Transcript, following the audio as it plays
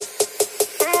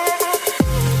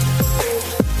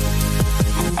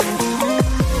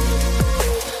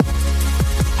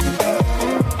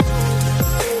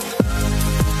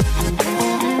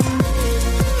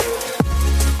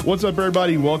What's up,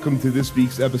 everybody? Welcome to this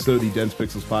week's episode of the Dense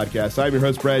Pixels Podcast. I'm your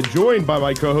host, Brad, joined by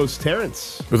my co-host,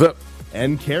 Terrence. What's up?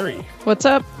 And Carrie. What's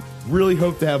up? Really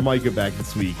hope to have Micah back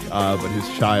this week, but his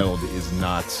child is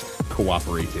not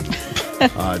cooperating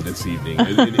this evening.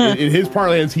 In his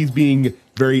parlance, he's being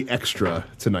very extra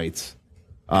tonight,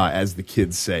 as the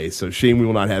kids say. So shame we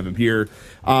will not have him here.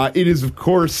 It is, of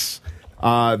course,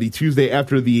 the Tuesday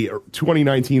after the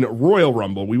 2019 Royal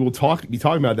Rumble. We will be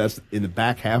talking about that in the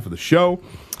back half of the show.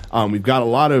 We've got a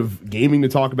lot of gaming to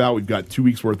talk about. We've got 2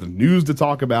 weeks worth of news to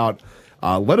talk about.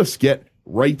 Let us get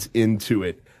right into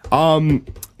it.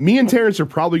 Me and Terrence are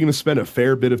probably going to spend a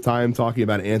fair bit of time talking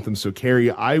about Anthem. So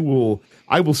Carrie, I will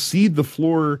cede the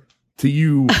floor to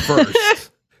you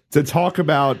first to talk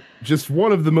about just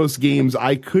one of the most games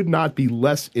I could not be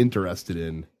less interested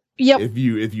in. Yep.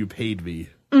 If you paid me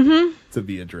to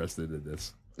be interested in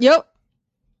this. Yep.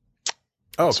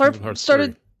 Oh, Kingdom Hearts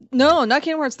 3. No, not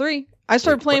Kingdom Hearts 3. I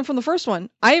started playing from the first one.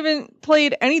 I haven't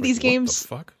played any of these games. What the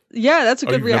fuck? Yeah, that's a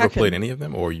good you've reaction. Never played any of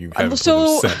them, or you haven't played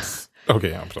them since?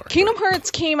 Okay, I'm sorry. Kingdom Hearts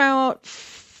came out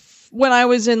when I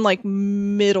was in like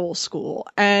middle school,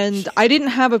 and I didn't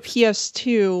have a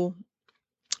PS2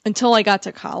 until I got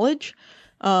to college.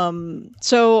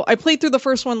 So I played through the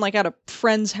first one like at a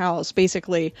friend's house,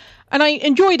 basically, and I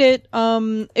enjoyed it.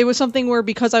 It was something where,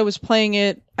 because I was playing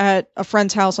it at a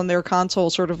friend's house on their console,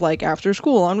 sort of like after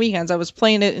school on weekends, I was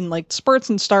playing it in like spurts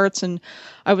and starts, and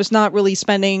I was not really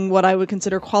spending what I would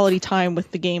consider quality time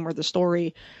with the game or the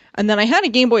story. And then I had a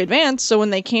Game Boy Advance, so when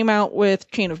they came out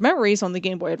with Chain of Memories on the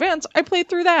Game Boy Advance, I played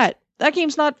through that. That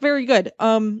game's not very good,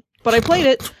 but I played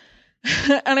it.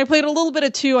 And I played a little bit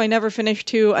of 2. I never finished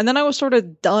 2. And then I was sort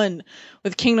of done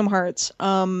with Kingdom Hearts.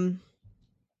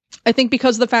 I think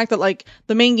because of the fact that like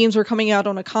the main games were coming out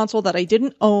on a console that I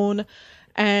didn't own,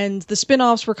 and the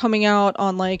spin-offs were coming out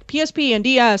on like PSP and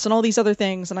DS and all these other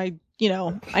things. And I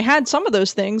had some of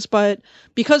those things, but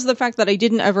because of the fact that I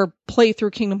didn't ever play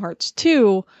through Kingdom Hearts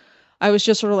 2, I was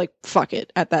just sort of like, fuck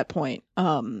it at that point.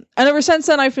 And ever since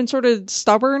then, I've been sort of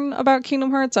stubborn about Kingdom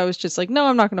Hearts. I was just like, no,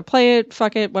 I'm not going to play it.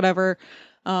 Fuck it, whatever.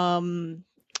 And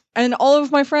all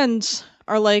of my friends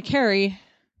are like, Harry,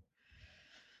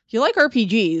 you like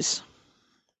RPGs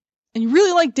and you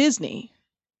really like Disney.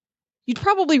 You'd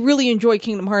probably really enjoy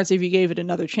Kingdom Hearts if you gave it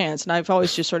another chance. And I've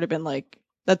always just sort of been like,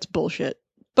 that's bullshit.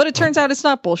 But it turns out it's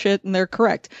not bullshit, and they're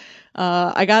correct.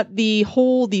 I got the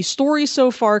Story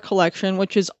So Far collection,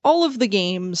 which is all of the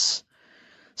games.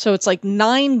 So it's like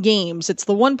 9 games. It's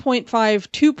the 1.5,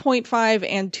 2.5,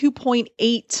 and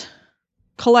 2.8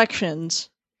 collections,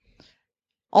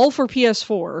 all for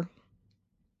PS4.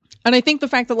 And I think the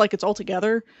fact that like it's all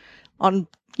together on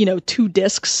 2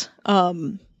 discs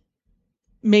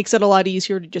makes it a lot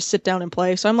easier to just sit down and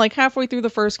play. So I'm like halfway through the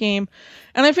first game,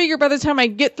 and I figure by the time I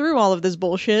get through all of this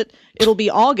bullshit, it'll be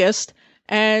August,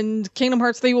 and Kingdom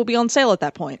Hearts 3 will be on sale at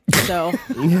that point. So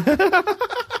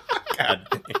God damn.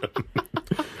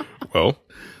 Well,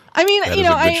 I mean, that is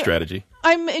a good strategy.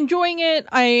 I'm enjoying it.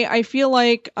 I feel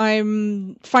like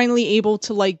I'm finally able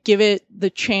to like give it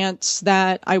the chance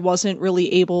that I wasn't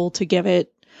really able to give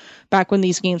it back when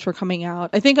these games were coming out.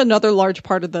 I think another large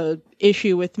part of the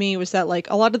issue with me was that like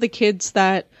a lot of the kids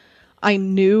that I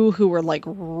knew who were like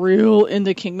real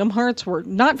into Kingdom Hearts were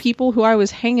not people who I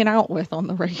was hanging out with on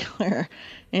the regular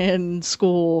in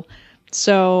school.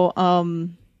 So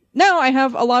now I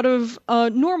have a lot of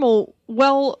normal,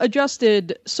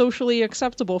 well-adjusted, socially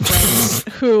acceptable friends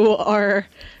who are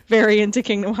very into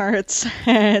Kingdom Hearts,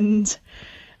 and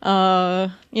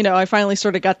I finally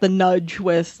sort of got the nudge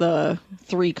with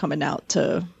 3 coming out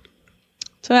to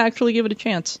actually give it a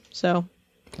chance. So,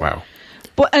 wow.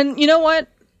 And you know what?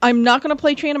 I'm not going to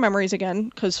play Chain of Memories again,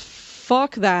 because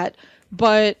fuck that.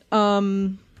 But,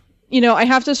 I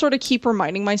have to sort of keep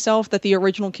reminding myself that the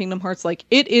original Kingdom Hearts, like,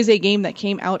 it is a game that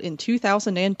came out in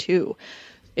 2002.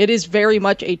 It is very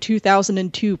much a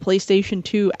 2002 PlayStation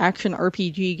 2 action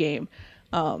RPG game.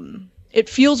 It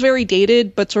feels very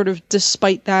dated, but sort of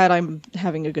despite that, I'm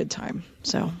having a good time.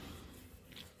 So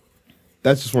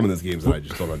That's just one of those games that I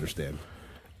just don't understand.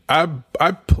 It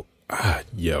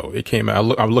came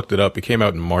out. I looked it up. It came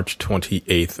out in March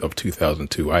 28th of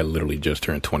 2002. I literally just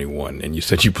turned 21, and you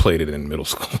said you played it in middle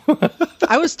school.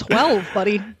 I was 12,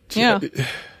 buddy. Yeah.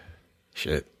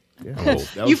 Shit. Yeah.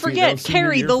 You forget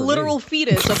Carrie, the literal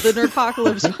fetus of the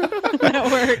Nerdpocalypse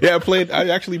Network. Yeah, I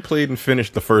actually played and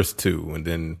finished the first 2, and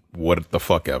then what the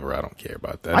fuck ever. I don't care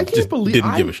about that. I can't believe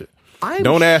didn't give a shit.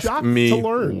 Don't ask me to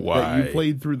learn why that you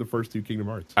played through the first 2 Kingdom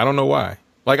Hearts. I don't know why.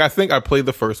 Like, I think I played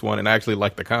the first one and I actually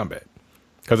liked the combat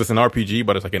because it's an RPG,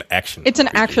 but it's like an action. It's an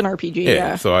action RPG.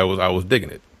 Yeah. So I was digging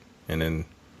it, and then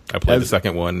I played the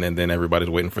second one, and then everybody's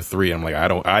waiting for 3. I'm like,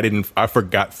 I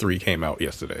forgot 3 came out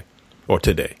yesterday or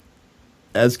today.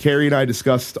 As Carrie and I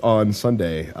discussed on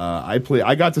Sunday,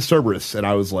 I got to Cerberus, and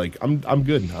I was like, I'm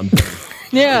good. I'm done.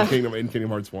 Yeah. in Kingdom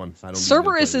Hearts 1. I don't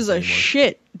Cerberus is a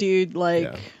shit, dude.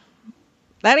 Like,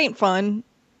 that ain't fun.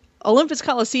 Olympus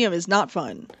Coliseum is not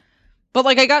fun. But,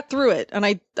 like, I got through it, and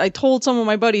I told some of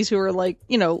my buddies who are, like,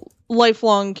 you know,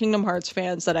 lifelong Kingdom Hearts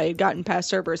fans that I had gotten past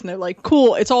Cerberus, and they're like,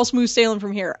 cool, it's all smooth sailing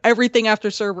from here. Everything after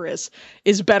Cerberus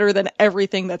is better than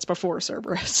everything that's before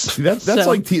Cerberus. See, that's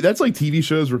like TV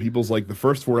shows where people's like, the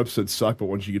first 4 episodes suck, but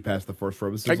once you get past the first 4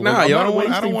 episodes, like, nah, I don't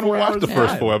want to watch the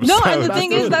first 4 episodes. No, and the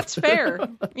thing is, that's fair.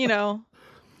 You know,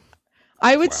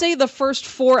 I would say the first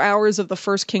 4 hours of the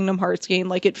first Kingdom Hearts game,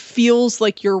 like, it feels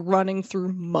like you're running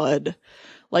through mud.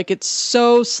 Like, it's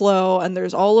so slow, and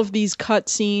there's all of these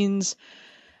cutscenes,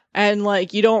 and,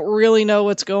 like, you don't really know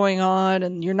what's going on,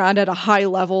 and you're not at a high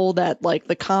level that, like,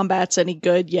 the combat's any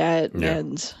good yet,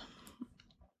 and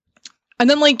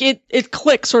then, like, it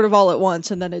clicks sort of all at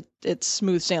once, and then it's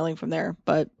smooth sailing from there.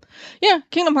 But, yeah,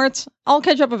 Kingdom Hearts, I'll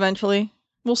catch up eventually.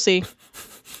 We'll see.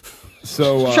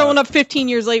 So showing up 15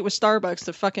 years late with Starbucks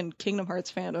to fucking Kingdom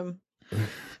Hearts fandom.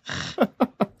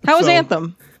 How was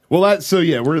Anthem? Well, let's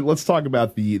talk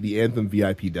about the Anthem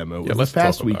VIP demo. Yeah, this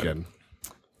past weekend.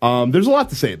 There's a lot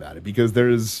to say about it because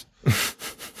there's,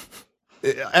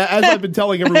 as I've been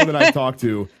telling everyone that I've talked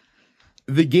to,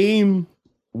 the game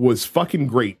was fucking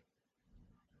great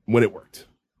when it worked.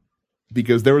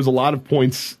 Because there was a lot of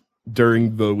points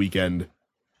during the weekend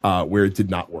where it did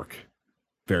not work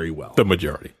very well. The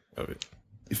majority of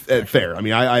it. Fair. I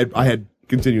mean, I had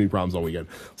continuing problems all weekend.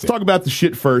 Let's talk about the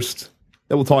shit first,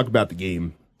 then we'll talk about the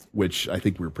game, which I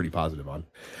think we were pretty positive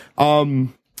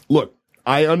on. Look,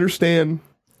 I understand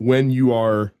when you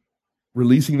are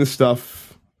releasing this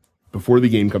stuff before the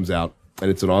game comes out,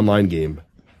 and it's an online game,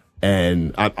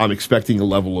 and I'm expecting a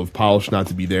level of polish not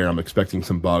to be there. I'm expecting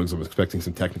some bugs. I'm expecting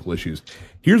some technical issues.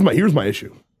 Here's my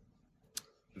issue.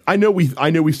 I know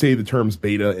we say the terms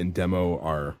beta and demo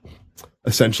are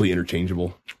essentially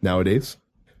interchangeable nowadays,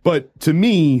 but to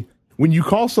me, when you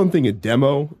call something a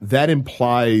demo, that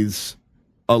implies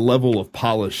a level of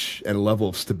polish and a level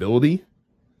of stability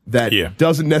that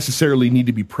doesn't necessarily need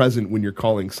to be present when you're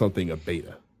calling something a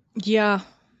beta. Yeah.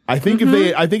 I think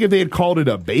if they had called it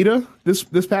a beta this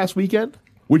past weekend,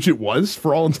 which it was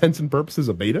for all intents and purposes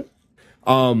a beta,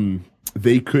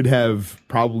 they could have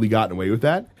probably gotten away with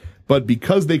that. But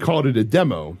because they called it a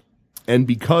demo, and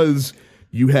because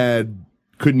you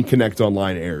couldn't connect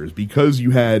online errors, because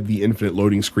you had the infinite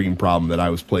loading screen problem that I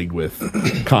was plagued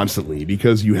with constantly,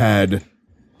 because you had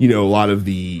a lot of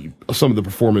some of the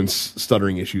performance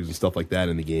stuttering issues and stuff like that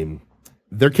in the game,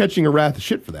 they're catching a wrath of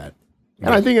shit for that.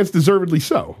 And I think it's deservedly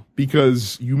so,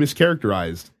 because you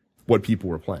mischaracterized what people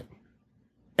were playing.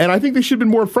 And I think they should have been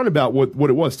more upfront about what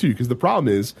it was, too, because the problem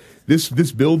is,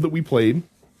 this build that we played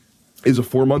is a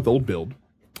 4-month-old build.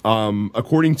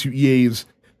 According to EA's,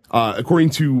 what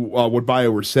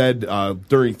BioWare said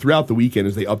throughout the weekend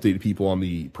as they updated people on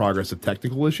the progress of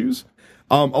technical issues,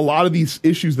 a lot of these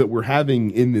issues that we're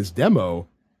having in this demo,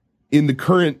 in the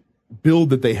current build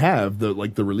that they have,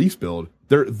 the release build,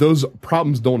 those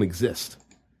problems don't exist.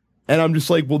 And I'm just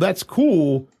like, well, that's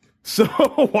cool. So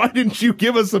why didn't you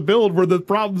give us a build where the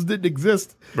problems didn't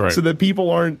exist, so that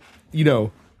people aren't,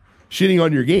 shitting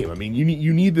on your game? I mean,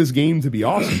 you need this game to be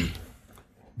awesome.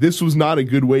 This was not a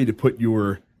good way to put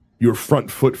your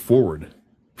front foot forward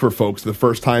for folks the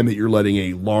first time that you're letting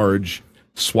a large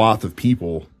swath of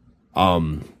people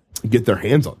get their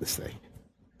hands on this thing.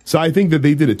 So I think that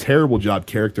they did a terrible job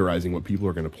characterizing what people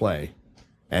are going to play,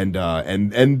 and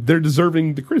they're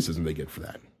deserving the criticism they get for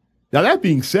that. Now, that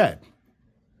being said,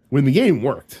 when the game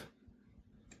worked,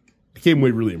 I came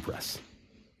away really impressed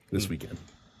this weekend.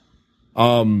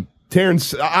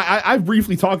 Terrence, I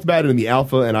briefly talked about it in the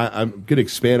alpha, and I'm going to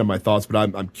expand on my thoughts, but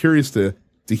I'm curious to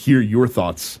hear your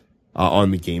thoughts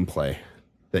on the gameplay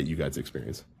that you guys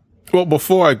experienced. Well,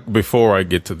 before I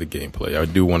get to the gameplay, I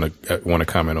do want to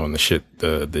comment on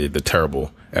the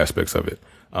terrible aspects of it,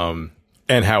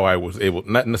 and how I was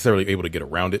not necessarily able to get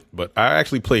around it, but I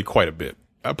actually played quite a bit.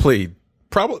 I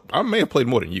may have played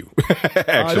more than you.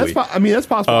 Actually, that's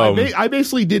possible. I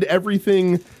basically did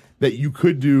everything that you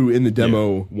could do in the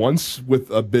demo once with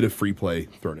a bit of free play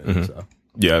thrown in. Mm-hmm. So.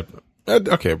 Yeah,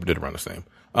 okay, I did around the same.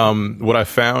 What I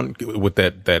found with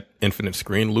that infinite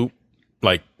screen loop,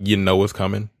 like, it's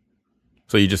coming.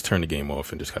 So you just turn the game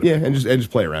off and just kind of Yeah, and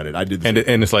just play around it. I did,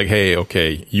 and it's like, hey,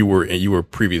 okay, you were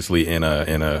previously in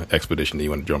a expedition that you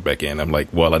want to jump back in. I'm like,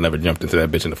 well, I never jumped into that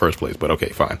bitch in the first place, but okay,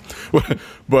 fine.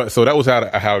 But so that was how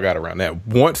I got around that.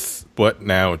 But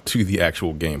now to the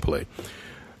actual gameplay.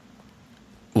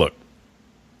 Look,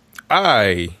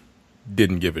 I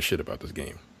didn't give a shit about this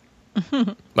game.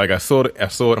 Like I saw it.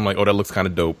 I'm like, oh, that looks kind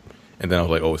of dope. And then I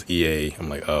was like, oh, it's EA. I'm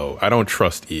like, oh, I don't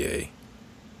trust EA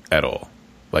at all.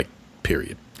 Like,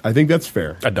 period. I think that's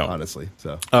fair. I don't, honestly.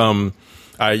 So,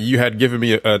 you had given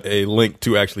me a link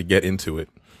to actually get into it,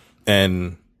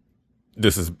 and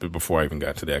this is before I even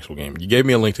got to the actual game. You gave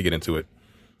me a link to get into it,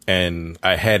 and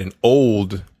I had an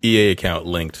old EA account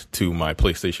linked to my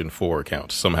PlayStation 4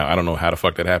 account somehow. I don't know how the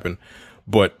fuck that happened,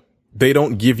 but they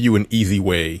don't give you an easy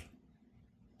way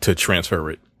to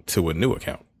transfer it to a new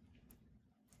account.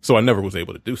 So I never was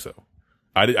able to do so.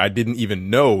 I didn't even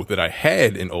know that I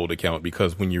had an old account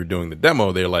because when you're doing the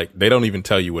demo, they don't even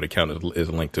tell you what account is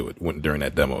linked to it during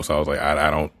that demo. So I was like, I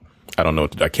don't know.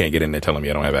 I can't get in there telling me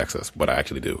I don't have access, but I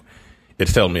actually do.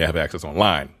 It's telling me I have access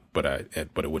online, but it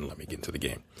wouldn't let me get into the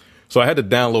game. So I had to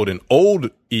download an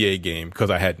old EA game because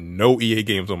I had no EA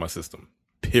games on my system.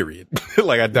 Period.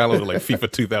 Like I downloaded like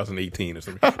FIFA 2018 or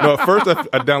something. No, at first I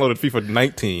downloaded FIFA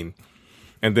 19,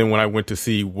 and then when I went to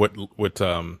see what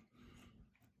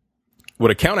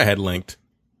account I had linked,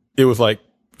 it was like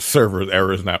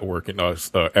errors not working,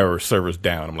 error servers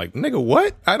down. I'm like, nigga,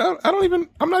 what? I'm not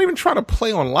even trying to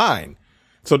play online.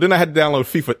 So then I had to download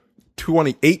FIFA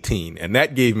 2018, and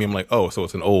that gave me, I'm like, oh, so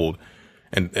it's an old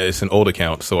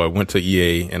account. So I went to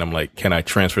EA and I'm like, can I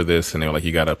transfer this? And they were like,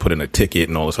 you got to put in a ticket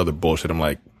and all this other bullshit. I'm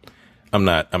like, I'm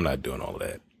not doing all of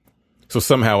that. So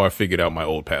somehow I figured out my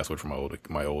old password from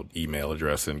my old email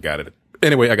address and got it.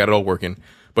 Anyway, I got it all working.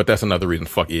 But that's another reason,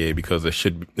 fuck EA, because it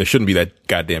shouldn't be that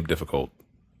goddamn difficult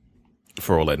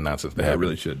for all that nonsense to happen. It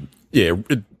really should. Yeah,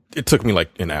 it took me like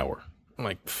an hour. I'm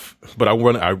like, but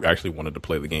I actually wanted to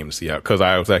play the game to see how, because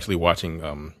I was actually watching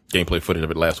gameplay footage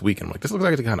of it last week, and I'm like, this looks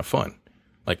like it's kind of fun.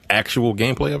 Like actual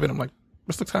gameplay of it, I'm like,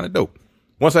 this looks kind of dope.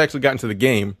 Once I actually got into the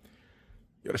game,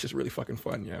 yo, that's just really fucking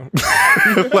fun, yo.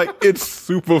 Like it's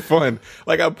super fun.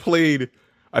 Like I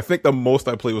think the most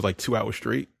I played was like 2 hours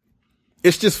straight.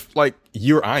 It's just like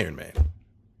you're Iron Man.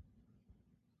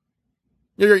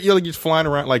 You're like just flying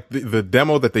around. Like the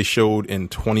demo that they showed in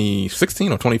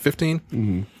 2016 or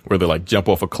 2015, where they like jump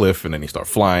off a cliff and then they start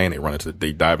flying.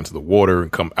 They dive into the water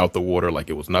and come out the water like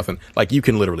it was nothing. Like you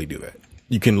can literally do that.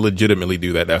 You can legitimately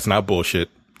do that. That's not bullshit.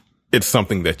 It's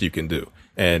something that you can do,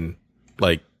 and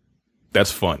like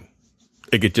that's fun.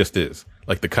 It just is.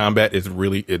 Like the combat is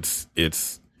really it's.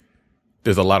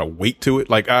 There's a lot of weight to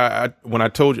it. Like when I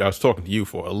told you, I was talking to you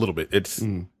for a little bit. It's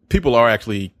people are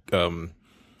actually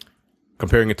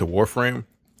comparing it to Warframe.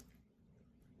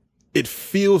 It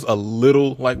feels a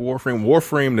little like Warframe.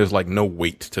 Warframe, there's like no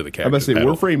weight to the characters. I'm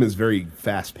about to say Warframe is very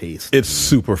fast paced. It's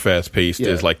super fast paced. Yeah.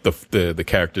 It's like the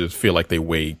characters feel like they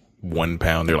weigh 1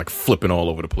 pound. They're like flipping all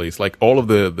over the place. Like all of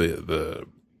the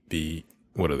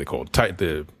what are they called?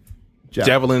 The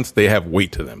javelins, they have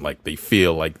weight to them. Like they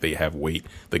feel like they have weight.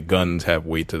 The guns have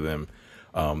weight to them.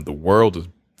 The world is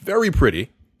very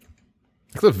pretty.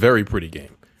 It's a very pretty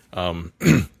game.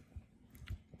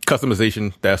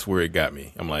 Customization, that's where it got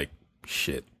me. I'm like,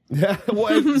 shit. Yeah,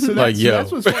 well, so that's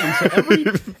what's funny.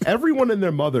 So everyone and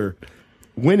their mother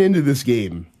went into this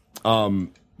game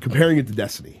comparing it to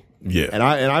Destiny. Yeah, and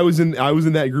I was in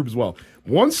that group as well.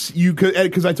 Once you could,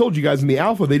 because I told you guys in the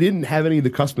alpha they didn't have any of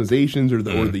the customizations or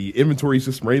the inventory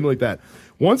system or anything like that.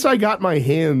 Once I got my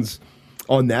hands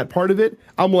on that part of it,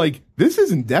 I'm like, this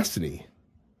isn't Destiny.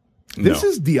 This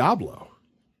is Diablo.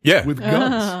 Yeah, with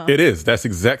guns. It is. That's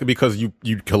exactly because you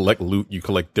collect loot, you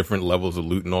collect different levels of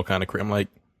loot and all kind of crap. I'm like,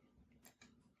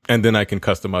 and then I can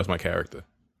customize my character.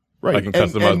 Right, I can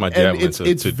customize my javelin.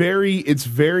 It's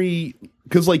very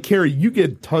because like Carrie, you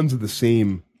get tons of the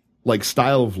same like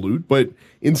style of loot, but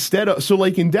instead of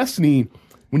like in Destiny,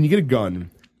 when you get a gun,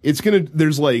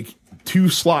 there's like 2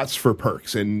 slots for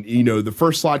perks, and the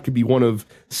first slot could be one of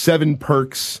 7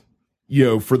 perks,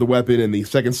 for the weapon, and the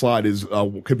second slot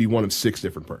could be one of 6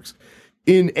 different perks.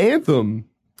 In Anthem,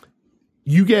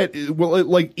 you get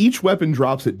like each weapon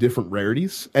drops at different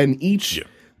rarities, and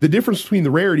the difference between the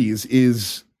rarities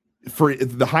is for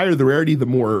the higher the rarity, the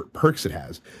more perks it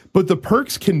has. But the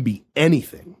perks can be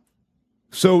anything.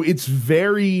 So it's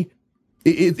very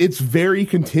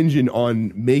contingent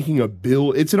on making a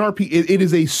build. It's an RPG. It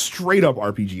is a straight up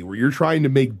RPG where you're trying to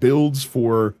make builds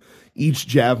for each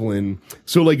javelin.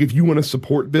 So like if you want a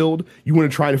support build, you want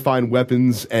to try to find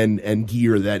weapons and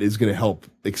gear that is going to help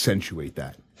accentuate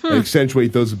that. and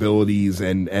accentuate those abilities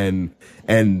and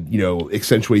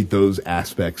accentuate those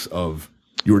aspects of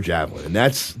your javelin. And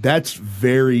that's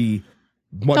very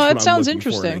much No, what that sounds I'm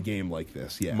looking for in a interesting. game like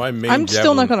this. Yeah. I'm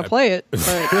still not going to play it.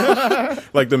 But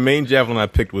Like the main javelin I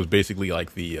picked was basically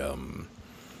like the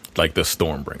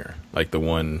Stormbringer, like the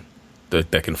one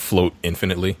that can float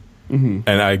infinitely. Mm-hmm.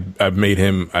 And I made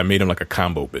him like a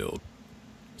combo build.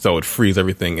 So it freeze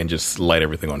everything and just light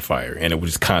everything on fire, and it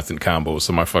was just constant combos.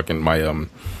 So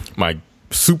my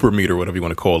super meter, whatever you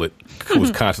want to call it, was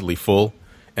constantly full,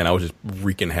 and I was just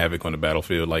wreaking havoc on the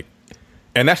battlefield. Like,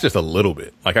 and that's just a little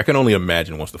bit. Like, I can only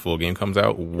imagine once the full game comes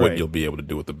out what you'll be able to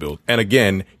do with the build. And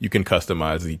again, you can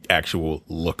customize the actual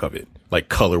look of it, like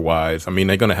color wise. I mean,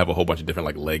 they're gonna have a whole bunch of different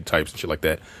like leg types and shit like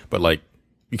that, but like,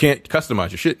 you can't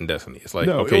customize your shit in Destiny. It's like,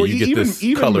 okay, you get this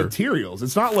color. Materials.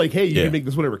 It's not like, hey, you can make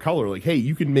this whatever color. Like, hey,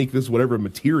 you can make this whatever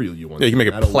material you want. Yeah, you can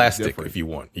make it plastic if you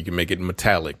want. You can make it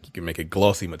metallic. You can make it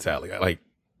glossy metallic. Like,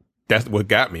 that's what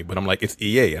got me. But I'm like, it's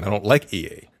EA, and I don't like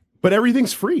EA. But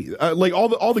everything's free. Like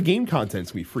all the game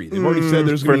content's gonna be free. They've already said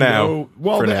there's gonna be no.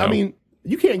 Well, I mean,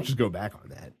 you can't just go back on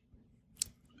that.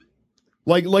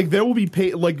 Like there will be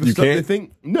pay like the stuff. The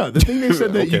thing they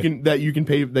said that you can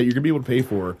pay that you're gonna be able to pay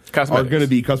for are gonna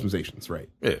be customizations, right?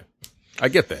 Yeah, I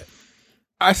get that.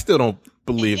 I still don't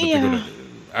believe that they're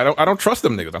gonna. I don't trust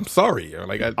them niggas. I'm sorry.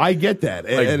 Like I get that.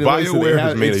 Like and BioWare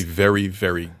has made a very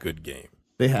very good game.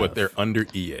 They have, but they're under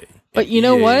EA. But you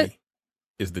know what?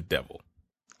 Is the devil.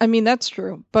 I mean, that's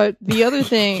true. But the other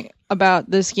thing about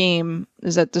this game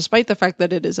is that despite the fact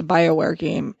that it is a BioWare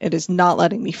game, it is not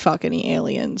letting me fuck any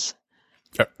aliens.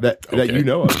 That you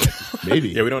know of. Maybe.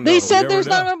 Yeah, we don't know. They said there's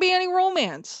not going to be any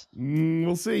romance.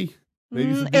 We'll see.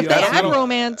 Maybe if they had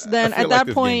romance, then at that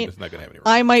point,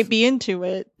 I might be into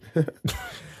it. It's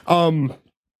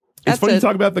funny to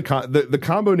talk about the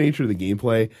combo nature of the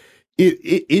gameplay.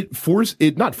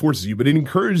 It not forces you, but it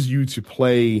encourages you to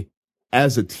play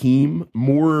as a team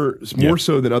more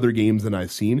so than other games than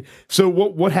I've seen. So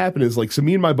what happened is so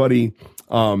me and my buddy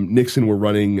Nixon were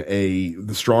running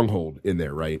the Stronghold in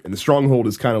there, right? And the Stronghold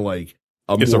is kind of like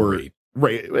it's a raid.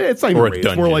 Right. It's not a raid.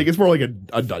 It's more like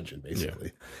a dungeon basically.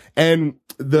 Yeah. And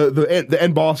the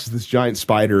end boss is this giant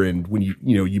spider, and when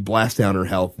you blast down her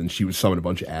health, and she would summon a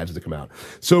bunch of ads to come out.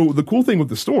 So the cool thing with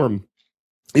the Storm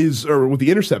or with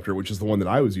the Interceptor, which is the one that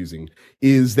I was using,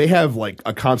 is they have like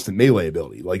a constant melee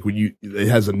ability. Like it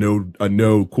has a no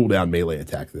cooldown melee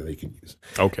attack that they can use.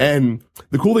 Okay. And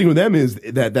the cool thing with them is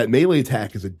that melee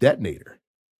attack is a detonator.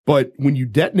 But when you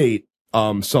detonate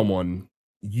someone,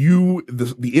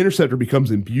 the Interceptor becomes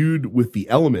imbued with the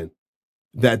element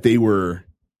that they were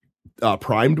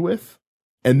primed with,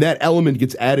 and that element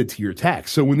gets added to your attack.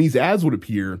 So when these ads would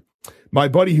appear, my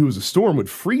buddy who was a Storm would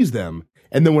freeze them.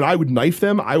 And then when I would knife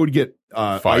them, I would get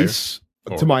ice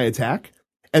to my attack.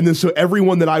 And then so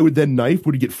everyone that I would then knife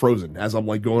would get frozen as I'm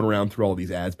like going around through all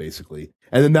these ads basically.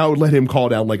 And then that would let him call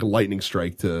down like a lightning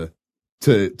strike to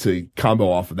combo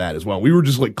off of that as well. We were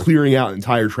just like clearing out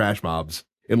entire trash mobs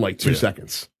in like 2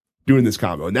 seconds doing this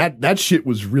combo. And that shit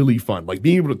was really fun. Like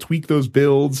being able to tweak those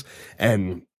builds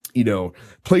and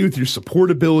play with your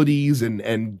support abilities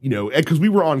and because we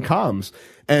were on comms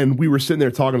and we were sitting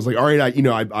there talking. I was like, all right,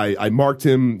 I marked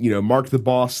him, marked the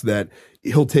boss that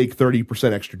he'll take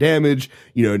 30% extra damage,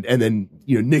 and then,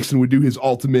 Nixon would do his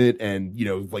ultimate and,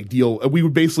 we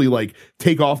would basically like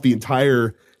take off the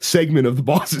entire segment of the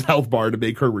boss's health bar to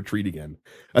make her retreat again,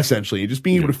 essentially. And just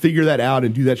being able to figure that out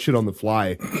and do that shit on the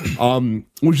fly,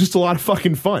 was just a lot of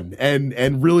fucking fun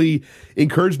and really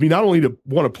encouraged me not only to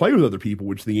want to play with other people,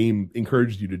 which the game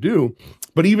encouraged you to do,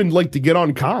 but even like to get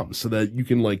on comms so that you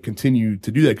can like continue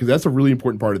to do that. Cause that's a really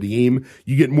important part of the game.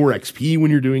 You get more XP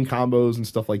when you're doing combos and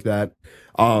stuff like that.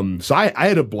 So I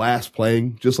had a blast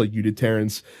playing just like you did,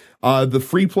 Terrence. The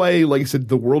free play, like I said,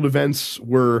 the world events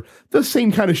were the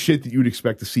same kind of shit that you would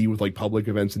expect to see with like public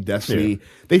events in Destiny. Yeah.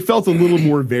 They felt a little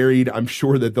more varied. I'm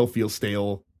sure that they'll feel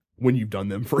stale when you've done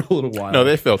them for a little while. No,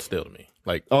 they felt stale to me.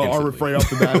 Like, right off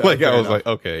the bat. Like, I was like,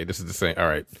 okay, this is the same. All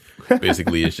right.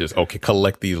 Basically, it's just, okay,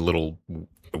 collect these little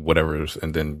whatevers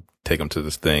and then take them to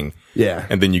this thing. Yeah.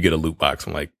 And then you get a loot box.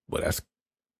 I'm like, well, that's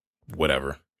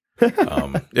whatever.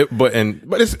 But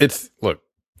it's look,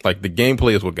 like the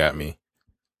gameplay is what got me.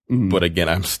 Mm-hmm. But again,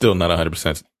 I'm still not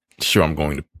 100% sure I'm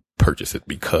going to purchase it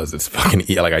because it's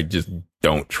fucking like I just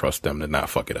don't trust them to not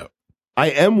fuck it up. I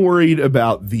am worried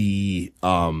about the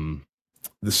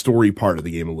story part of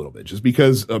the game a little bit, just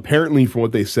because apparently from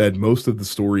what they said, most of the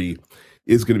story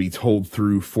is going to be told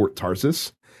through Fort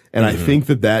Tarsis. And I think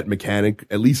that mechanic,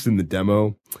 at least in the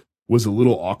demo, was a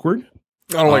little awkward.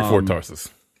 I don't like Fort Tarsis.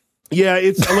 Yeah,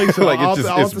 it's like I said, Like, I'll, it's just-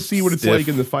 I'll have it's to see what it's stiff. like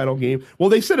in the final game. Well,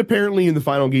 they said apparently in the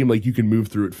final game, like you can move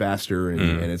through it faster and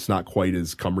it's not quite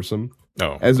as cumbersome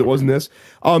Oh. as it was in this.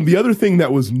 The other thing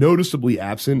that was noticeably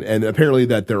absent, and apparently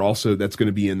that that's going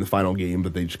to be in the final game,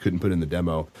 but they just couldn't put in the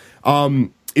demo.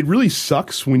 It really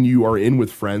sucks when you are in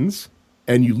with friends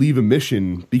and you leave a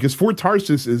mission because Fort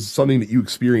Tarsis is something that you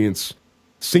experience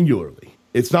singularly.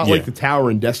 It's not Yeah. like the tower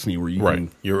in Destiny where you Right. can,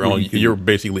 You're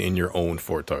basically in your own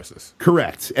Fort Tarsis.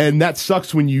 correct. And that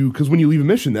sucks because when you leave a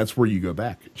mission, that's where you go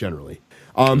back generally.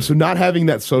 So not having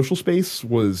that social space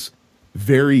was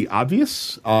very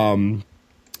obvious. And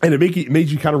it made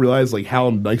you kind of realize like how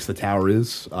nice the tower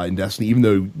is in Destiny, even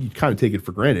though you kind of take it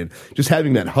for granted. Just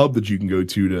having that hub that you can go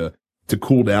to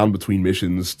cool down between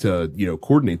missions to,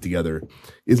 coordinate together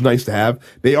is nice to have.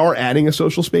 They are adding a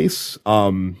social space,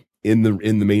 in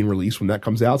the main release when that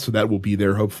comes out. So that will be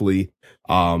there hopefully.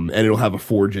 And it'll have a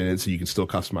forge in it so you can still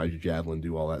customize your javelin,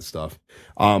 do all that stuff.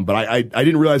 But I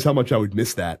didn't realize how much I would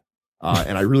miss that.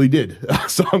 And I really did.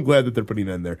 So I'm glad that they're putting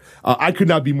that in there. I could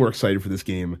not be more excited for this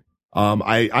game.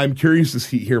 I'm curious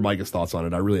to hear Micah's thoughts on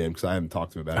it. I really am because I haven't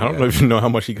talked to him about it. I don't even know how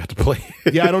much he got to play.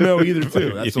 Yeah, I don't know either too.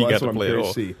 Like, That's if he what got to I'm play at curious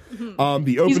all. to see.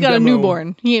 The open He's got a demo-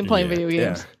 newborn. He ain't playing Yeah. video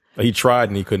games. He tried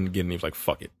and he couldn't get it. And he was like,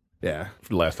 "Fuck it." Yeah.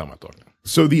 The last time I talked to him.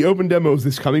 So the open demo is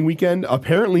this coming weekend.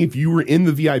 Apparently, if you were in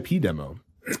the VIP demo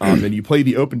and you play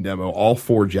the open demo, all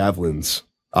 4 javelins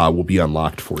will be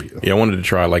unlocked for you. Yeah, I wanted to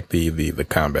try like the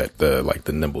combat,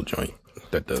 the nimble joint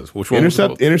that does. Which one?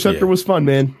 Interceptor was fun,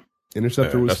 man.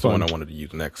 Interceptor was that's fun. the one I wanted to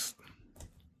use next.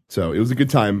 So it was a good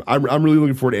time. I'm really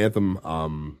looking forward to Anthem.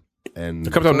 And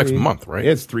It comes out next month, right?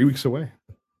 Yeah, it's 3 weeks away,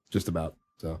 just about.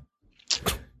 So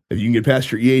if you can get past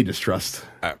your EA distrust,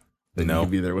 then you No,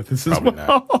 can be there with us as probably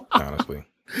well. not. Honestly,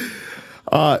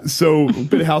 So a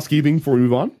bit of housekeeping before we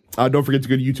move on. Don't forget to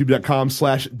go to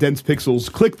youtube.com/densepixels,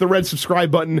 click the red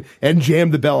subscribe button and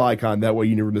jam the bell icon. That way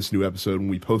you never miss a new episode when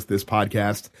we post this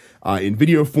podcast in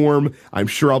video form. I'm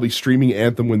sure I'll be streaming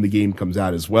Anthem when the game comes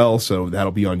out as well. So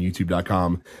that'll be on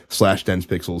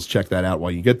youtube.com/densepixels. Check that out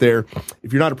while you get there.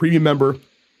 If you're not a premium member,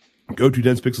 go to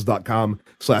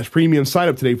densepixels.com/premium. Sign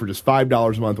up today for just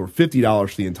 $5 a month or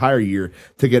 $50 for the entire year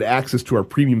to get access to our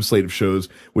premium slate of shows,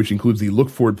 which includes the Look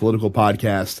Forward Political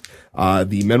Podcast,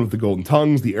 the Men with the Golden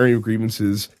Tongues, the Airing of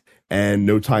Grievances, and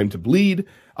No Time to Bleed.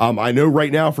 I know right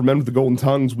now for Men with the Golden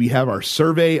Tongues, we have our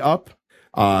survey up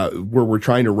where we're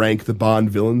trying to rank the Bond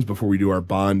villains before we do our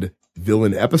Bond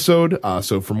villain episode.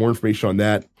 So for more information on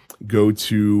that, go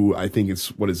to, I think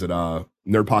it's,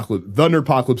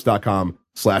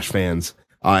 nerdpocalypse.com/fans.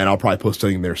 And I'll probably post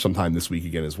something there sometime this week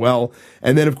again as well.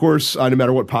 And then, of course, no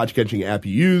matter what podcatching app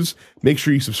you use, make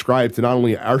sure you subscribe to not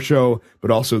only our show,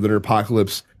 but also the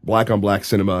Nerdpocalypse, Black on Black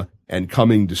Cinema, and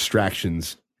Coming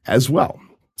Distractions as well.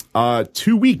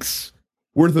 2 weeks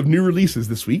worth of new releases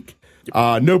this week.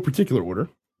 No particular order.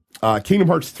 Kingdom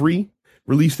Hearts 3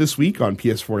 released this week on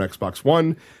PS4 and Xbox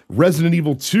One. Resident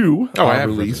Evil 2 I have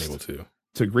released. Resident Evil 2.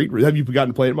 It's a great. Have you gotten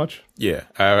to play it much? Yeah,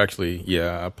 I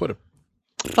put A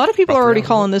lot of people are Roughly already on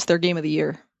calling this their game of the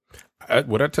year.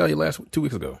 what I tell you 2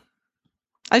 weeks ago.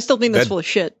 I still think that's That- full of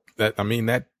shit. That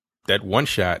one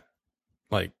shot,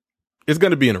 like, it's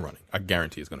going to be in the running. I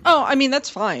guarantee it's going to be. Oh, I mean, that's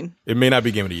fine. It may not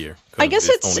be game of the year. 'cause I guess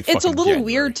only it's a fucking little January.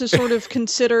 weird to sort of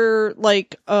consider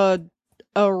like a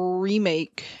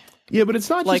remake. Yeah, but it's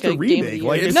not Like just a a game of the remake. year.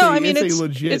 Like, it's No, a, I mean it's a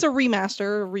legit. it's a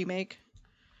remaster, a remake.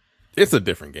 It's a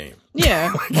different game.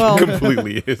 Yeah, well,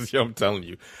 Completely is. I'm telling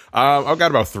you. I've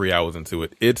got about 3 hours into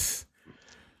it. It's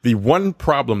the one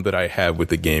problem that I have with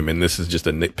the game, and this is just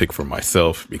a nitpick for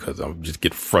myself because I just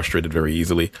get frustrated very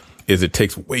easily, is it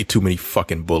takes way too many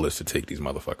fucking bullets to take these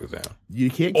motherfuckers down. You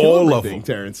can't kill all of everything, them.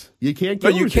 Terrence. You can't No,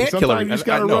 kill you everything. can't kill Sometimes everything. you just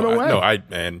gotta run away.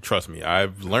 And trust me,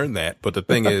 I've learned that. But the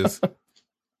thing is,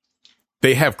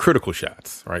 they have critical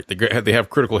shots, right? They have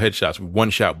critical headshots. One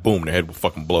shot, boom, their head will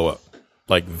fucking blow up.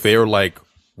 Like, they're like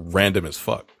random as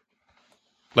fuck.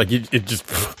 Like, it just,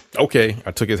 okay,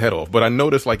 I took his head off. But I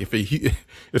noticed, like, it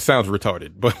sounds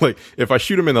retarded, but like, if I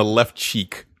shoot him in the left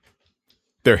cheek,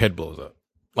 their head blows up.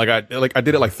 I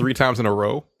did it like 3 times in a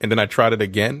row, and then I tried it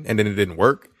again, and then it didn't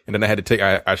work. And then I had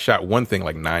to I shot one thing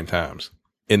like 9 times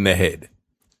in the head.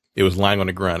 It was lying on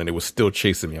the ground and it was still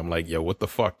chasing me. I'm like, yo, what the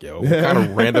fuck, yo? What kind of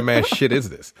random ass shit is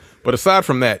this? But aside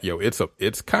from that, yo,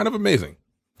 it's kind of amazing.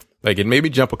 Like, it made me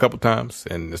jump a couple times,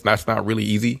 and that's not really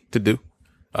easy to do.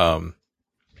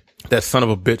 That son of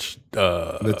a bitch,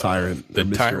 The tyrant, the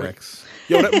Mr. tyrant. X.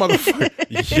 Yo, that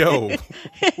motherfucker, yo.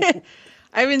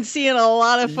 I've been seeing a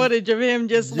lot of footage of him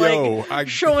just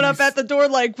showing up at the door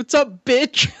like, "What's up,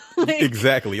 bitch?" Like,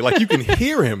 exactly. Like you can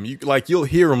hear him. You'll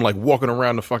hear him like walking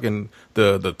around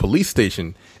the police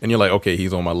station, and you're like, okay,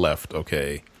 he's on my left.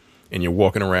 Okay. And you're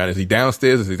walking around. Is he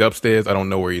downstairs? Is he upstairs? I don't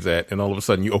know where he's at. And all of a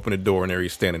sudden, you open the door, and there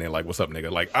he's standing there like, what's up, nigga?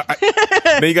 Like,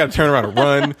 then you got to turn around and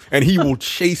run, and he will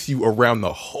chase you around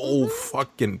the whole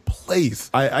fucking place.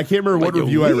 I can't remember what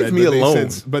review I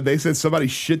read, but they said somebody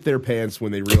shit their pants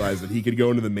when they realized that he could go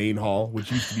into the main hall, which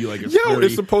used to be like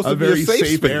it's supposed to be a safe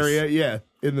space area. Yeah,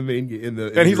 in the main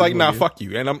and he's like, nah, fuck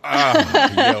you. And I'm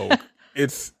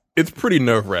it's pretty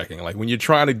nerve wracking. Like when you're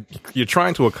trying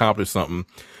to accomplish something.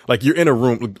 Like you're in a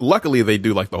room. Luckily, they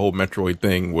do like the whole Metroid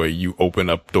thing where you open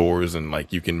up doors and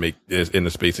like you can make and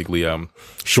it's basically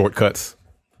shortcuts.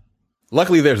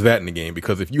 Luckily, there's that in the game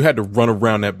because if you had to run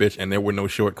around that bitch and there were no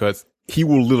shortcuts, he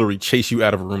will literally chase you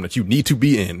out of a room that you need to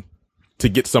be in to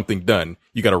get something done.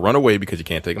 You got to run away because you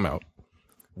can't take him out.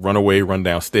 Run away, run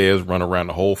downstairs, run around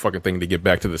the whole fucking thing to get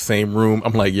back to the same room.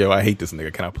 I'm like, yo, I hate this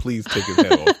nigga. Can I please take his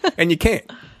head off? And you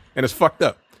can't, and it's fucked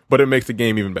up. But it makes the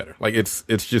game even better. Like it's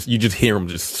just you just hear him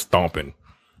just stomping,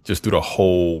 just through the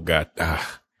whole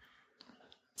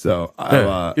So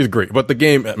it's great. But the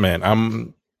game, man,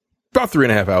 I'm about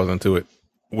 3.5 hours into it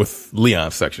with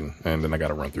Leon's section, and then I got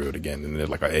to run through it again, and then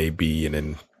like A, B, and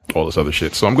then all this other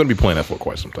shit. So I'm going to be playing that for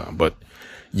quite some time. But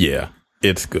yeah,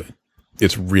 it's good.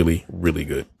 It's really, really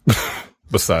good.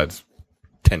 Besides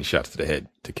 10 shots to the head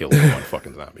to kill one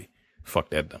fucking zombie. Fuck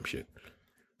that dumb shit.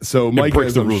 So Mike,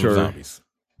 as I'm sure.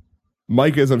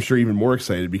 Mike is, I'm sure, even more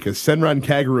excited because Senran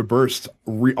Kagura Burst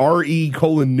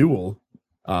RE:Newell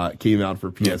came out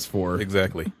for PS4.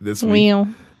 Exactly. This week.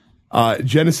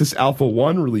 Genesis Alpha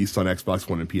 1 released on Xbox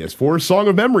One and PS4. Song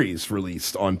of Memories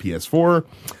released on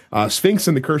PS4. Sphinx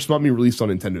and the Cursed Mummy released on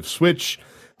Nintendo Switch.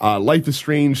 Life is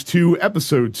Strange 2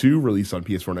 Episode 2 released on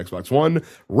PS4 and Xbox One.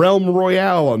 Realm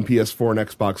Royale on PS4 and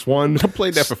Xbox One. I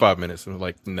played that for 5 minutes and was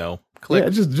like, no. Click.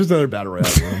 Yeah, just another battle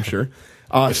royale, I'm sure.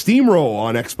 Steamroll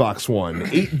on Xbox One,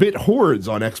 8-Bit Hordes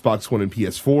on Xbox One and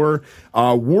PS4,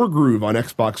 Wargroove on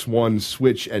Xbox One,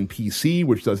 Switch, and PC,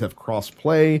 which does have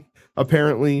cross-play,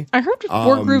 apparently. I heard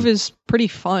Wargroove is pretty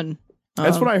fun.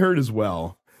 That's what I heard as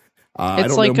well.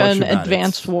 It's like an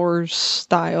Advanced Wars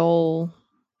style,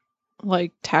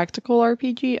 like tactical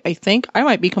RPG. I think I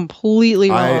might be completely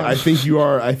wrong. I think you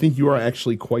are. I think you are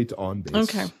actually quite on base.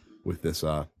 Okay. With this,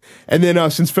 and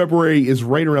then since February is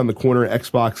right around the corner,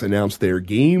 Xbox announced their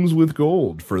Games with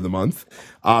Gold for the month.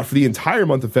 For the entire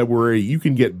month of February, you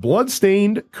can get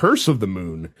Bloodstained: Curse of the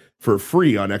Moon for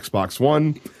free on Xbox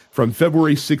One. From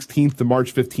February 16th to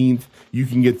March 15th, you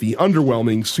can get the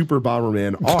underwhelming Super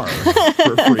Bomberman R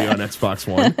for free on Xbox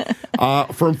One.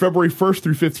 From February 1st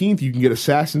through 15th, you can get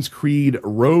Assassin's Creed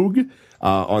Rogue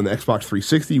on the Xbox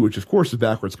 360, which of course is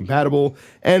backwards compatible.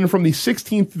 And from the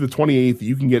 16th to the 28th,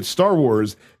 you can get Star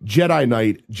Wars Jedi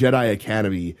Knight Jedi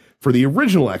Academy for the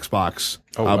original Xbox.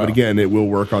 Wow. But again, it will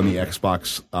work on the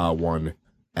Xbox One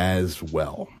as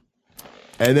well.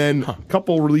 And then a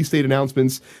couple release date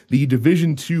announcements. The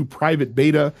Division 2 private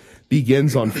beta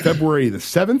begins on February the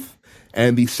 7th.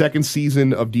 And the second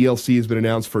season of DLC has been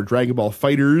announced for Dragon Ball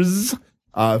FighterZ.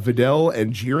 Videl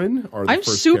and Jiren are the I'm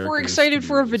first super excited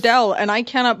for Videl, and I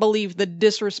cannot believe the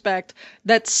disrespect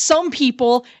that some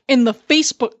people in the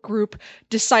Facebook group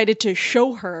decided to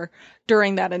show her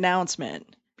during that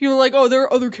announcement. People are like, oh, there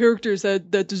are other characters that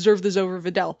deserve this over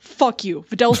Videl. Fuck you.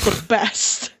 Videl's the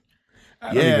best.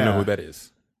 I don't even know who that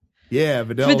is. Yeah,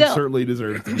 Videl certainly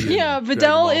deserves to be. Yeah,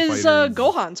 Videl is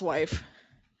Gohan's wife.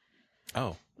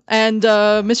 Oh. And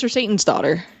Mr. Satan's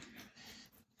daughter.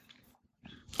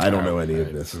 I don't know any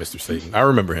of this. Mr. Satan. I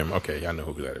remember him. Okay, I know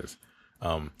who that is.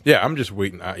 Yeah, I'm just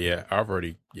waiting. I'm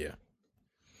already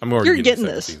getting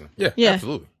this. Season. Yeah,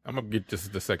 absolutely. I'm going to get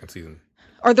just the second season.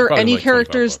 Are there any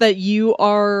characters that you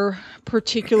are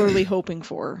particularly hoping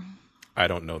for? I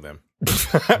don't know them.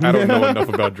 I don't know enough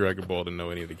about Dragon Ball to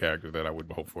know any of the characters that I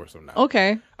would hope for, so now.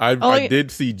 Okay. I did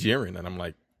see Jiren, and I'm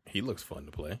like, he looks fun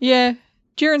to play. Yeah,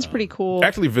 Jiren's pretty cool.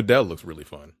 Actually, Videl looks really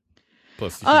fun.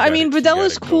 Plus, Videl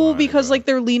is cool because like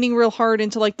they're leaning real hard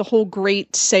into like the whole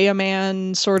great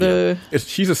Saiyaman sort of. Yeah.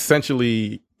 She's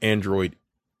essentially Android.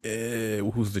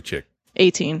 Who's the chick?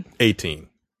 18.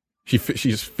 She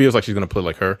feels like she's gonna play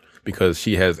like her because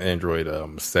she has Android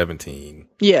 17.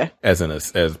 Yeah.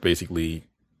 As basically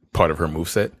part of her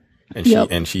moveset,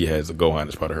 and she has a Gohan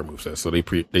as part of her moveset. So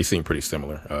they seem pretty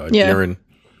similar. Jiren,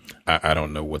 I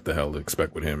don't know what the hell to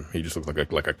expect with him. He just looks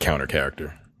like a counter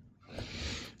character.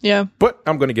 Yeah. But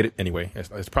I'm going to get it anyway.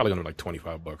 It's probably going to be like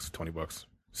 $25, $20.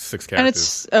 6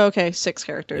 characters. And it's, 6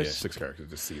 characters. Yeah, 6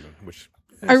 characters this season, which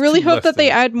I really too hope less that they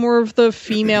than- add more of the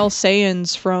female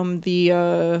Saiyans from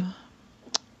the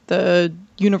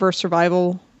universe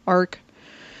survival arc.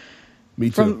 Me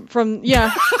too. From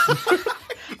yeah.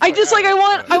 I just like I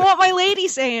want my lady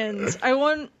Saiyans. I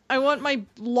want my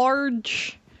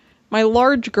large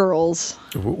girls.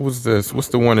 What was this? What's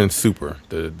the one in Super?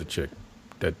 The chick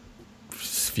that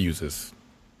fuses.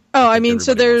 Oh, I think mean,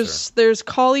 so everybody wants there's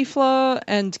cauliflower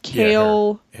and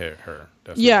kale. Yeah, her.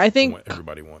 That's Yeah, what I think- the one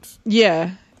everybody wants.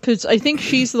 Yeah, because I think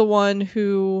she's the one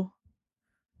who.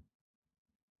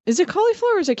 Is it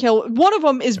cauliflower or is it kale? One of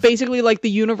them is basically like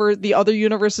the other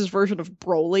universe's version of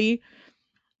Broly,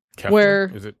 Kefla?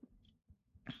 Where- Is it?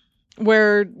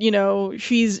 where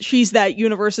she's that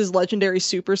universe's legendary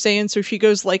Super Saiyan, so she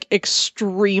goes like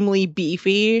extremely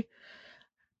beefy,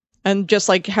 and just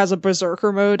like has a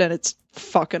berserker mode, and it's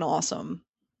fucking awesome.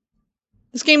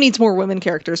 This game needs more women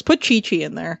characters. Put Chi-Chi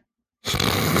in there.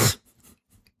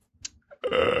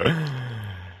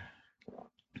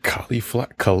 Cauliflower?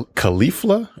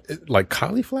 Like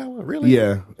cauliflower? Really?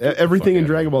 Yeah, everything in Fuck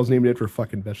Dragon Ball is named after a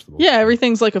fucking vegetable. Yeah,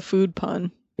 everything's like a food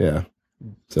pun. Yeah.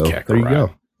 So there you Kakarot.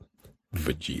 go.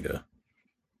 Vegeta.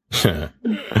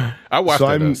 I watched So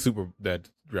that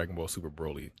Dragon Ball Super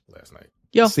Broly last night.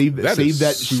 Yo, Save That is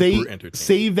super entertaining.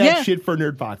 save that Yeah. shit for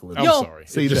Nerdpocalypse. I'm Yo. sorry.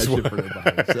 Save It that just- shit for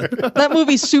Nerdpocalypse. that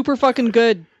movie's super fucking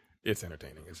good. It's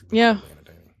entertaining. It's Yeah. incredibly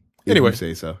entertaining. If Anyway. you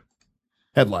say so.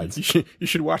 Headlines. You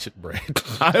should watch it, Brad.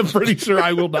 I'm pretty sure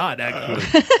I will not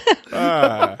actually.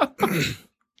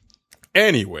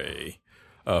 Anyway,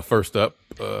 first up,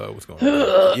 what's going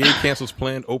on? EA cancels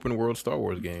planned open world Star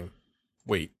Wars game.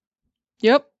 Wait,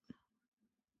 Yep.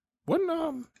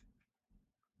 wasn't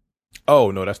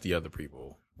Oh no, that's the other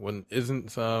people. When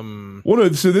isn't Well,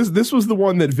 no. So this was the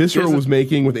one that Visceral Is it- was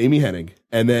making with Amy Hennig,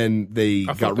 and then they I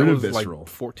got thought rid that of was Visceral. like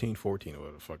 14 or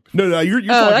whatever the fuck. No, you're Oh,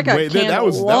 that talking got way. canned That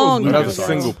was a long No, time that's a ago.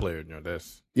 single player. No,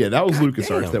 that's Yeah, that was God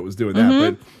LucasArts damn. that was doing that.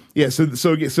 Mhm. But yeah,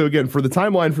 so again, for the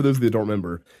timeline, for those that don't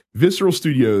remember, Visceral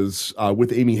Studios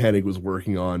with Amy Hennig was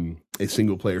working on a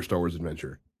single player Star Wars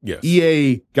adventure. yes.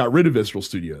 EA got rid of Visceral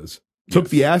Studios, took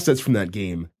Yes. the assets from that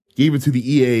game, gave it to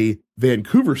the EA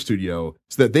Vancouver studio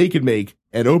so that they could make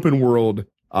an open world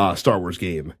Star Wars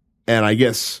game. And I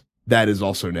guess that is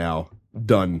also now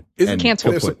done. Isn't and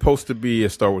canceled. There's kaput. supposed to be a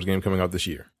Star Wars game coming out this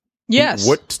year. Yes.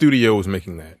 What studio is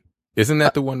making that? Isn't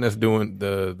that the one that's doing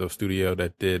the studio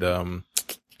that did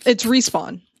It's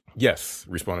Respawn. yes,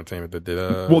 Respawn Entertainment that did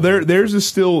Well, theirs is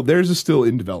still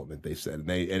in development. They said, and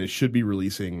it should be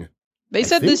releasing. They I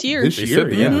said think this year. this they year, said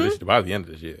the yeah. end of this by the end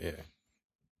of this year, yeah.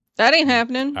 That ain't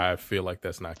happening. I feel like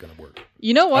that's not going to work.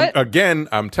 You know what?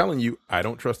 I'm telling you, I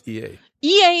don't trust EA.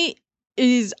 EA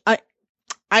is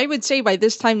I would say by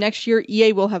this time next year,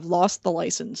 EA will have lost the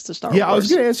license to Star Wars. Yeah, I was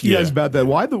going to ask you Yeah. guys about that.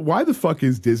 Why the fuck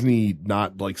is Disney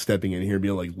not like stepping in here and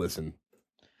being like, listen,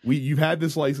 you've had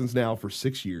this license now for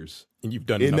 6 years. And you've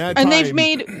done In nothing. that And they've time-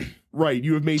 made Right,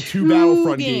 you have made two Two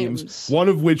Battlefront games. games, one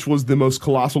of which was the most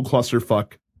colossal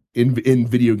clusterfuck in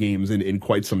video games in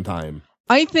quite some time.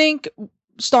 I think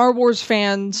Star Wars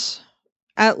fans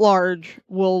at large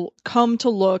will come to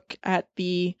look at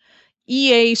the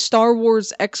EA Star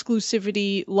Wars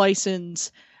exclusivity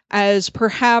license as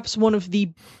perhaps one of the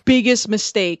biggest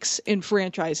mistakes in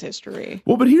franchise history.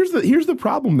 Well, but here's the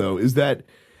problem though, is that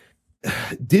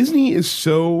Disney is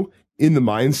so in the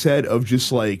mindset of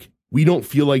just like, we don't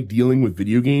feel like dealing with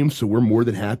video games, so we're more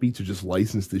than happy to just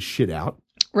license this shit out.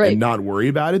 Right. And not worry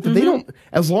about it. That they don't,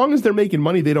 as long as they're making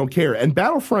money, they don't care. And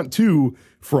Battlefront 2,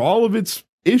 for all of its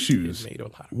issues, Made a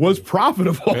lot of was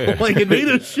profitable. Yeah. Like it made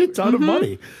a shit ton of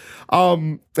money.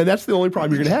 And that's the only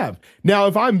problem you're gonna have. Now,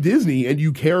 if I'm Disney and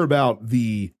you care about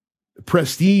the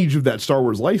prestige of that Star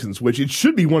Wars license, which it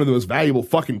should be one of the most valuable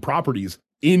fucking properties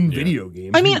in video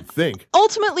games, I you mean, would think.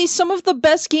 Ultimately, some of the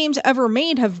best games ever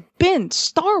made have been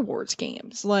Star Wars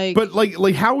games. But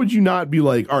like, how would you not be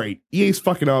like, all right, EA's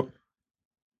fucking up.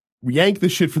 We yank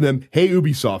this shit for them. Hey,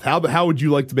 Ubisoft, how would you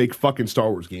like to make fucking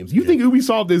Star Wars games? You think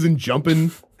Ubisoft isn't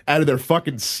jumping out of their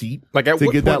fucking seat Like at to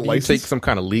what get point that do you license? take some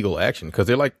kind of legal action? Because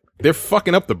they're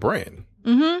fucking up the brand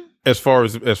Mm-hmm. as far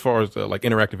as like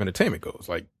interactive entertainment goes.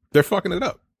 Like they're fucking it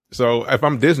up. So if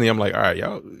I'm Disney, I'm like, all right,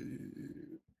 y'all,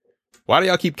 why do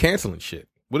y'all keep canceling shit?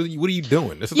 What are you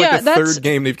doing? This is Yeah, like the that's- third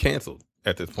game they've canceled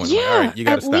at this point. I'm like, Yeah, all right, you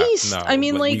gotta at stop. least. No, I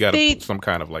mean, like, we gotta they- put some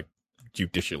kind of like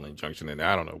judicial injunction in there.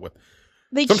 I don't know what.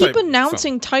 They Some keep type-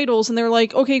 announcing titles and they're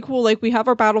like, okay, cool, like we have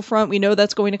our Battlefront, we know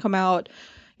that's going to come out.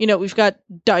 You know, we've got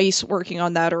DICE working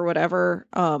on that or whatever.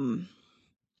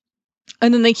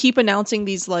 And then they keep announcing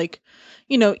these like,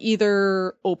 you know,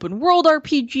 either open world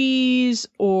RPGs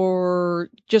or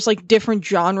just like different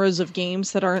genres of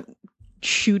games that aren't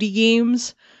shooty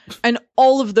games, and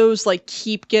all of those like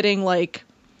keep getting like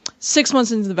 6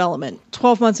 months into development,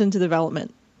 12 months into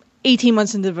development, 18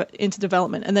 months into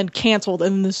development, and then canceled,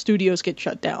 and then the studios get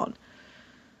shut down.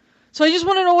 So I just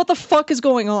want to know what the fuck is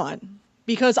going on,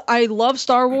 because I love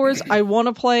Star Wars. I want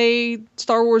to play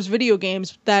Star Wars video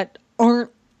games that aren't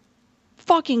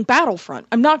fucking Battlefront.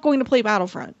 I'm not going to play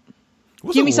Battlefront.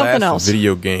 Give me something else.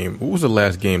 Video game. What was the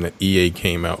last game that EA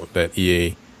came out, that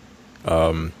EA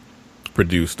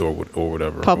produced or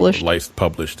whatever, published,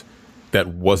 that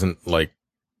wasn't like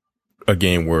a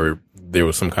game where there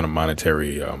was some kind of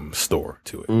monetary store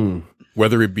to it?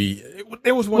 Whether it be,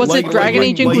 there was one. Was it Dragon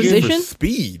Age Inquisition?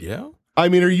 Speed, yeah. I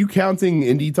mean, are you counting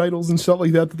indie titles and stuff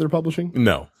like that they're publishing?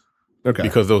 No. Okay.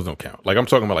 Because those don't count. Like, I'm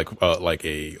talking about like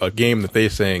a game that they're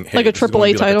saying, hey, like a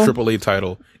AAA title, like a AAA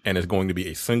title, and it's going to be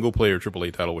a single player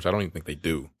AAA title, which I don't even think they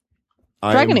do.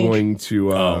 Dragon Age. I'm going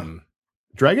to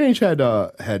Dragon Age had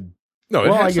no.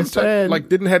 Well, I guess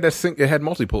didn't have that sync. It had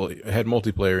multiplayer. It had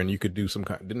multiplayer, and you could do some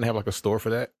kind. Didn't have like a store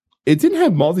for that. It didn't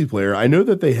have multiplayer. I know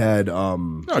that they had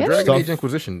No, Dragon Age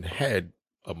Inquisition had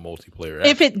a multiplayer.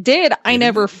 If it did, I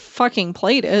never fucking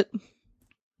played it.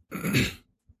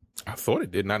 I thought it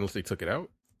did, not unless they took it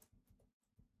out.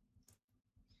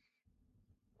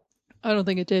 I don't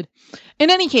think it did. In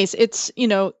any case, it's,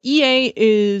 EA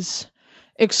is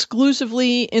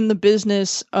exclusively in the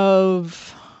business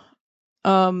of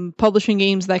publishing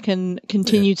games that can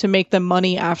continue to make them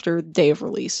money after day of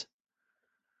release.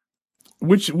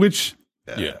 Which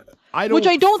I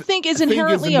don't think is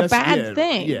inherently a bad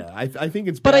thing. Yeah, I think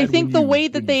it's bad. But I think the way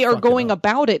that they are going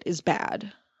about it is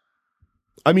bad.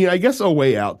 I mean, I guess A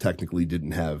Way Out technically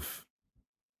didn't have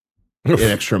an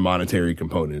extra monetary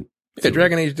component. Yeah,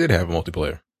 Dragon Age did have a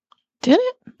multiplayer. Did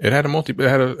it? It had a All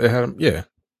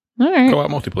right. Co-op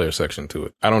multiplayer section to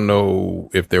it. I don't know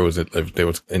if there was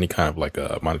any kind of like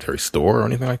a monetary store or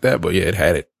anything like that, but yeah, it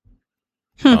had it.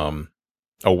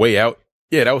 A Way Out.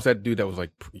 Yeah, that was that dude that was like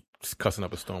cussing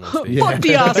up a storm on stage. Fuck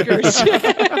the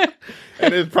Oscars.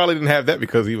 And it probably didn't have that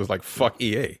because he was like, fuck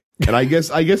EA. And I guess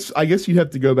you'd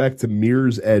have to go back to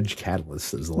Mirror's Edge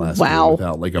Catalyst as the last one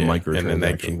without like a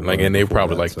microtransaction. And they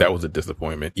probably like that was a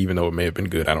disappointment, even though it may have been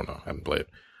good. I don't know. I haven't played.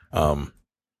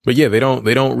 But yeah, they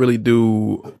don't really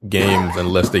do games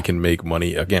unless they can make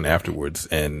money again afterwards.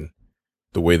 And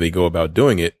the way they go about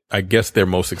doing it, I guess their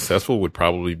most successful would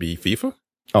probably be FIFA.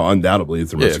 Oh, undoubtedly,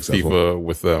 it's the most successful. FIFA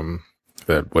with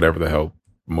that whatever the hell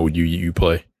mode you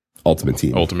play. Ultimate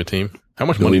Team. How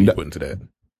much money do you put into that?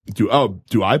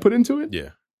 Do I put into it? Yeah.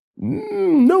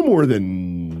 No more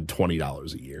than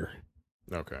 $20 a year.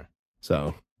 Okay.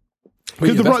 So,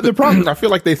 because the problem, I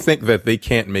feel like they think that they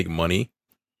can't make money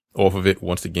off of it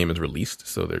once the game is released,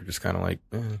 so they're just kind of like,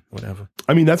 whatever.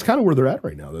 I mean, that's kind of where they're at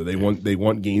right now. Though they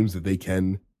want games that they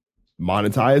can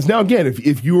monetize. Now, again,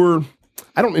 if you're,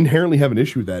 I don't inherently have an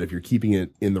issue with that if you're keeping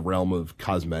it in the realm of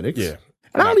cosmetics. Yeah.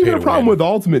 And I don't even have a problem with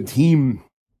Ultimate Team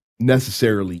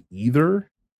necessarily either.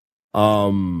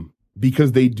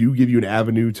 Because they do give you an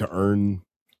avenue to earn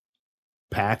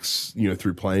packs,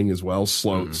 through playing as well.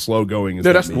 Slow going.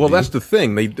 That's the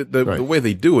thing. The way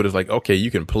they do it is like, okay,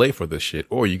 you can play for this shit,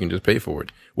 or you can just pay for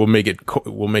it. We'll make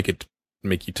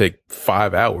you take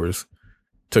 5 hours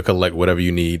to collect whatever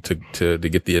you need to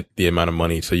get the amount of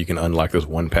money so you can unlock this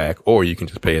one pack, or you can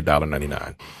just pay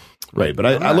 $1.99. Right, but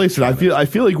I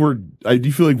feel like we're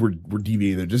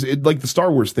deviating there. Just like the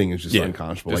Star Wars thing is just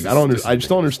unconscionable. Like I just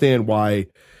don't understand why.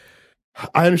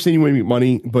 I understand you want to make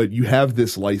money, but you have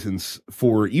this license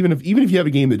for even if you have a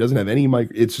game that doesn't have any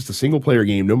it's just a single player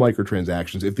game, no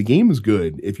microtransactions. If the game is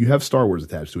good, if you have Star Wars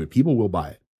attached to it, people will buy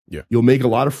it. Yeah, you'll make a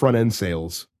lot of front end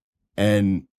sales,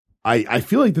 and I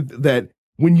feel like that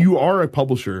when you are a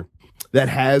publisher that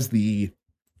has the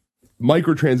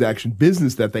microtransaction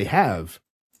business that they have.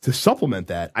 To supplement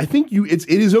that, I think it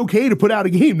is okay to put out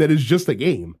a game that is just a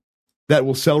game that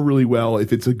will sell really well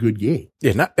if it's a good game.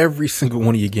 Yeah, not every single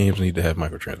one of your games need to have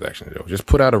microtransactions, though. Just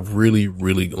put out a really,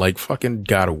 really, like fucking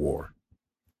God of War.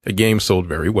 A game sold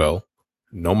very well,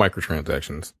 no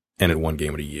microtransactions, and it won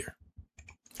Game of the Year.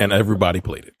 And everybody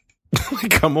played it. Like,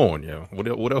 come on, yo.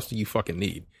 What else do you fucking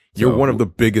need? You're one of the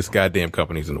biggest goddamn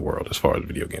companies in the world as far as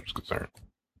video games is concerned.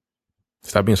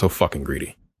 Stop being so fucking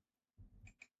greedy.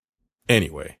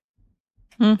 Anyway,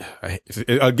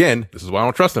 again, this is why I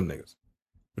don't trust them niggas,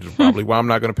 which is probably why I'm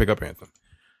not going to pick up Anthem,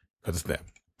 because it's them.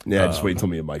 Yeah, just wait until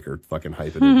me and Mike are fucking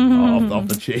hyping it off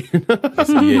the chain.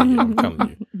 Yeah, I'm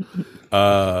telling you.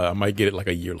 I might get it like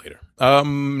a year later.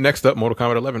 Next up, Mortal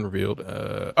Kombat 11 revealed.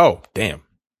 Oh, damn.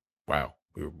 Wow.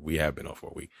 We have been off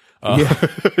for a week.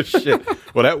 Shit.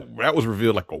 Well, that was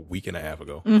revealed like a week and a half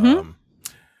ago.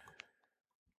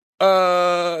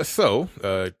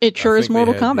 It sure is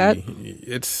Mortal Kombat.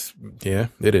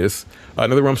 It is.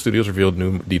 NetherRealm Studios revealed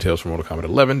new details for Mortal Kombat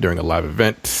 11 during a live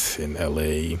event in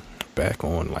LA back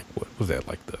on what was that,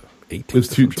 like the 18th? It was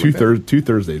two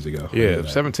Thursdays ago. Yeah,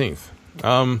 17th.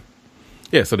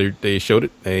 So they showed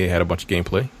it. They had a bunch of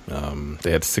gameplay.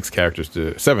 They had 7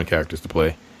 characters to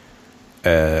play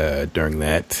during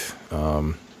that.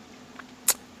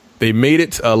 They made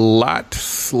it a lot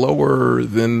slower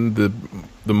than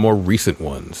the more recent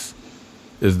ones,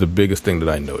 is the biggest thing that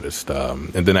I noticed.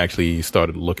 And then actually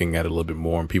started looking at it a little bit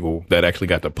more, and people that actually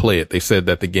got to play it, they said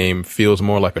that the game feels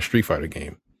more like a Street Fighter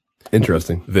game.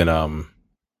 Interesting. Than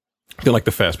like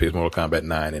the fast-paced Mortal Kombat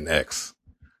 9 and X.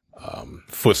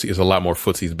 Footsie is a lot more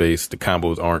footsies based. The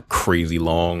combos aren't crazy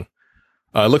long.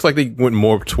 It looks like they're going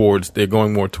more towards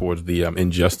the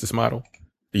Injustice model.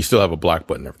 You still have a block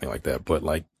button and everything like that, but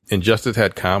like Injustice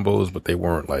had combos, but they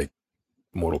weren't like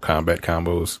Mortal Kombat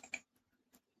combos.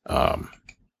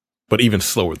 But even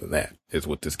slower than that is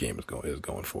what this game is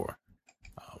going for.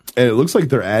 And it looks like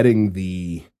they're adding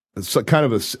kind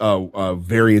of a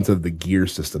variant of the gear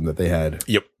system that they had.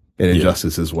 Yep. In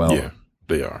Injustice as well. Yeah,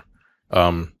 they are.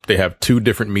 They have 2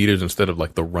 different meters instead of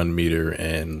like the run meter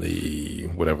and the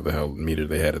whatever the hell meter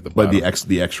they had at the bottom. Like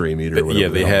the X-ray meter.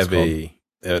 They have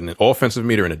an offensive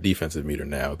meter and a defensive meter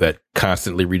now that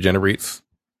constantly regenerates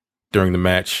during the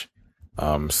match.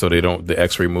 So the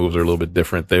X-ray moves are a little bit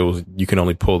different. You can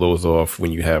only pull those off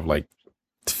when you have like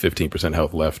 15%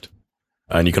 health left,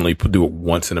 and you can only do it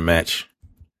once in a match.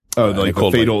 Oh, like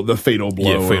the fatal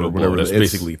blow. Yeah, fatal blow. That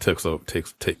basically took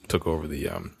over the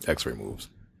X-ray moves.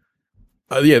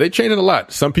 They changed it a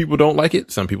lot. Some people don't like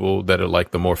it. Some people that are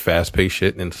like the more fast-paced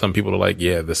shit, and some people are like,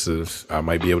 I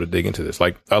might be able to dig into this.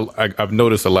 Like I've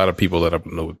noticed a lot of people that I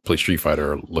know play Street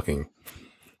Fighter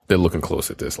they're looking close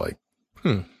at this. Like,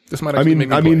 this might. Actually make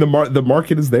me play. The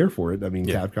market is there for it. I mean,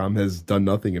 Capcom has done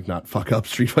nothing if not fuck up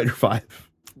Street Fighter V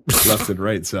left and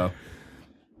right. So,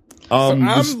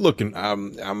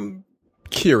 I'm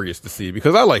curious to see,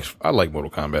 because I like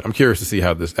Mortal Kombat. I'm curious to see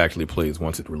how this actually plays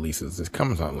once it releases. This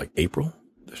comes out in like April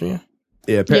this year.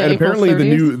 Yeah, and apparently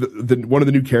the one of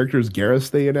the new characters,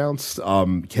 Garrus, they announced,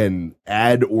 can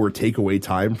add or take away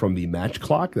time from the match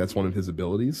clock. That's one of his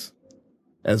abilities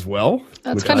as well.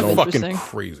 That's kind of interesting. Fucking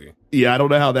crazy. Yeah, I don't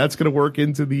know how that's going to work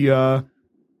into the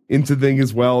thing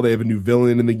as well. They have a new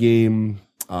villain in the game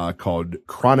called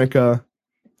Chronica.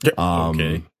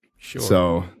 Okay, sure.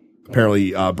 So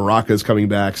apparently Baraka's coming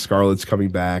back, Scarlet's coming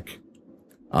back.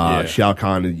 Shao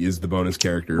Kahn is the bonus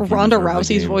character. Ronda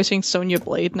Rousey's voicing Sonya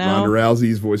Blade now. Ronda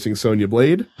Rousey's voicing Sonya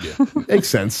Blade. Yeah. Makes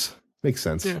sense.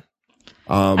 Yeah.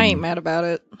 I ain't mad about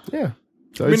it. Yeah.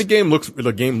 So the game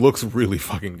looks really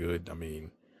fucking good. I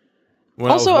mean,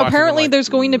 also apparently there's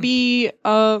going to be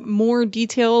more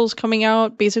details coming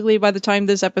out basically by the time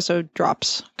this episode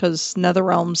drops, because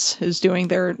NetherRealms is doing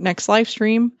their next live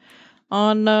stream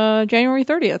on January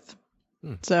 30th.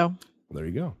 So there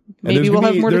you go. Maybe we'll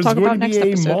have more to talk about next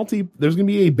episode. There's going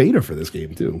to be a beta for this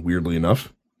game too, weirdly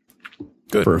enough.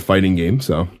 Good. For a fighting game,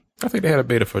 so. I think they had a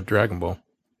beta for Dragon Ball.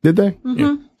 Did they? Mm-hmm.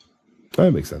 Yeah.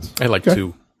 That makes sense. I had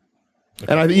 2.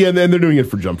 And and they're doing it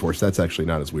for Jump Force. That's actually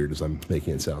not as weird as I'm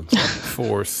making it sound. So.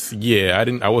 Force,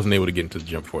 I wasn't able to get into the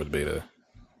Jump Force beta,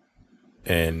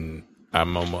 and I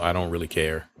don't really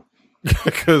care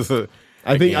because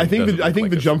I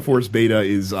think the Jump Force beta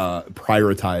is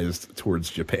prioritized towards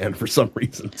Japan for some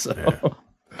reason. So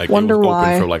like wonder it was why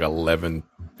open for like 11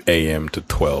 a.m. to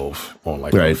 12 on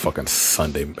like a fucking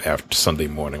Sunday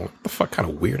morning. What the fuck kind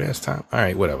of weird ass time? All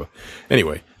right, whatever.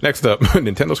 Anyway, next up,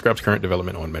 Nintendo scraps current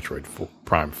development on Metroid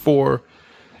Prime 4.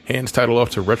 Hands title off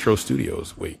to Retro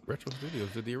Studios. Wait, Retro Studios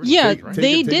did the original? Yeah, right?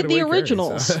 they did the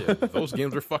originals. Yeah, those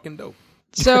games are fucking dope.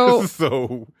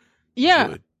 So yeah,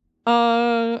 good.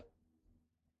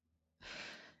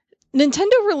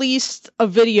 Nintendo released a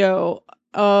video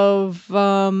of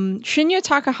Shinya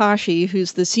Takahashi,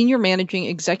 who's the senior managing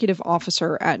executive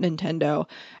officer at Nintendo,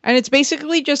 and it's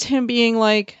basically just him being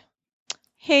like,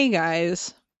 "Hey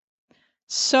guys,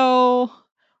 so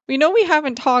we know we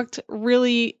haven't talked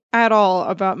really at all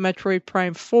about Metroid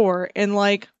Prime 4 in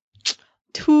like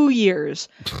 2 years,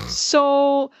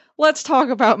 so let's talk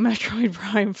about Metroid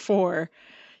Prime 4."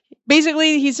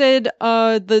 Basically, he said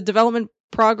the development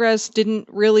progress didn't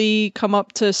really come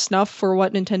up to snuff for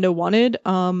what Nintendo wanted,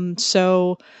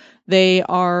 so they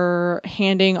are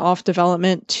handing off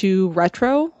development to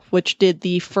Retro, which did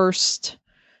the first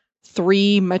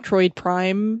 3 Metroid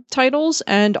Prime titles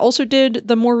and also did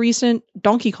the more recent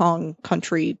Donkey Kong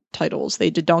Country titles. They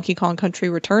did Donkey Kong Country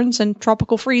Returns and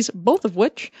Tropical Freeze, both of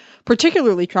which,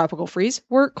 particularly Tropical Freeze,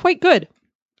 were quite good.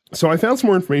 So I found some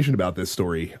more information about this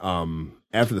story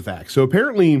after the fact. So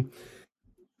apparently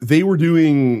they were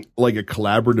doing like a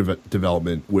collaborative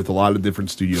development with a lot of different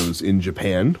studios in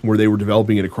Japan where they were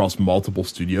developing it across multiple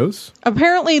studios.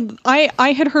 Apparently,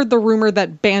 I had heard the rumor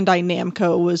that Bandai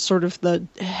Namco was sort of the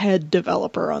head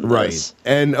developer on this. Right.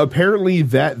 And apparently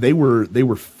that they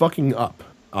were fucking up.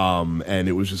 And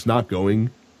it was just not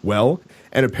going well.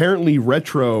 And apparently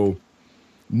Retro,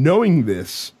 knowing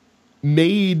this,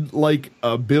 made like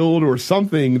a build or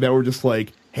something that were just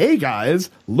like, hey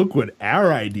guys, look what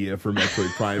our idea for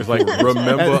Metroid Prime is. Like,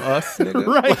 remember us, nigga?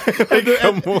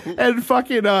 Right. And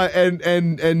fucking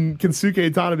and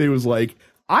Kensuke Tanabe was like,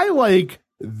 I like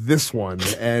this one,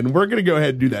 and we're gonna go ahead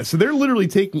and do that. So they're literally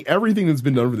taking everything that's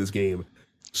been done for this game,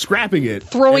 scrapping it,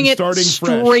 throwing and it starting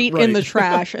straight fresh. in the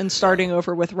trash and starting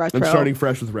over with Retro. And starting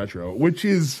fresh with Retro, which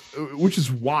is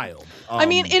wild. I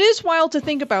mean, it is wild to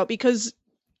think about because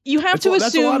you have to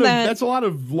assume that's a lot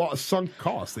of sunk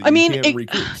costs that can't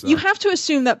recoup. So. You have to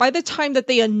assume that by the time that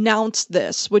they announced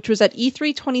this, which was at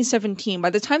E3 2017,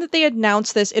 by the time that they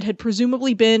announced this, it had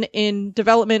presumably been in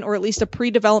development or at least a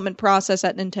pre-development process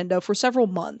at Nintendo for several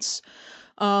months,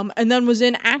 and then was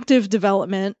in active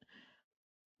development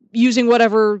using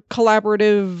whatever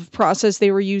collaborative process they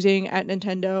were using at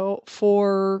Nintendo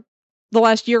for the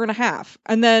last year and a half.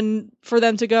 And then for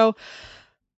them to go,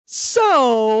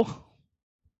 so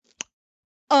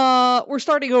we're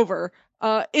starting over.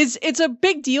 It's a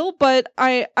big deal, but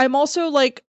I'm also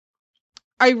like,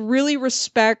 I really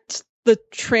respect the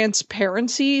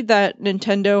transparency that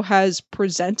Nintendo has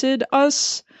presented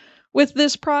us with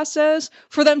this process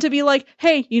for them to be like,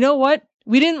 hey, you know what?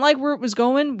 We didn't like where it was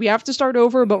going. We have to start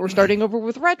over, but we're starting over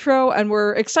with Retro and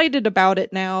we're excited about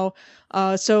it now.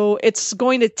 So it's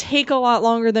going to take a lot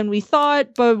longer than we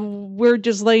thought, but we're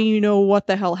just letting you know what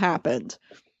the hell happened.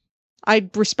 I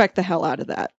respect the hell out of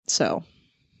that. So,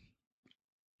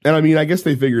 and I mean, I guess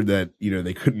they figured that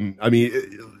they couldn't. I mean,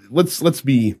 let's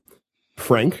be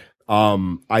frank.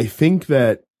 I think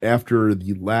that after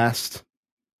the last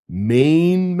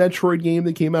main Metroid game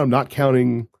that came out, I'm not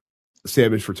counting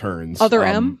Samus Returns. Other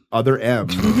M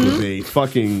was a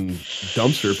fucking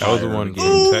dumpster fire. That was the one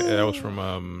game that was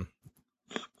from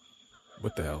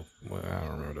what the hell? Well, I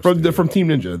don't remember. From Team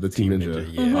Ninja, the Team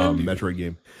Ninja Metroid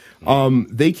game.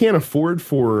 They can't afford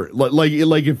for like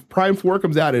if Prime 4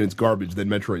 comes out and it's garbage, then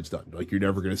Metroid's done. Like you're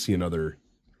never going to see another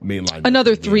mainline.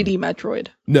 Another 3D Metroid.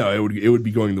 No, it would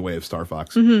be going the way of Star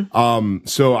Fox.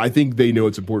 So I think they know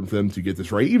it's important for them to get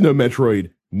this right, even though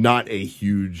Metroid not a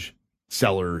huge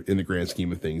seller in the grand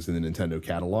scheme of things in the Nintendo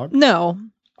catalog. No.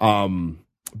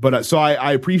 But so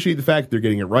I appreciate the fact they're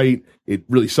getting it right. It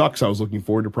really sucks. I was looking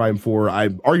forward to Prime 4.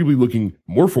 I'm arguably looking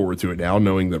more forward to it now,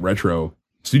 knowing that Retro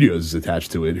Studios is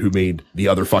attached to it, who made the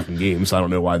other fucking games. I don't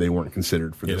know why they weren't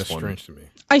considered for this one. That's strange to me.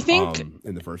 I think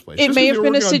in the first place, it may have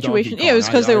been a situation. Yeah, it was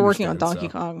because they were working on Donkey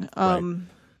Kong. Right.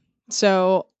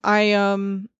 So I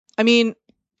mean,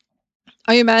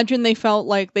 I imagine they felt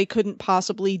like they couldn't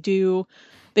possibly do.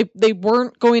 They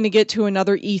weren't going to get to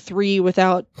another E3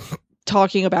 without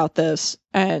talking about this,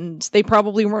 and they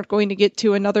probably weren't going to get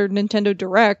to another Nintendo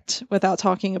Direct without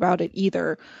talking about it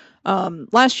either.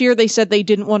 Last year they said they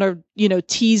didn't want to,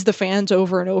 tease the fans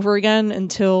over and over again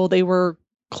until they were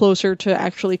closer to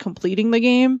actually completing the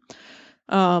game.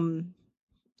 I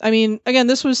mean, again,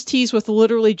 this was teased with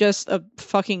literally just a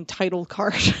fucking title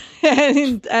card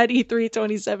at E3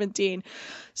 2017.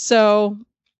 So,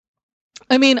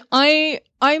 I mean,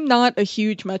 I'm not a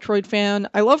huge Metroid fan.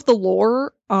 I love the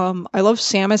lore. I love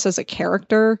Samus as a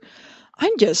character. I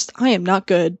am not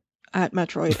good at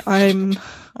Metroid.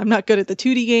 I'm not good at the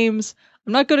 2D games.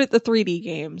 I'm not good at the 3D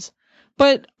games.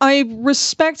 But I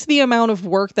respect the amount of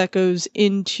work that goes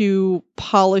into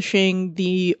polishing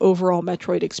the overall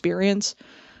Metroid experience.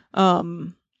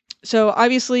 So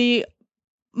obviously,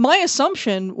 my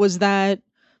assumption was that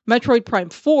Metroid Prime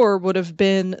 4 would have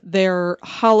been their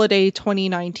holiday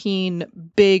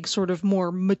 2019 big, sort of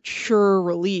more mature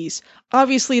release.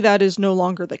 Obviously, that is no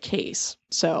longer the case.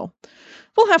 So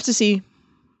we'll have to see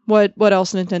what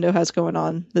else Nintendo has going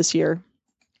on this year.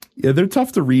 Yeah, they're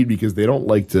tough to read because they don't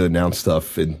like to announce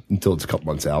stuff until it's a couple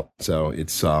months out. So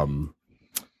it's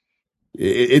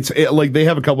like they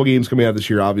have a couple games coming out this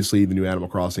year. Obviously, the new Animal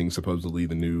Crossing, supposedly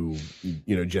the new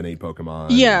Gen 8 Pokemon.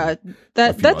 Yeah,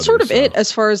 that's sort of it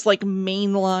as far as like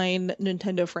mainline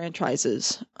Nintendo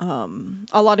franchises. A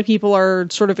lot of people are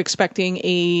sort of expecting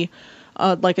a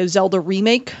Zelda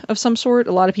remake of some sort.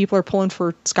 A lot of people are pulling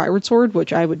for Skyward Sword,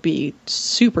 which I would be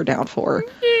super down for.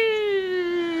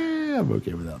 Yeah, I'm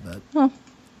okay without that. Oh.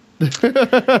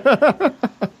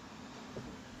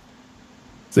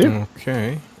 See?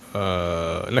 Okay.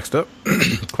 Next up,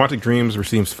 Quantic Dreams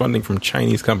receives funding from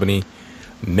Chinese company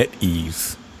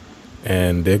NetEase,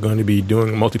 and they're going to be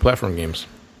doing multi-platform games.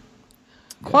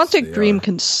 Quantic Dream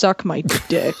can suck my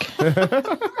dick.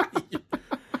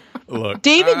 Look,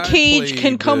 David Cage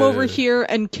can come over here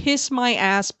and kiss my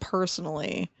ass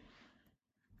personally.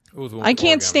 I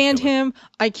can't stand him.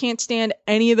 I can't stand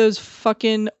any of those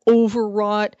fucking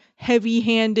overwrought,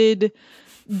 heavy-handed,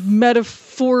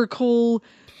 metaphorical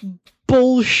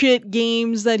bullshit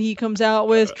games that he comes out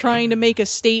with trying to make a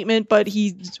statement, but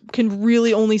he can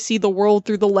really only see the world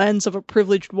through the lens of a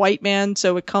privileged white man,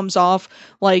 so it comes off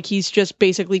like he's just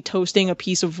basically toasting a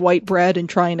piece of white bread and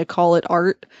trying to call it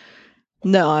art.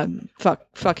 No,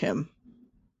 fuck him.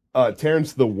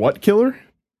 Terrence the what killer?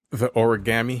 The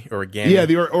origami. Yeah,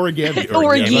 the origami.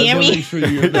 Origami. Make sure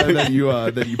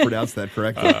that you pronounce that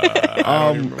correctly.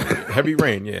 Heavy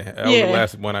Rain. Yeah, that was the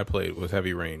last one I played was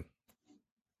Heavy Rain.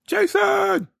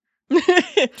 Jason.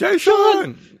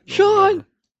 Sean.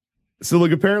 So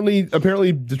look, apparently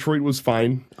Detroit was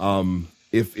fine.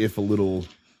 If a little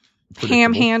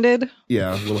ham-handed.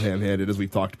 Yeah, a little ham-handed, as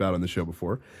we've talked about on the show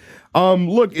before.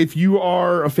 Look, if you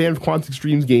are a fan of Quantic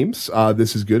Dreams games,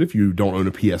 this is good. If you don't own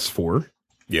a PS4,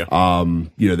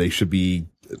 they should be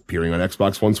appearing on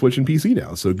Xbox One, Switch, and PC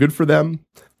now. So good for them.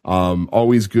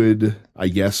 Always good, I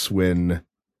guess, when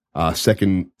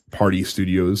second-party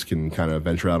studios can kind of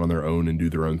venture out on their own and do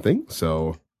their own thing.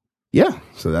 So yeah,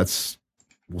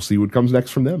 we'll see what comes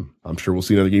next from them. I'm sure we'll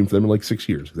see another game from them in like 6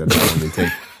 years. That's how long they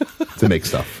take to make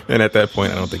stuff. And at that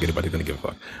point, I don't think anybody's going to give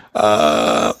a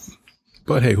fuck.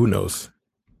 But hey, who knows?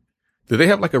 Do they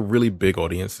have like a really big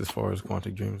audience as far as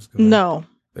Quantic Dreams? No.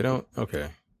 They don't? Okay.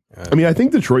 I mean, I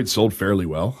think Detroit sold fairly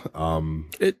well. I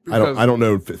don't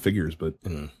know figures, but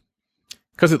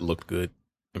because it looked good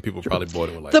and people probably bought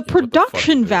it with like the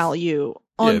production value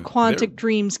on Quantic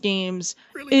Dreams games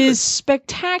really is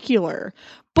spectacular.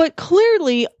 But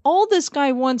clearly, all this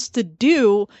guy wants to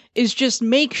do is just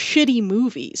make shitty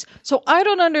movies. So I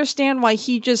don't understand why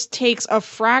he just takes a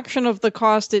fraction of the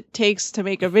cost it takes to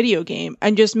make a video game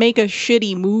and just make a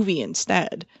shitty movie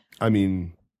instead. I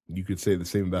mean, you could say the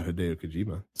same about Hideo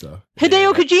Kojima. So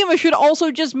Hideo Kojima should also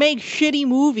just make shitty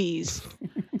movies.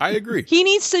 I agree. He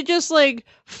needs to just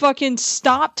fucking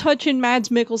stop touching Mads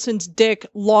Mikkelsen's dick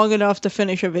long enough to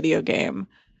finish a video game.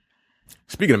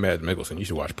 Speaking of Mads Mikkelsen, you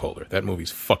should watch Polar. That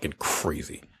movie's fucking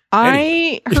crazy.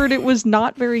 I heard it was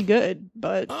not very good,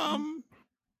 but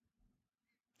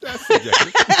that's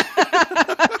subjective.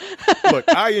 Look,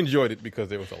 I enjoyed it because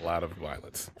there was a lot of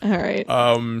violence. All right.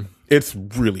 It's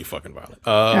really fucking violent.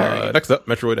 Right. Next up,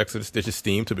 Metroid Exodus ditches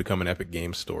Steam to become an Epic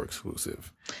Games Store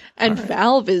exclusive. And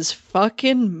Valve is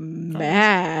fucking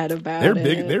mad about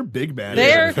it. They're big mad.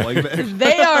 They are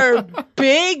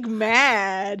big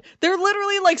mad. They're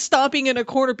literally stomping in a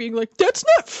corner, being like, "That's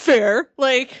not fair."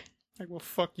 Well,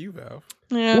 fuck you, Valve.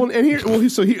 Yeah. Well, and here's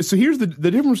the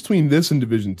difference between this and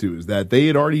Division 2 is that they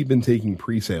had already been taking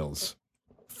pre-sales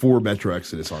for Metro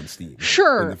Exodus on Steam.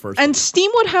 Sure. And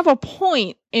Steam would have a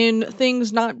point in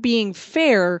things not being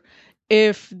fair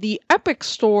if the Epic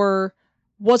Store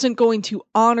wasn't going to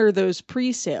honor those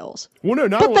pre-sales. Well, no,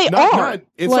 not even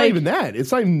that.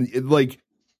 It's not even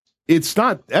it's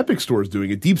not Epic Store's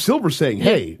doing it. Deep Silver's saying,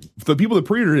 hey, the people that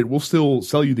pre-ordered it will still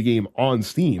sell you the game on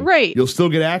Steam. Right. You'll still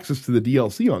get access to the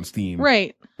DLC on Steam.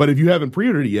 Right. But if you haven't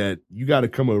pre-ordered it yet, you got to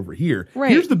come over here.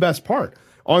 Right. Here's the best part.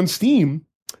 On Steam,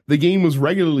 the game was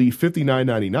regularly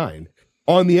 $59.99.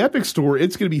 On the Epic Store,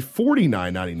 it's going to be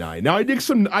 $49.99. Now, I did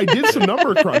some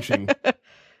number crunching.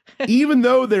 Even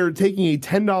though they're taking a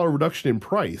 $10 reduction in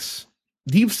price,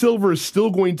 Deep Silver is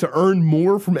still going to earn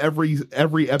more from every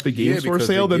Epic Games Store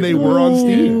sale than they were on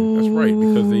Steam. That's right,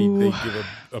 because they give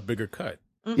a bigger cut.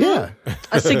 Mm-hmm. Yeah.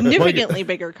 A significantly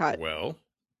bigger cut. Well,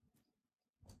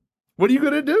 what are you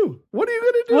going to do? What are you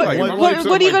going to do? What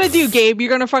are you going to do, Gabe? You're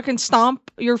going to fucking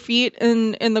stomp your feet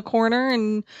in the corner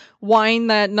and whine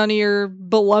that none of your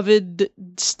beloved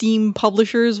Steam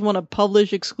publishers want to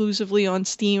publish exclusively on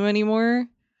Steam anymore?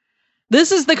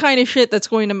 This is the kind of shit that's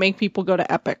going to make people go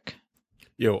to Epic.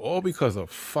 Yo, all because of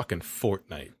fucking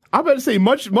Fortnite. I'm about to say,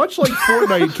 much like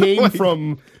Fortnite came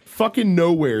from fucking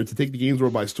nowhere to take the games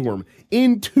world by storm.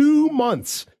 In 2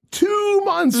 months,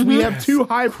 we have two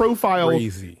high-profile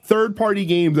third-party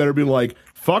games that are being like,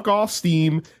 fuck off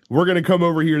Steam. We're going to come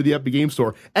over here to the Epic Game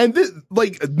Store. And this,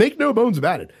 like, make no bones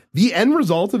about it. The end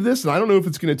result of this, and I don't know if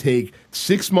it's going to take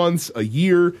 6 months, a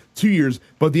year, 2 years,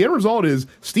 but the end result is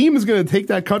Steam is going to take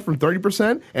that cut from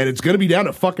 30% and it's going to be down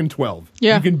to fucking 12.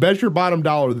 Yeah. You can bet your bottom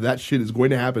dollar that shit is going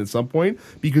to happen at some point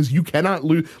because you cannot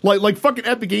lose. Like fucking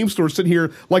Epic Game Store sitting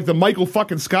here like the Michael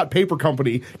fucking Scott Paper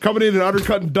Company coming in and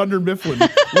undercutting Dunder Mifflin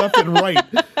left and right.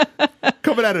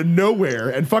 Coming out of nowhere,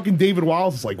 and fucking David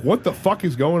Wallace is like, what the fuck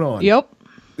is going on? Yep.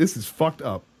 This is fucked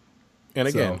up. And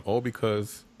again, So. all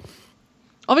because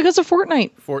All because of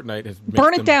Fortnite. Fortnite has made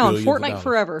Burn it them down. billions of Fortnite dollars.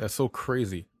 forever. That's so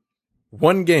crazy.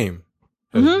 One game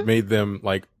has made them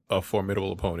like a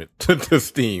formidable opponent to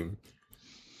Steam.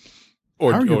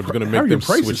 Or How are it's going to make them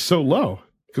prices switch. so low?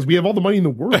 Because we have all the money in the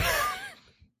world.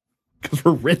 Because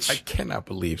we're I rich. cannot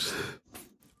believe.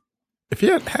 If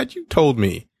you had you told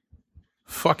me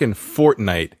fucking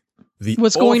Fortnite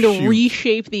Was going to offshoot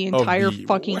reshape the of entire the-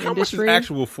 fucking how industry. much is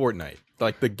actual Fortnite?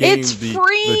 Like the game, It's the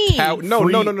free! The no,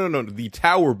 Free. no. The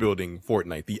tower building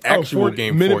Fortnite, the actual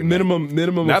game Fortnite,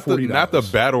 minimum not of $40. not the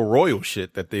battle royal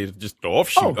shit that they just the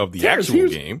offshoot of the Terrence, actual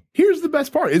game. Here's the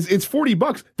best part: is it's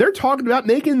 $40. They're talking about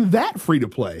making that free to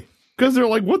play because they're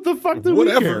like, what the fuck do we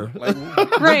Whatever, care?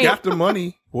 like, Right. we got the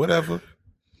money. Whatever.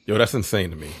 Yo, that's insane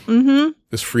to me. Mm-hmm.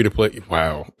 This free to play.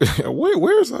 Wow.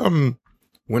 Where's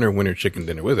Winner Chicken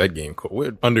Dinner? Where's that game called?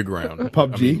 Where Underground?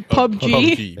 PUBG?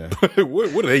 PUBG? PUBG.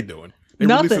 what are they doing? They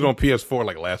released it Nothing. on PS4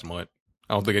 like last month.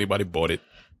 I don't think anybody bought it.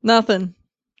 Nothing.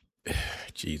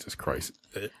 Jesus Christ.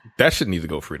 That shit needs to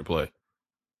go free to play.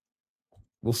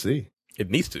 We'll see. It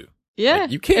needs to. Yeah.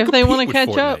 Like, you can't if they want compete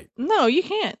to with catch up. Fortnite. No, you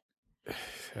can't.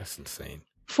 That's insane.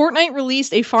 Fortnite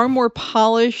released a far more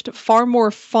polished, far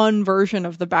more fun version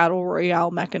of the Battle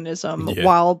Royale mechanism, Yeah.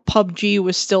 while PUBG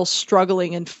was still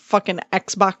struggling in fucking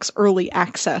Xbox early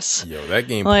access. Yo, that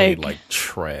game Like- played like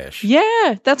trash.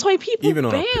 Yeah, that's why people Even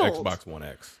on bailed. Xbox One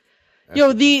X. That Yo, shit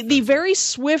was the expensive. very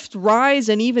swift rise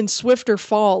and even swifter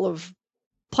fall of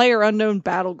Player Unknown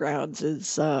Battlegrounds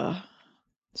is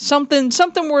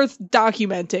something worth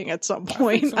documenting at some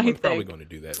point. I someone's probably think. going to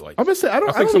do that. Like, I'm gonna say I don't.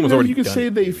 I think I don't even someone's know if already you could done say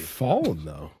it, they've maybe. fallen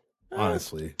though.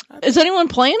 Honestly, Is anyone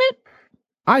playing it?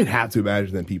 I'd have to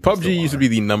imagine that people. PUBG still used to are. be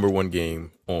the number one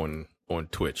game on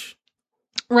Twitch.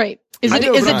 Right. Is I it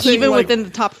know, is but I'm it saying, even like- within the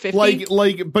top 50?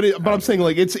 but I'm saying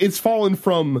like it's fallen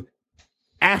from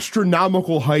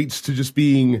astronomical heights to just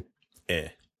being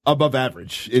above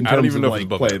average in I don't terms even of know if like it's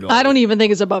above playability. I don't even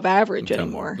think it's above average I'm telling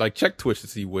anymore. you. Like, check Twitch to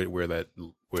see where that is.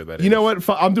 You know what?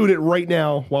 I'm doing it right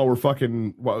now while we're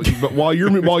fucking. But while you're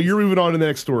moving on to the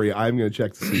next story, I'm going to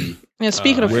check to see. Yeah,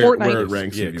 speaking of where Fortnite, it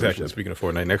ranks Yeah, in exactly. viewership. Speaking of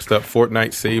Fortnite, next up,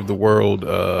 Fortnite Save the World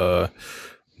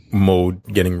mode,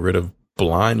 getting rid of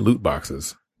blind loot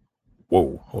boxes.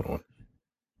 Whoa, hold on.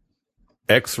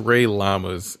 X-ray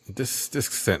llamas. This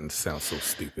sentence sounds so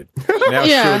stupid. Now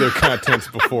Yeah. show their contents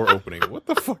before opening. What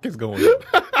the fuck is going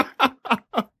on?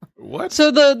 What?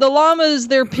 so the llamas,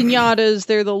 they're pinatas,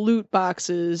 they're the loot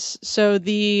boxes. So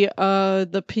the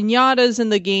pinatas in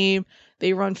the game,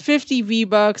 they run 50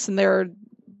 V-Bucks, and they're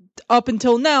up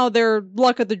until now they're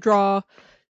luck of the draw,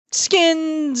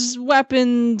 skins,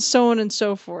 weapons, so on and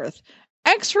so forth.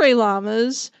 X-ray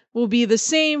llamas will be the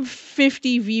same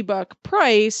 50 V-Buck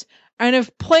price, and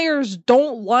if players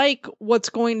don't like what's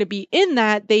going to be in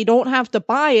that, they don't have to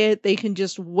buy it. They can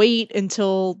just wait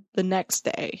until the next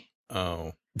day.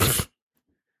 Oh.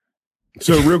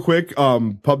 So real quick,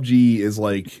 PUBG is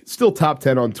like still top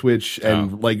 10 on Twitch,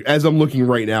 and like as I'm looking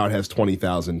right now, it has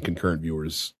 20,000 concurrent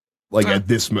viewers. Like at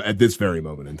this very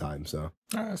moment in time. So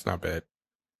That's not bad.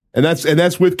 and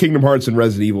that's with Kingdom Hearts and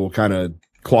Resident Evil kind of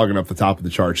clogging up the top of the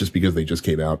charts just because they just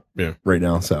came out right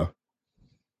now. So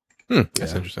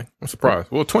That's interesting. I'm surprised.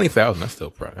 Well, 20,000. That's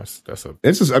still probably that's a.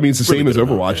 it's just, I mean, it's the Pretty same as good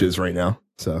amount, Overwatch yeah. is right now.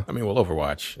 So I mean, well,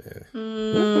 Overwatch.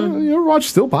 Overwatch is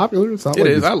still popular. It's not It like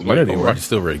is. it's I like went anywhere. Overwatch. Is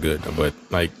still very good, but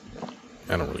like,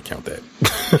 I don't really count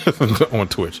that on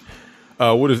Twitch.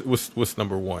 What's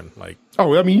number one? Like,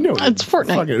 Oh, I mean, you know, It's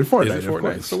Fortnite. Fucking Fortnite. is it of Fortnite?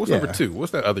 course. So what's Yeah. number two?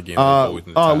 What's that other game? That's always in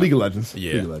the top? League of Legends.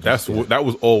 Yeah, League of Legends, that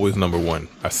was always number one.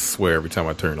 I swear, every time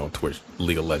I turn on Twitch,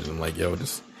 League of Legends, I'm like, yo,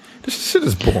 this shit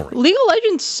is boring. League of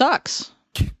Legends sucks.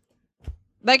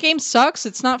 That game sucks.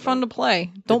 It's not fun to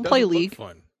play. Don't It play doesn't look League.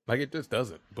 fun. Like, it just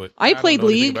doesn't. But I don't played know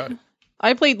anything League. about it.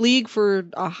 I played League for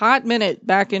a hot minute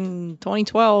back in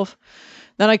 2012.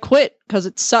 Then I quit because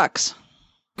it sucks.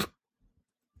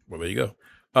 Well, there you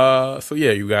go. So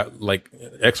yeah, you got like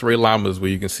X-ray llamas where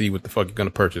you can see what the fuck you're gonna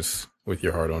purchase with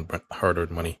your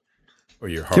hard-earned money or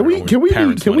your hard-earned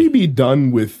parents' Can money. we be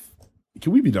done with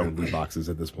loot boxes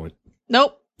at this point?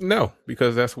 Nope. No,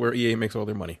 because that's where EA makes all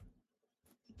their money.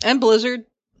 And Blizzard.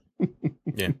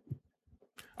 Yeah.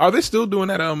 Are they still doing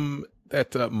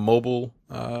that mobile?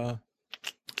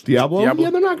 Diablo? Diablo?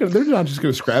 Yeah, they're not just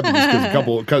gonna scrap it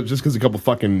just because a couple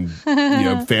fucking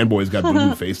fanboys got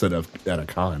boo faced at a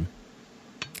con.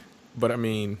 But I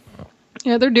mean,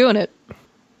 Yeah, they're doing it.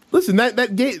 Listen,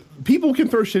 that game, people can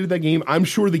throw shit at that game. I'm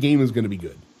sure the game is going to be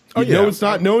good. No, it's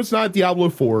not. No, it's not Diablo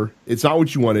 4. It's not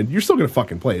what you wanted. You're still going to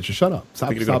fucking play it. Just shut up.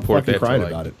 Stop fucking crying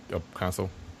about it. A console.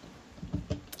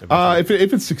 If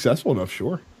it's successful enough,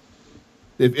 sure.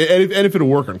 If it'll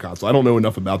work on console, I don't know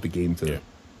enough about the game to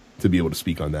be able to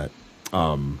speak on that.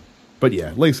 But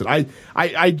yeah, listen,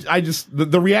 I just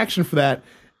the reaction for that,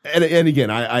 and again,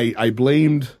 I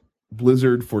blamed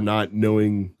Blizzard for not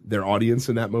knowing their audience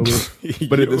in that moment,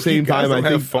 but at the same time, I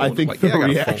think the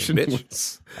reaction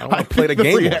was I want to play the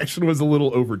game. The reaction was a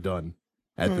little overdone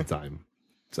at the time.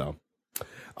 So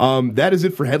that is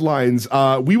it for headlines.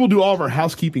 We will do all of our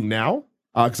housekeeping now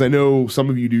because I know some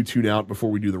of you do tune out before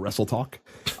we do the Wrestle Talk.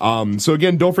 So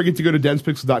again, don't forget to go to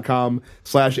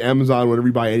densepixels.com/Amazon whenever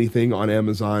you buy anything on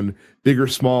Amazon, big or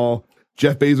small.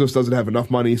 Jeff Bezos doesn't have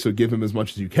enough money, so give him as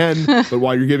much as you can. But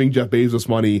while you're giving Jeff Bezos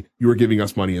money, you are giving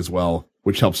us money as well,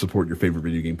 which helps support your favorite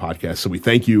video game podcast. So we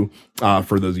thank you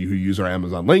for those of you who use our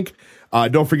Amazon link.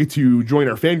 Don't forget to join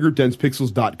our fan group,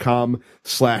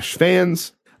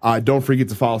 densepixels.com/fans. Don't forget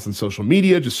to follow us on social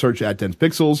media. Just search at Dense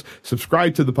Pixels.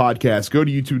 Subscribe to the podcast. Go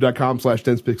to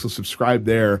youtube.com/DensePixels. Subscribe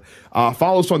there.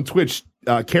 Follow us on Twitch.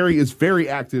 Carrie is very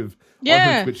active on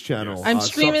her Twitch channel. I'm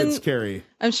streaming. Carrie.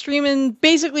 I'm streaming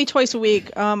basically twice a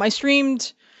week. I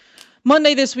streamed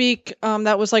Monday this week.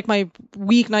 That was like my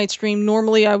weeknight stream.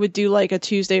 Normally I would do like a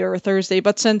Tuesday or a Thursday,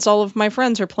 but since all of my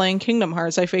friends are playing Kingdom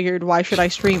Hearts, I figured why should I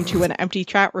stream to an empty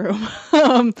chat room?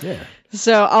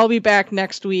 So I'll be back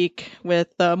next week with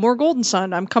more Golden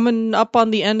Sun. I'm coming up on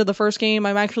the end of the first game.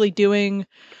 I'm actually doing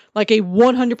like a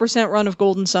 100% run of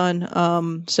Golden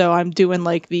Sun. So I'm doing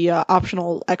like the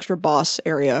optional extra boss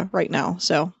area right now.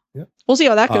 So we'll see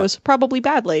how that goes. Probably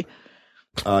badly.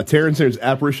 Terrence, there's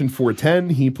Apparition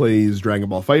 410. He plays Dragon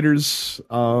Ball Fighters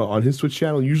on his Twitch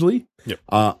channel usually. Yep.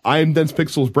 I am Dense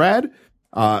Pixels Brad.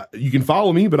 You can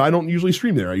follow me, but I don't usually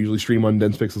stream there. I usually stream on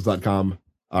densepixels.com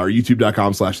or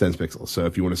youtube.com/densepixels. So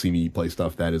if you want to see me play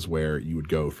stuff, that is where you would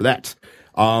go for that.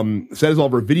 So that is all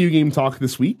of our video game talk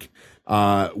this week.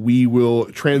 We will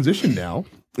transition now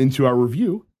into our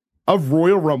review of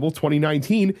Royal Rumble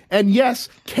 2019. And yes,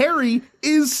 Carrie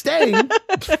is staying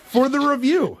for the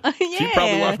review. She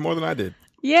probably watched more than I did.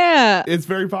 Yeah. It's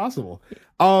very possible.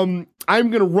 I'm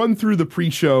going to run through the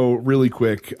pre-show really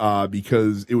quick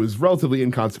because it was relatively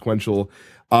inconsequential.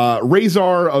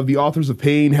 Razor of the Authors of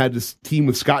Pain had to team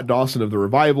with Scott Dawson of the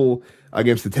Revival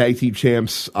against the tag team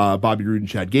champs, Bobby Roode and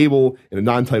Chad Gable, in a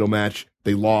non-title match.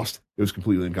 They lost. It was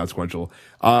completely inconsequential.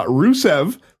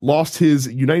 Rusev lost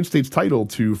his United States title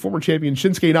to former champion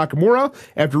Shinsuke Nakamura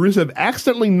after Rusev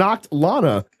accidentally knocked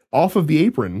Lana off of the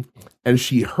apron and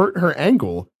she hurt her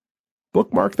ankle.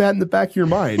 Bookmark that in the back of your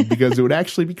mind because it would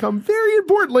actually become very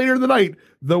important later in the night,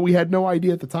 though we had no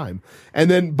idea at the time. And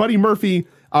then Buddy Murphy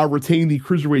retained the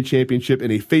Cruiserweight Championship in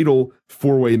a fatal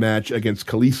four-way match against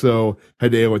Kalisto,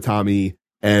 Hideo Itami,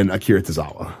 and Akira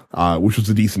Tozawa, which was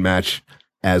a decent match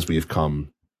as we have come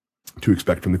to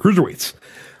expect from the Cruiserweights.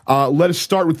 Let us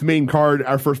start with the main card.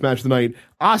 Our first match of the night,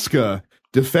 Asuka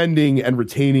defending and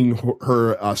retaining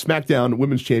her SmackDown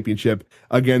Women's Championship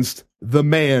against the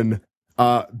man,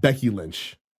 Becky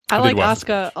Lynch. I like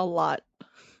Asuka a lot.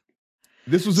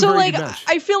 This was a very good match.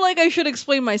 I feel like I should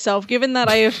explain myself, given that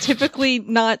I have typically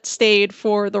not stayed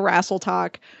for the Wrestle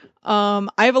Talk. I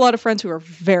have a lot of friends who are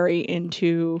very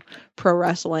into pro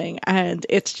wrestling, and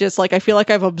it's just like I feel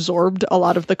like I've absorbed a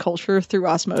lot of the culture through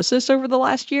osmosis over the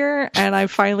last year, and I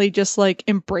finally just like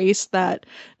embraced that.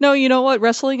 No, you know what?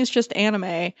 Wrestling is just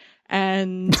anime,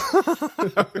 and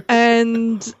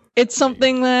and it's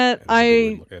something that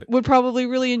I would probably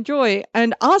really enjoy.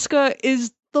 And Asuka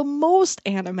is the most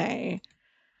anime,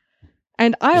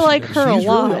 and I like her a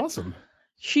lot. Really awesome.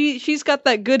 She's got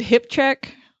that good hip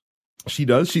check. She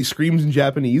does. She screams in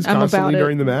Japanese constantly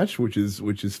during the match, which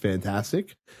is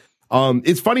fantastic.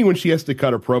 It's funny when she has to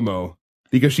cut a promo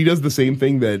because she does the same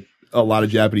thing that a lot of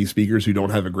Japanese speakers who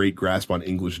don't have a great grasp on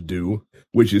English do,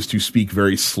 which is to speak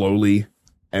very slowly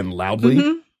and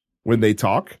loudly when they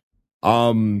talk.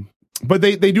 But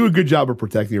they do a good job of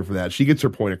protecting her for that. She gets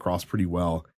her point across pretty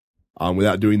well.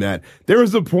 Without doing that, there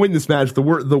was a point in this match. The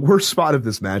worst spot of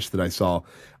this match that I saw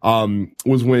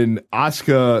was when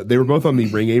Asuka. They were both on the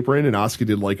ring apron, and Asuka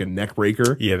did like a neck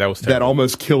breaker. Yeah, that was terrible. That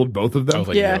almost killed both of them. I was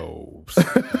like, yo,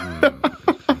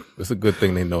 it's a good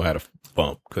thing they know how to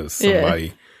bump because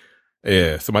somebody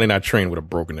not trained would have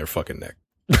broken their fucking neck.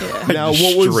 Yeah. Now,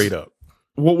 straight up.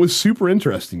 what was super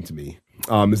interesting to me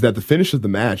is that the finish of the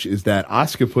match is that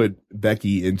Asuka put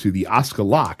Becky into the Asuka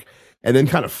lock and then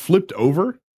kind of flipped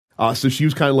over. So she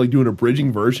was kind of like doing a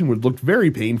bridging version, which looked very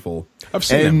painful. I've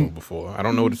seen that move before. I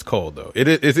don't know what it's called though. It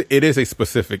is a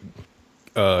specific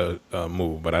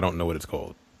move, but I don't know what it's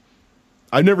called.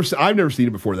 I've never seen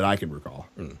it before that I can recall.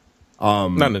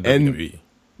 Not in the WWE.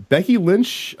 Becky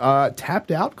Lynch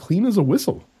tapped out clean as a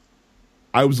whistle.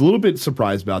 I was a little bit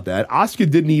surprised about that. Asuka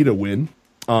did need a win.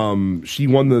 She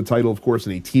won the title, of course,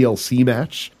 in a TLC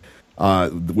match,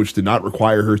 which did not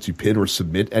require her to pin or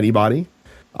submit anybody.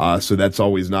 So that's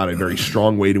always not a very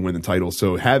strong way to win the title.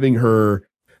 So having her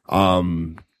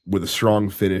with a strong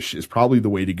finish is probably the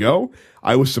way to go.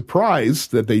 I was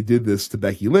surprised that they did this to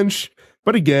Becky Lynch,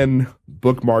 but again,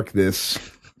 bookmark this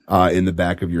in the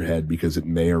back of your head because it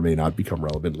may or may not become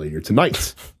relevant later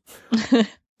tonight.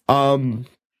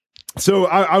 So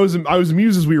I was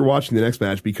amused as we were watching the next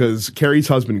match because Carrie's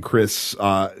husband Chris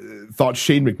thought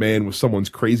Shane McMahon was someone's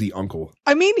crazy uncle.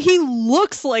 I mean, he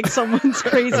looks like someone's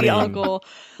crazy uncle.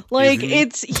 Like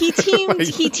he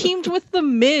teamed with the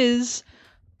Miz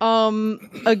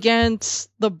against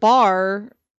the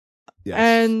Bar. Yes.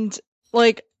 And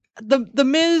like the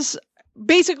Miz,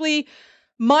 basically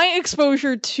my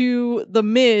exposure to the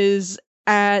Miz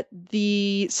at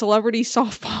the celebrity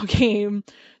softball game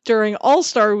during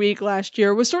All-Star Week last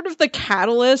year was sort of the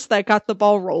catalyst that got the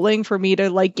ball rolling for me to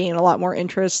like gain a lot more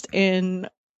interest in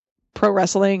pro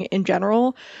wrestling in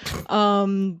general.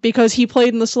 Because he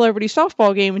played in the celebrity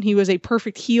softball game and he was a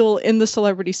perfect heel in the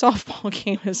celebrity softball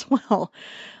game as well.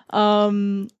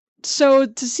 So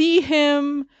to see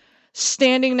him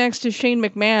standing next to Shane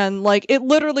McMahon, like it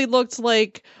literally looked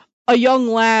like a young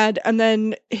lad and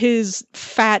then his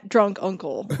fat drunk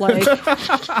uncle. Like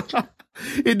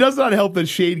it does not help that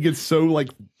Shane gets so like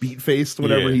beat faced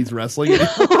whenever he's wrestling.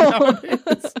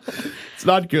 It's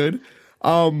not good.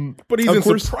 But he's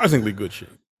in surprisingly good shape.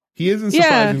 He is in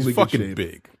surprisingly good fucking shape.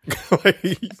 big.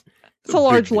 It's a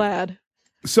large lad.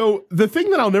 So the thing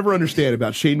that I'll never understand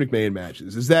about Shane McMahon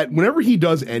matches is that whenever he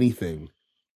does anything,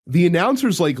 the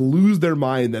announcers like lose their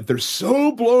mind that they're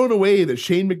so blown away that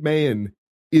Shane McMahon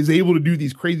is able to do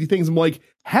these crazy things. I'm like,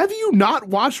 have you not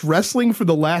watched wrestling for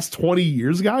the last 20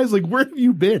 years, guys? Like, where have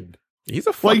you been? He's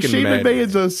a fucking Shane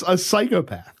McMahon's a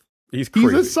psychopath. He's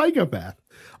crazy. He's a psychopath.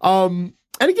 And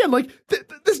again, like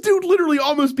this dude literally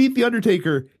almost beat the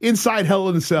Undertaker inside Hell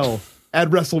in a Cell at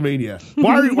WrestleMania.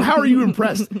 How are you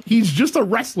impressed? He's just a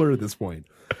wrestler at this point.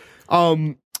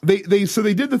 They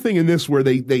did the thing in this where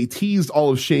they teased all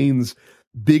of Shane's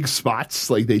big spots.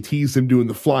 Like they teased him doing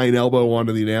the flying elbow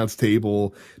onto the announce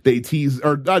table. They teased,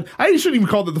 or I shouldn't even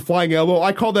call that the flying elbow.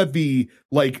 I call that the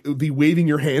waving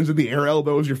your hands in the air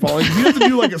elbow as you're falling. He doesn't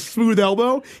do like a smooth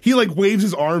elbow. He like waves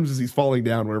his arms as he's falling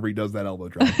down whenever he does that elbow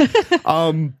drop.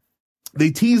 They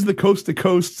teased the coast to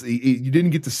coast. You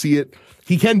didn't get to see it.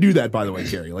 He can do that, by the way,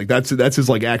 Kerry. Like that's his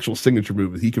like actual signature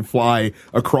move. He can fly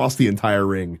across the entire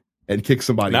ring and kick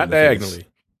somebody. Not diagonally.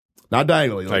 Not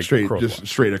diagonally, like straight, just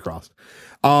straight across.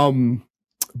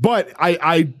 But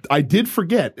I did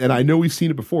forget, and I know we've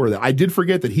seen it before, that I did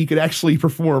forget that he could actually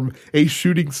perform a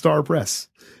shooting star press,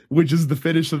 which is the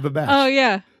finish of the match. Oh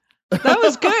yeah, that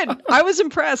was good. I was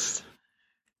impressed.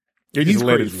 He just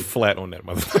laid it flat on that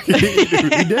motherfucker.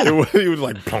 He did. He was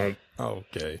like, boom.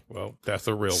 Okay, well, that's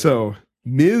a real one.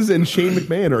 Miz and Shane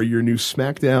McMahon are your new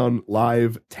SmackDown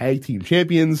Live Tag Team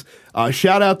Champions.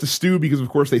 Shout out to Stu because, of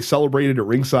course, they celebrated at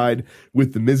ringside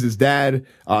with the Miz's dad.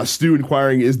 Stu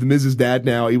inquiring, is the Miz's dad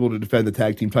now able to defend the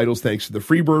tag team titles thanks to the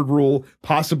Freebird rule?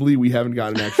 Possibly. We haven't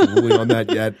gotten an actual ruling on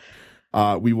that yet.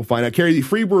 We will find out. Carry the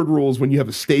Freebird rules when you have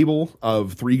a stable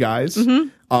of 3 guys.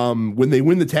 Mm-hmm. When they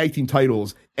win the tag team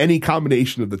titles, any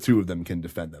combination of the 2 of them can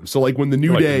defend them. So, like when the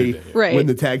New Day win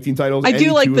the tag team titles, I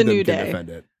do like the New Day.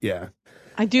 Defend it. Yeah.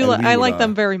 I do. I like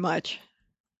them very much.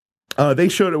 They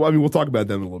showed it. Well, I mean, we'll talk about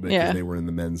them in a little bit because they were in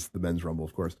the men's Rumble,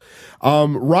 of course.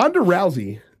 Ronda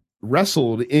Rousey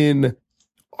wrestled in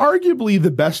arguably the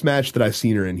best match that I've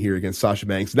seen her in here against Sasha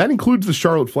Banks. That includes the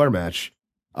Charlotte Flair match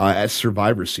at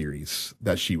Survivor Series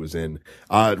that she was in.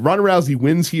 Ronda Rousey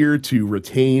wins here to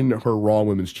retain her Raw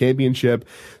Women's Championship.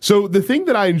 So the thing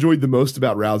that I enjoyed the most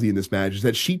about Rousey in this match is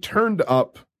that she turned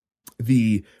up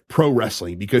the pro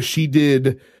wrestling because she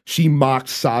mocked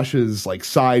Sasha's like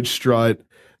side strut.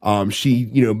 She,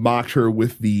 mocked her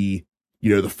with the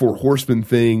 4 horsemen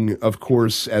thing, of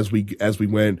course, as we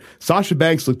went. Sasha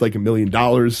Banks looked like $1 million.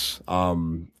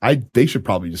 They should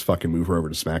probably just fucking move her over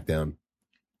to SmackDown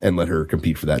and let her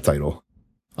compete for that title.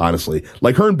 Honestly,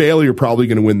 like her and Bayley are probably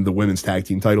going to win the women's tag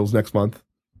team titles next month.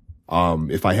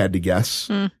 If I had to guess,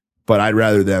 but I'd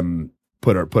rather them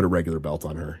put a regular belt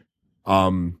on her.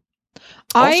 I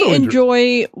Also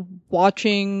enjoy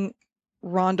watching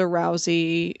Ronda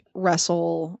Rousey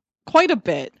wrestle quite a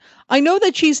bit. I know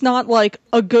that she's not like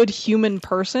a good human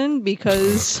person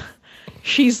because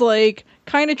she's like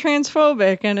kind of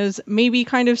transphobic and has maybe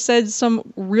kind of said some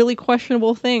really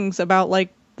questionable things about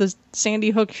like the Sandy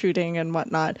Hook shooting and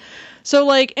whatnot. So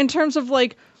like in terms of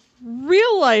like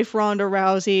real life Ronda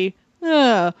Rousey,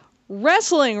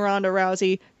 wrestling Ronda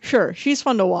Rousey, sure, she's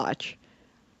fun to watch.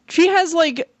 She has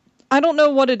like, I don't know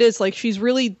what it is, like she's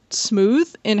really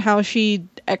smooth in how she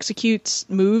executes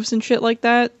moves and shit like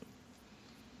that.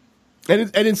 And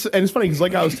it's funny because,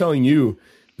 like I was telling you,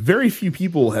 very few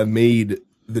people have made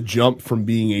the jump from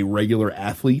being a regular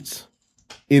athlete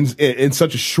in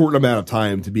such a short amount of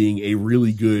time to being a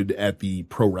really good at the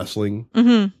pro wrestling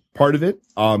part of it.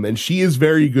 And she is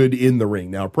very good in the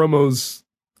ring. Now, promos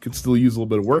could still use a little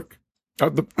bit of work.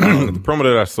 The promo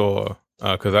that I saw,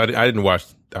 because I didn't watch,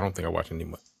 I don't think I watched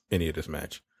any of this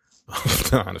match.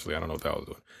 Honestly, I don't know what the hell I was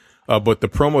doing. But the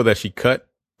promo that she cut,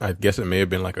 I guess it may have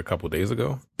been like a couple days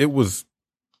ago. It was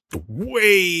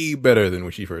way better than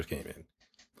when she first came in.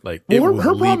 Like, well,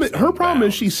 her problem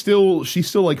is she still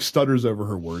like stutters over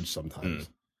her words sometimes.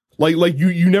 Like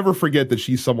you never forget that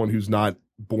she's someone who's not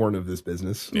born of this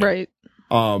business, right?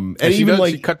 And even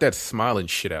she cut that smiling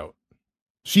shit out.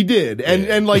 She did,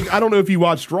 and like I don't know if you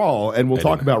watched Raw, and we'll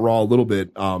talk about Raw a little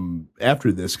bit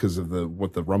after this because of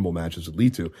what the Rumble matches would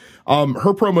lead to.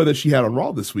 Her promo that she had on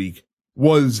Raw this week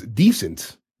was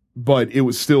decent, but it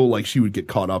was still like she would get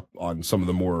caught up on some of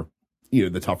the more,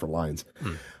 the tougher lines.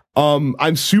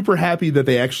 I'm super happy that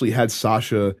they actually had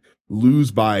Sasha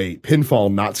lose by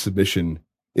pinfall, not submission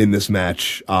in this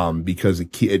match, because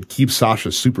it keeps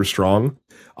Sasha super strong,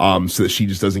 so that she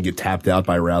just doesn't get tapped out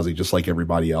by Rousey just like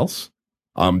everybody else.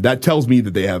 That tells me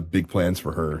that they have big plans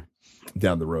for her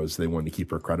down the road, so they wanted to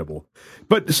keep her credible.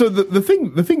 But so the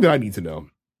thing that I need to know,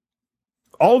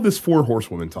 all of this 4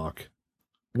 horsewomen talk,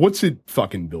 what's it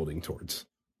fucking building towards?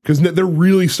 Because they're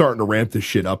really starting to ramp this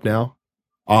shit up now.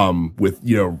 With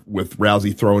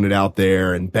Rousey throwing it out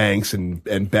there and Banks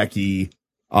and Becky,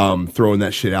 throwing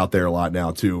that shit out there a lot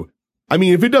now too. I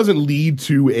mean, if it doesn't lead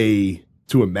to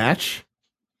a match,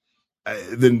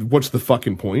 then what's the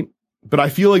fucking point? But I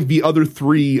feel like the other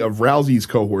 3 of Rousey's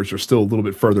cohorts are still a little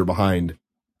bit further behind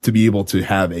to be able to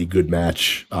have a good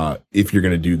match, if you're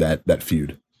going to do that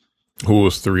feud. Who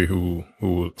was 3? Who?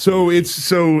 So it's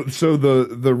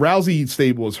the Rousey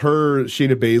stable is her,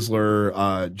 Shayna Baszler,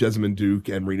 Jessamyn Duke,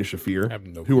 and Rina Shafir. I have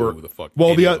no clue who the fuck.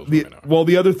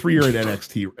 The other 3 are in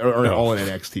NXT, are all in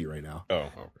NXT right now. Oh.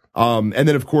 Okay. And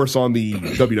then of course on the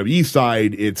WWE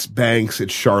side, it's Banks,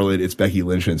 it's Charlotte, it's Becky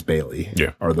Lynch, and it's Bayley.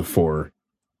 Yeah, are the four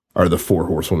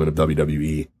horsewomen of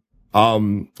WWE.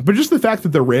 But just the fact that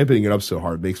they're ramping it up so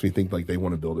hard makes me think like they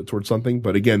want to build it towards something.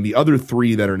 But again, the other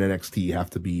 3 that are in NXT have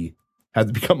to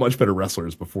become much better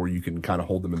wrestlers before you can kind of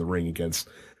hold them in the ring against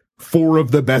 4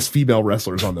 of the best female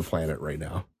wrestlers on the planet right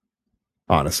now.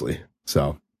 Honestly.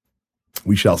 So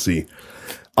we shall see.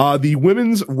 The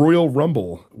Women's Royal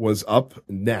Rumble was up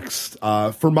next.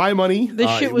 For my money, this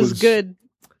shit was good.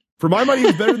 For my money, it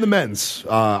was better than the men's.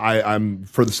 I'm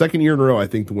for the second year in a row, I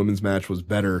think the women's match was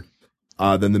better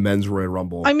than the men's Royal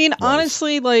Rumble. I mean,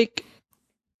 honestly, like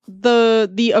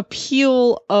the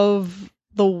appeal of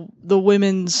the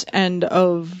women's end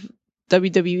of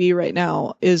WWE right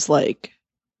now is like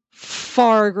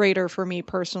far greater for me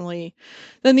personally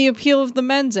than the appeal of the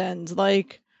men's end.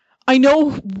 Like, I know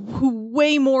who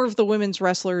way more of the women's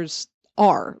wrestlers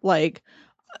are. Like,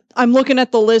 I'm looking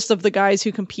at the list of the guys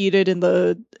who competed in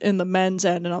the men's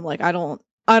end, and I'm like, I don't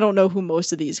know who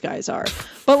most of these guys are,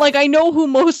 but like I know who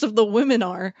most of the women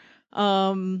are.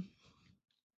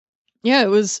 Yeah, it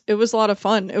was a lot of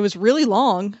fun. It was really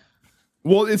long.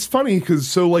 Well, it's funny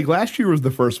because like last year was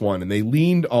the first one, and they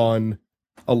leaned on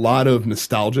a lot of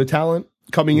nostalgia talent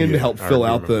coming in to help fill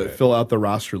out the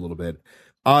roster a little bit.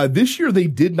 This year they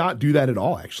did not do that at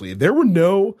all. Actually, there weren't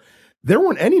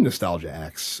any nostalgia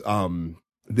acts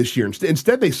this year.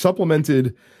 Instead, they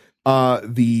supplemented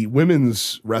the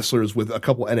women's wrestlers with a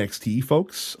couple NXT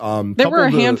folks. There were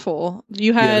a handful.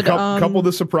 You had couple of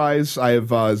the surprise. I have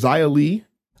Xia Li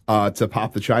to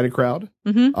pop the China crowd.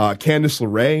 Mm-hmm. Candice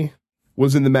LeRae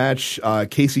was in the match.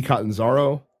 Casey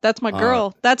Catanzaro. That's my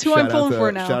girl. That's who I'm pulling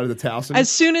for now. Shout out to Towson. As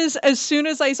soon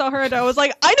as I saw her, I was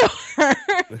like, I know her.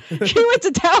 She went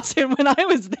to Towson when I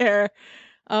was there.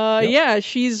 Yep. Yeah,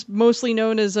 she's mostly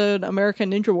known as an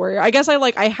American Ninja Warrior. I guess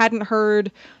I hadn't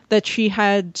heard that she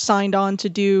had signed on to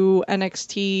do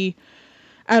NXT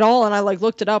at all, and I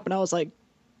looked it up, and I was like,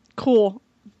 cool.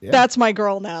 Yeah. That's my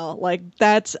girl now.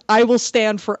 I will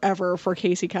stand forever for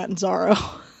Casey Catanzaro.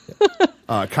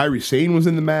 Kairi Sane was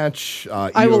in the match.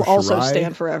 I will Io also Shirai,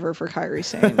 stand forever for Kairi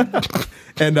Sane.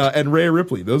 and Rhea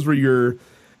Ripley. Those were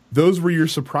your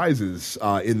surprises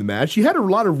in the match. You had a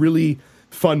lot of really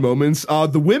fun moments.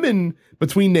 The women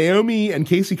between Naomi and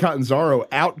Kacy Catanzaro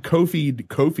out Kofi'd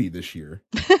Kofi this year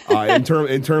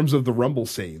in terms of the Rumble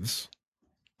saves.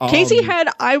 Casey had,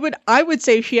 I would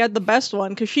say she had the best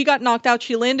one because she got knocked out.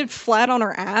 She landed flat on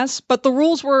her ass, but the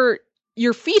rules were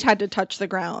your feet had to touch the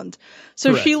ground.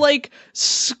 So Correct. she like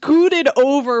scooted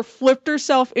over, flipped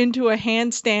herself into a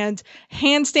handstand,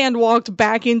 walked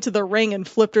back into the ring and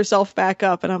flipped herself back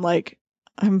up. And I'm like,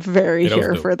 I'm very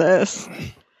here for this.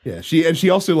 Yeah, she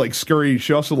also like scurried.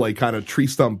 She also like kind of tree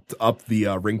stumped up the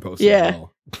ring post as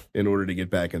well in order to get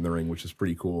back in the ring, which is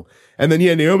pretty cool. And then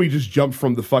Naomi just jumped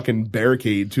from the fucking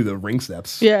barricade to the ring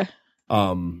steps. Yeah, a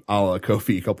la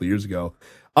Kofi a couple of years ago.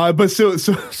 But so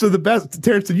the best.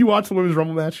 Terrence, did you watch the women's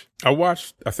Rumble match? I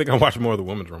think I watched more of the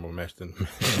women's Rumble match than.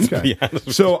 To be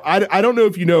honest. So I don't know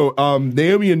if you know,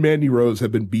 Naomi and Mandy Rose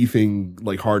have been beefing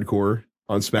like hardcore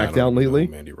on SmackDown lately.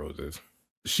 Mandy Rose is.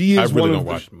 She is. I really one don't of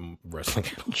watch wrestling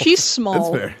at all. She's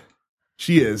small. That's fair.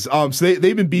 She is. So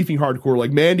they've been beefing hardcore.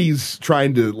 Like Mandy's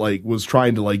was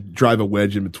trying to drive a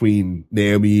wedge in between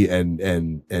Naomi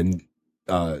and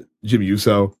Jimmy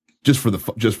Uso just for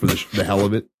the hell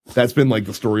of it. That's been like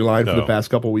the storyline for the past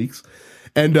couple weeks.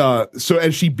 And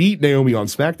and she beat Naomi on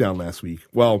SmackDown last week.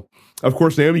 Well, of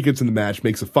course, Naomi gets in the match,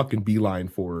 makes a fucking beeline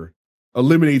for her,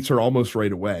 eliminates her almost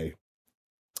right away,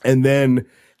 and then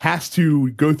has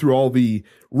to go through all the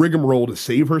rigmarole to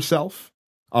save herself.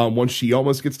 Once she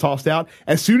almost gets tossed out,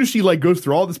 as soon as she goes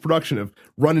through all this production of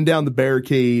running down the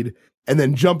barricade and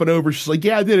then jumping over, she's like,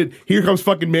 "Yeah, I did it." Here comes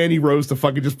fucking Mandy Rose to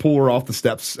fucking just pull her off the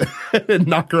steps and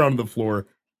knock her onto the floor.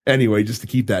 Anyway, just to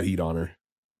keep that heat on her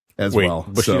as well.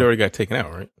 But she already got taken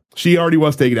out, right? She already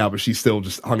was taken out, but she still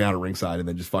just hung out at ringside and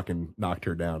then just fucking knocked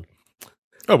her down.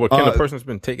 Oh, but can the person that's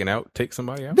been taken out take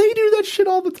somebody out? They do that shit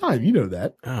all the time. You know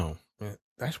that. Oh, man.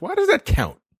 Why does that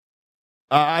count?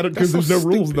 I don't, because there's no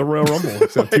rules in the Royal Rumble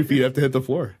except 2 feet have to hit the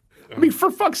floor. I mean,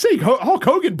 for fuck's sake, Hulk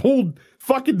Hogan pulled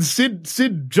fucking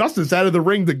Sid Justice out of the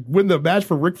ring to win the match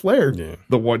for Ric Flair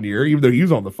the one year, even though he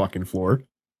was on the fucking floor.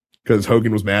 Because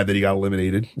Hogan was mad that he got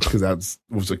eliminated because that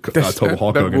was a total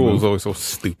Hulk Hogan rule move. is always so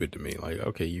stupid to me. Like,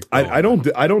 okay, I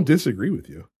don't disagree with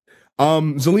you.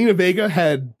 Zelina Vega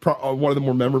had one of the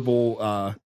more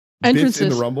memorable bits in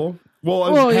the Rumble.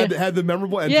 Well, had the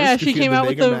memorable entrance. Yeah, she came out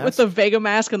with the Vega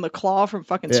mask and the claw from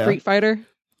fucking Street Fighter.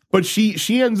 But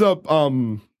she ends up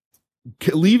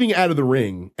leaving out of the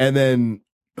ring and then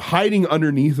hiding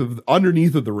underneath of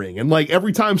the ring. And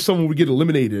every time someone would get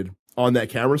eliminated on that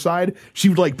camera side, she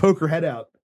would poke her head out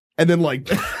and then like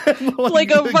a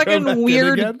fucking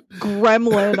weird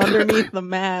gremlin underneath the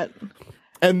mat.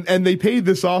 And they paid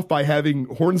this off by having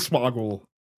Hornswoggle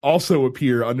also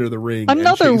appear under the ring.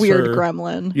 Another weird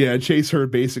gremlin. Yeah, chase her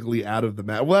basically out of the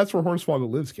mat. Well, that's where Hornswoggle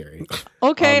lives, Carrie.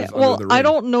 Okay, well, I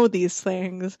don't know these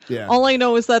things. Yeah. All I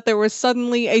know is that there was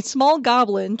suddenly a small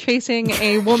goblin chasing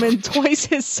a woman twice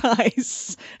his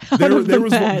size out of the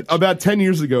match. About 10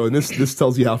 years ago, and this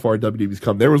tells you how far WWE's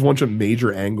come, there was once a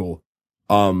major angle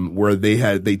where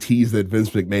they teased that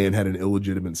Vince McMahon had an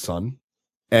illegitimate son.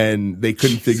 And they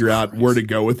couldn't figure out where to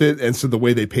go with it. And so the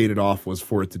way they paid it off was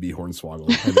for it to be Hornswoggle.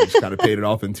 And they just kind of paid it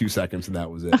off in 2 seconds, and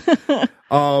that was it.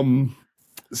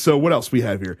 So what else we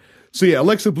have here? So yeah,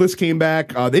 Alexa Bliss came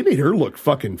back. They made her look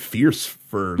fucking fierce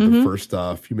for the first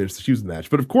few minutes that she was in the match.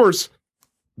 But of course,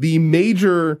 the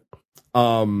major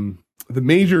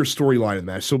storyline in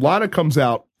the match. So Lana comes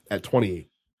out at 28,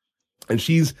 and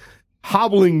she's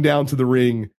hobbling down to the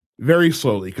ring very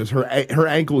slowly because her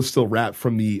ankle is still wrapped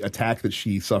from the attack that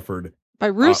she suffered by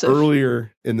Rusev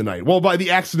earlier in the night. Well, by the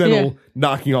accidental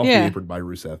knocking off the apron by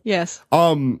Rusev. Yes.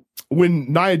 When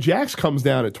Nia Jax comes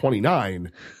down at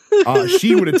 29,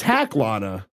 she would attack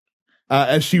Lana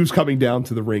as she was coming down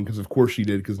to the ring because of course she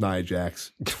did because Nia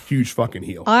Jax, huge fucking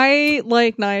heel. I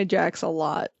like Nia Jax a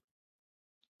lot.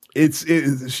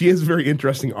 She has a very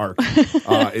interesting arc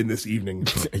in this evening.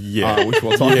 Which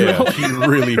we'll talk about. She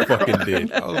really fucking did.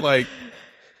 I was like,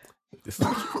 this is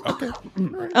okay.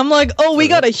 I'm like, oh, we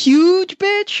got a huge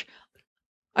bitch.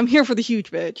 I'm here for the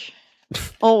huge bitch.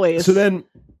 Always. So then,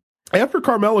 after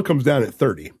Carmella comes down at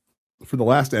 30 for the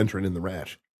last entrant in the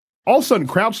match, all of a sudden,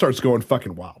 crowd starts going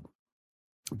fucking wild.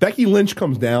 Becky Lynch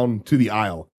comes down to the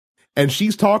aisle, and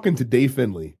she's talking to Dave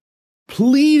Finlay,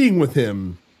 pleading with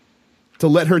him to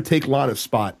let her take Lana's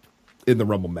spot in the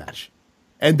Rumble match.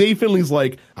 And Dave Finlay's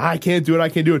like, I can't do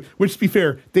it. Which, to be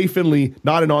fair, Dave Finlay,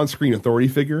 not an on-screen authority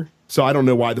figure. So I don't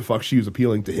know why the fuck she was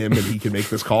appealing to him and he can make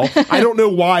this call. I don't know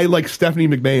why like Stephanie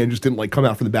McMahon just didn't like come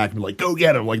out from the back and be like, go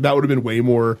get him. Like that would have been way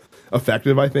more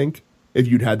effective, I think, if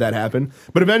you'd had that happen.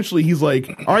 But eventually he's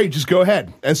like, all right, just go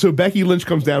ahead. And so Becky Lynch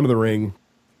comes down to the ring.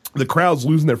 The crowd's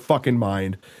losing their fucking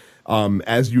mind,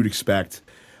 as you'd expect.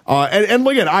 And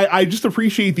again, I just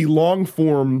appreciate the long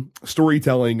form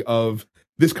storytelling of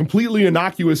this completely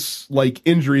innocuous like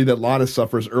injury that Lana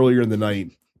suffers earlier in the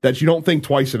night that you don't think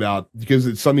twice about because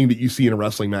it's something that you see in a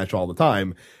wrestling match all the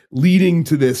time, leading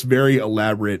to this very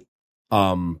elaborate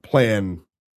plan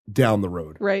down the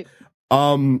road. Right.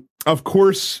 Of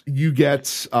course, you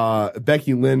get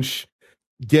Becky Lynch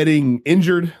getting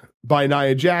injured by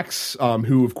Nia Jax,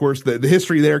 who, of course, the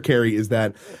history there, Carrie, is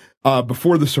that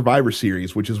before the Survivor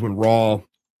Series, which is when Raw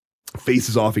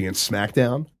faces off against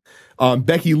SmackDown,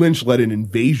 Becky Lynch led an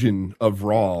invasion of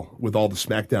Raw with all the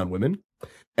SmackDown women.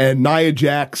 And Nia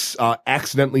Jax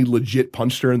accidentally legit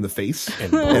punched her in the face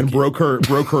and broke her.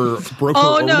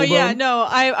 Oh no, yeah, no.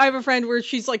 I have a friend where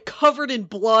she's like covered in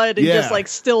blood and just like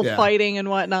still fighting and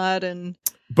whatnot.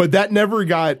 But that never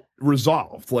got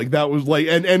resolved. Like that was like,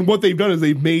 and what they've done is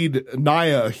they've made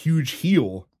Nia a huge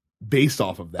heel based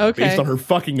off of that, based on her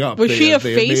fucking up. Was she a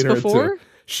face before?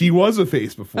 She was a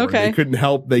face before. Okay,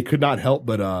 they could not help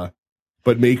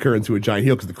but make her into a giant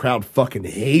heel because the crowd fucking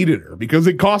hated her because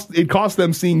it cost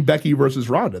them seeing Becky versus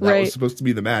Ronda. That was supposed to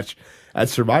be the match at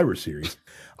Survivor Series.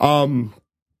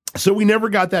 So we never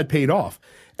got that paid off.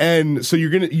 And so you're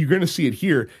gonna see it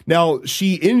here. Now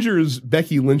she injures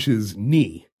Becky Lynch's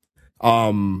knee.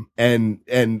 And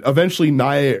eventually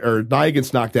Nia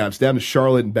gets knocked out. It's down to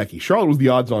Charlotte and Becky. Charlotte was the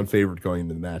odds-on favorite going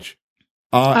into the match.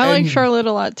 I like Charlotte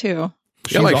a lot too.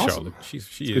 She's I like awesome.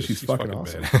 Charlotte. She's fucking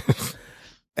awesome. Bad.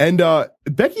 And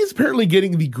Becky is apparently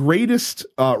getting the greatest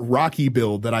Rocky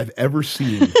build that I've ever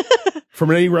seen from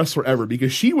any wrestler ever,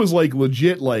 because she was like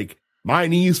legit like, my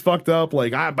knee's fucked up,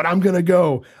 like, but I'm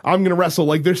gonna wrestle.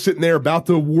 Like they're sitting there about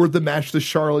to award the match to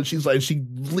Charlotte. She's like, she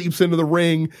leaps into the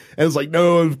ring and it's like,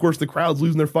 no, and of course the crowd's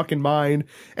losing their fucking mind.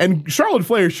 And Charlotte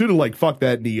Flair should have like fucked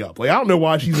that knee up. Like I don't know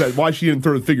why she didn't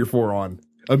throw the figure 4 on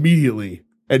immediately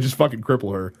and just fucking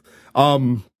cripple her.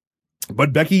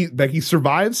 But Becky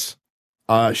survives.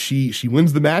 She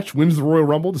wins the match, wins the Royal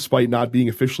Rumble despite not being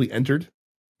officially entered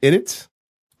in it.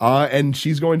 And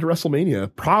she's going to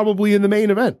WrestleMania, probably in the main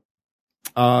event,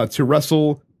 to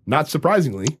wrestle, not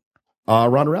surprisingly,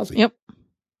 Ronda Rousey. Yep.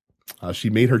 She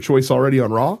made her choice already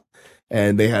on Raw,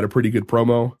 and they had a pretty good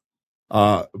promo,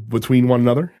 between one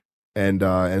another.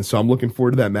 And so I'm looking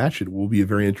forward to that match. It will be a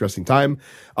very interesting time.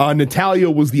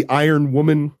 Natalya was the Iron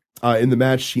Woman, in the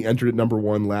match. She entered at number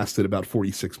 1, lasted about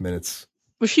 46 minutes.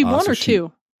 Was she 1 or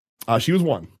 2? She was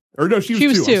 1. Or no, she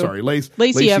was 2. I'm sorry.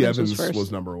 Lacey Evans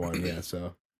was number 1. Yeah.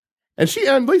 So,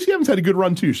 and Lacey Evans had a good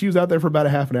run too. She was out there for about a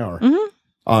half an hour,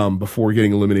 before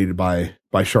getting eliminated by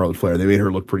Charlotte Flair. They made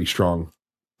her look pretty strong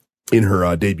in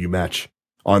her debut match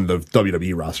on the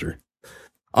WWE roster.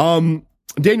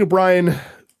 Daniel Bryan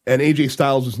and AJ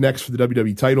Styles was next for the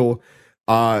WWE title.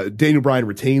 Daniel Bryan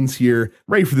retains here,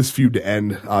 ready for this feud to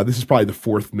end. This is probably the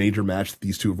 4th major match that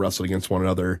these two have wrestled against one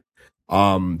another.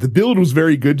 The build was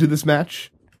very good to this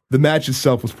match. The match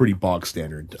itself was pretty bog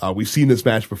standard. We've seen this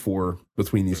match before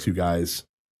between these two guys.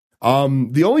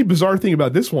 The only bizarre thing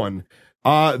about this one,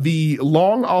 the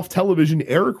long off television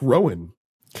Eric Rowan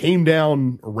came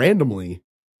down randomly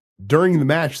during the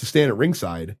match to stand at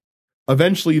ringside.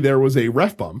 Eventually there was a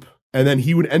ref bump, and then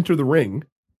he would enter the ring,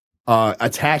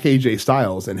 attack AJ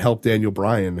Styles, and help Daniel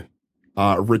Bryan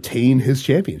retain his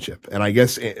championship. And I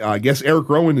guess Eric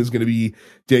Rowan is going to be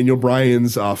Daniel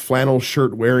Bryan's flannel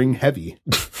shirt wearing heavy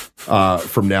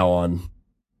from now on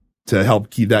to help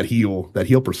keep that heel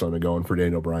persona going for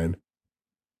Daniel Bryan.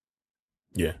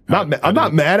 Yeah, I'm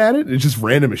not mad at it. It's just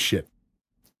random as shit.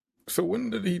 So when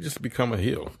did he just become a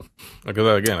heel?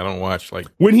 Because again, I don't watch like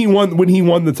when he won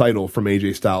the title from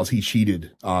AJ Styles. He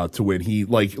cheated to win. He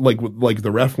like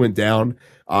the ref went down.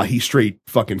 He straight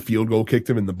fucking field goal kicked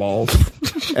him in the balls,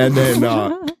 and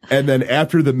then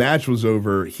after the match was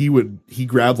over, he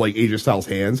grabbed like AJ Styles'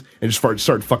 hands and just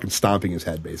started fucking stomping his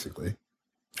head basically.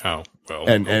 Oh well,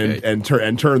 and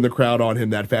turn the crowd on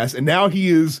him that fast. And now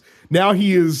he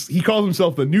calls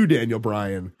himself the new Daniel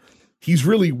Bryan. He's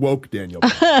really woke Daniel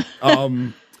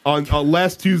Bryan. On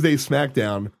last Tuesday's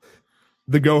SmackDown,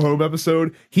 the Go Home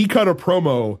episode, he cut a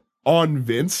promo on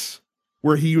Vince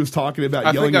where he was talking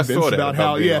about yelling at Vince about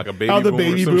how the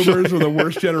baby boomers were the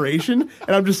worst generation.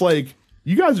 And I'm just like,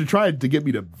 you guys are trying to get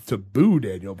me to boo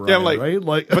Daniel Bryan, right?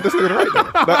 Like, but that's right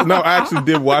though. No, I actually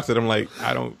did watch it. I'm like,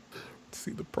 I don't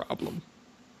see the problem.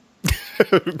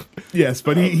 Yes,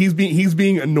 but he's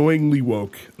being annoyingly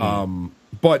woke.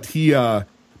 But he,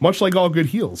 much like all good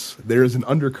heels, there is an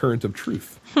undercurrent of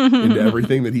truth into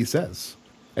everything that he says.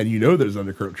 And you know there's an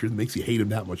undercurrent of truth that makes you hate him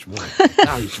that much more.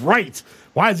 Now he's right.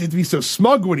 Why does he have to be so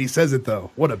smug when he says it,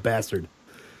 though? What a bastard.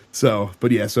 So,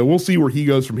 but yeah, so we'll see where he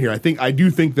goes from here. I do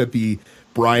think that the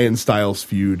Bryan Styles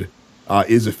feud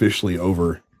is officially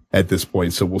over at this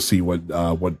point. So we'll see where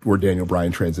Daniel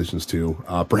Bryan transitions to,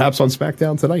 perhaps on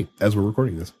SmackDown tonight as we're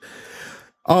recording this.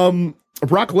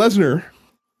 Brock Lesnar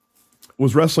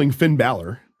was wrestling Finn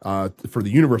Balor for the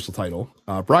Universal title.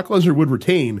 Brock Lesnar would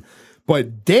retain,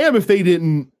 but damn if they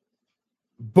didn't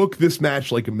book this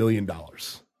match like $1 million.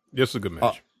 This is a good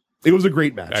match. It was a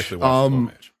great match. Actually, it was a full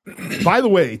match. By the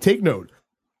way, take note.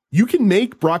 You can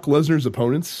make Brock Lesnar's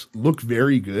opponents look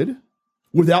very good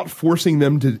without forcing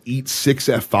them to eat 6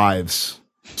 F5s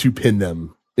to pin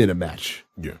them in a match.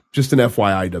 Yeah. Just an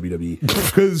FYI, WWE.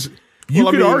 Because you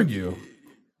could argue.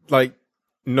 Like,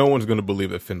 no one's going to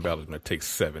believe that Finn Balor's going to take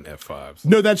 7 F5s.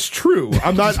 No, that's true.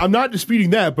 I'm not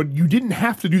disputing that, but you didn't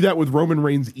have to do that with Roman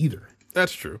Reigns either.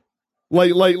 That's true.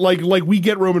 Like we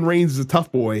get Roman Reigns as a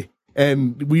tough boy,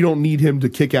 and we don't need him to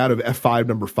kick out of F5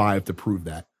 number 5 to prove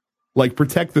that. Like,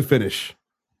 protect the finish.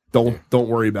 Don't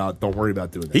worry about doing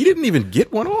that. He didn't even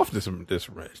get one off this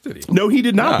match, did he? No, he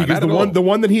did not, because not the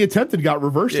one that he attempted got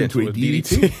reversed into a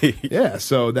DDT. Yeah,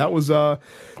 so that was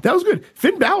good.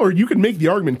 Finn Balor, you can make the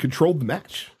argument, controlled the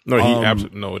match. No, he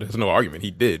absolutely there's no argument.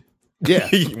 He did. Yeah.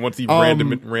 Once he ran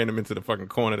him into the fucking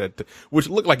corner which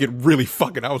looked like it really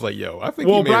fucking. I was like, yo, I think.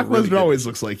 Well, Brock Lesnar always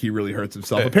looks like he really hurts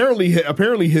himself. Apparently,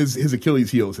 his Achilles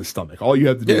heel is his stomach. All you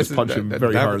have to do is punch him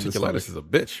very hard in the stomach. Diverticulitis is a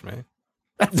bitch, man.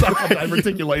 That's not how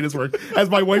diverticulitis works. As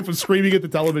my wife was screaming at the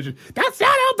television, that's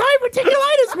not how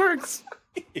diverticulitis works.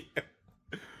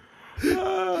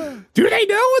 Do they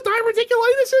know what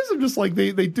diverticulitis is? I'm just like,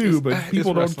 they do, but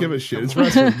people don't give a shit. It's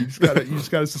wrestling. You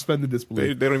just gotta suspend the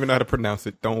disbelief. They don't even know how to pronounce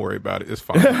it. Don't worry about it. It's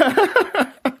fine.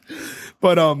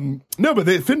 But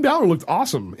Finn Balor looked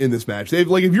awesome in this match. If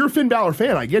you're a Finn Balor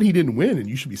fan, I get he didn't win, and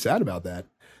you should be sad about that.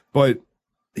 But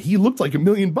he looked like $1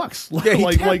 million. Yeah,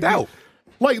 he tapped out.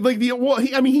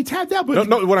 He tapped out. But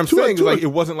no. What I'm saying is,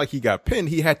 it wasn't like he got pinned.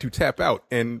 He had to tap out,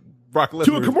 and Brock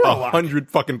Lesnar is 100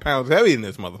 fucking pounds heavy in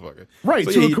this motherfucker. Right,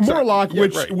 so to a Kimura lock,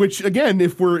 which again,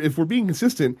 if we're being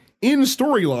consistent in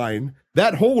storyline,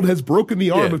 that hold has broken the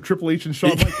arm of Triple H and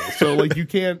Shawn Michaels. So you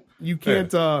can't.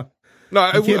 No,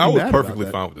 I was perfectly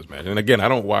fine with this match. And again, I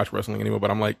don't watch wrestling anymore,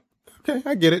 but I'm like, okay,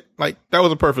 I get it. Like, that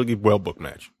was a perfectly well booked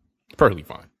match. Perfectly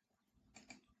fine.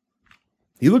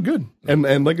 He looked good,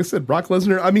 and like I said, Brock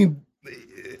Lesnar. I mean,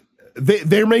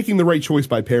 they're making the right choice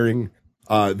by pairing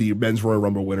the Men's Royal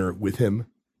Rumble winner with him,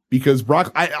 because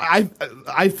Brock.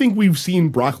 I think we've seen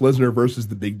Brock Lesnar versus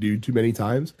the big dude too many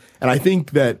times, and I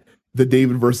think that the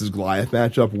David versus Goliath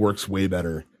matchup works way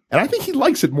better, and I think he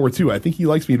likes it more too. I think he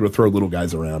likes me to throw little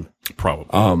guys around, probably.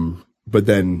 But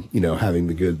then having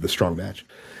the strong match.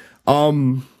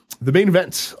 The main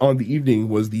event on the evening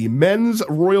was the Men's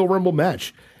Royal Rumble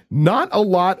match. Not a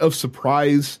lot of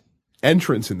surprise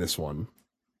entrance in this one,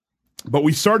 but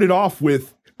we started off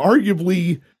with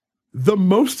arguably the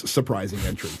most surprising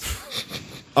entrance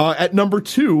at number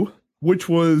 2, which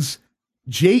was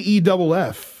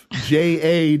JEFF,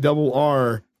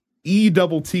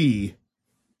 JARRETT,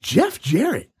 Jeff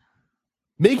Jarrett,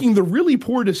 making the really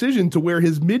poor decision to wear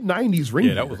his mid-90s ring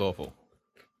gear. Yeah, that was awful.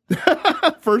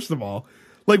 First of all,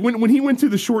 when he went to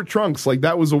the short trunks,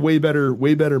 that was a way better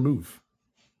move.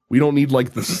 We don't need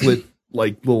the slit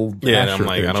little. Yeah, and I'm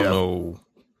like, I don't know.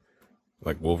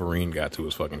 Wolverine got to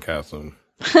his fucking costume,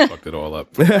 fucked it all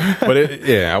up. But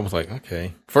I was like,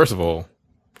 okay. First of all,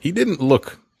 he didn't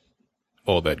look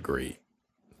all that great.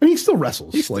 I mean, he still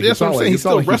wrestles. That's what I'm saying. He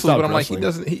still wrestles, but I'm like, he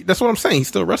doesn't. That's what I'm saying. He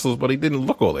still wrestles, but he didn't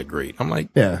look all that great. I'm like,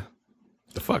 yeah.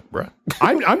 The fuck, bro.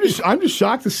 I'm just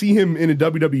shocked to see him in a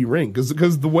WWE ring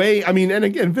because the way, I mean, and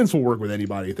again, Vince will work with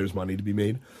anybody if there's money to be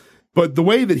made, but the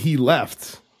way that he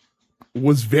left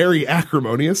was very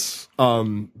acrimonious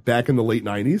back in the late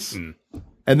 90s.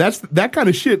 And that's that kind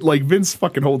of shit Vince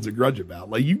fucking holds a grudge about.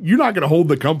 You're not going to hold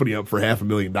the company up for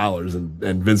 $500,000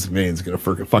 and Vince McMahon's going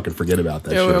to fucking forget about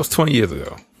that shit. That was 20 years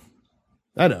ago.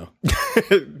 I know.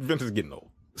 Vince is getting old.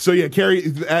 So yeah, Carrie,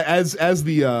 as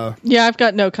the yeah, I've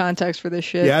got no context for this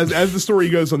shit. Yeah, as the story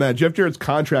goes on that, Jeff Jarrett's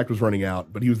contract was running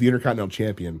out, but he was the Intercontinental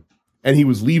Champion and he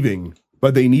was leaving,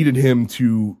 but they needed him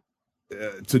to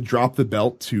drop the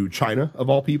belt to China of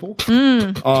all people.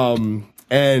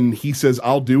 And he says,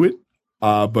 "I'll do it,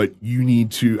 but you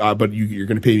need to, but you're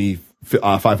going to pay me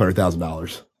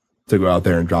 $500,000 to go out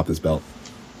there and drop this belt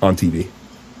on TV."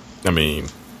 I mean,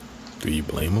 do you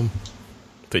blame him?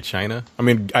 To China? I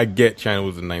mean, I get China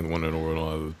was the 9th wonder in the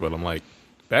world, but I'm like,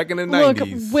 Back in the Look,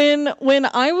 90s. when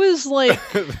I was like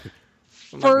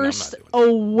first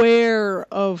aware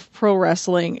of pro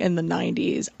wrestling in the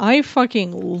 90s, I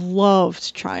fucking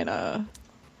loved China.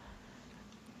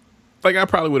 Like, I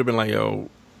probably would have been like, yo,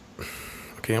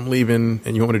 okay, I'm leaving,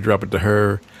 and you want me to drop it to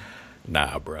her?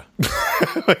 Nah, bruh.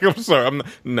 Like, I'm sorry.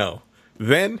 No.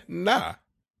 Then, nah.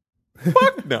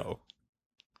 Fuck no.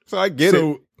 So I get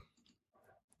it.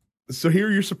 So here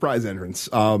are your surprise entrants.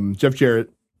 Jeff Jarrett,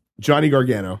 Johnny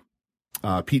Gargano,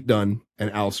 Pete Dunne, and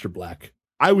Aleister Black.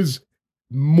 I was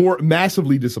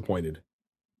massively disappointed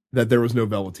that there was no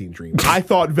Velveteen Dream. I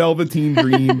thought Velveteen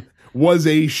Dream was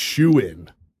a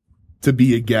shoo-in to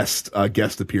be a guest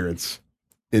appearance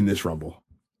in this Rumble.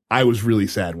 I was really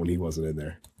sad when he wasn't in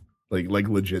there. Like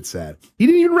legit sad. He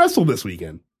didn't even wrestle this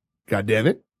weekend. God damn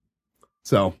it.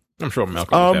 So I'm sure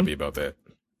Malcolm was happy about that.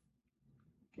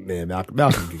 Man,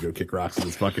 Malcolm could go kick rocks in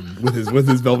his fucking with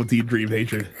his Velveteen Dream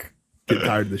hatred. Get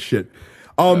tired of this shit.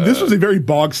 This was a very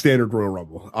bog standard Royal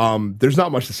Rumble. There's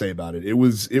not much to say about it. It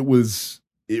was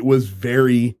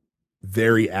very,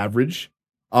 very average.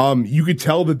 You could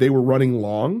tell that they were running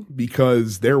long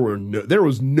because there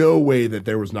was no way that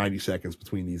there was 90 seconds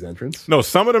between these entrants. No,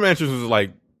 some of them entrances was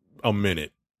like a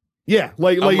minute. Yeah,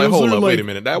 like hold up, wait a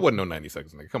minute. That wasn't no 90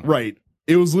 seconds. Like, come on. Right.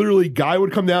 It was literally guy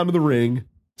would come down to the ring,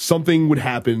 something would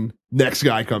happen, next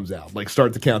guy comes out. Like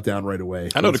start the countdown right away.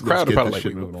 I know the crowd are probably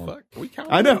like, what the fuck? We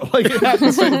counting? I know, like it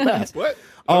happens so fast. What?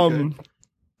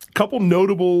 Couple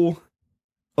notable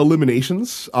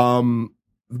eliminations.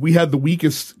 We had the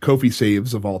weakest Kofi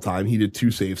saves of all time. He did 2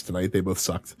 saves tonight. They both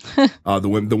sucked. The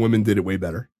women did it way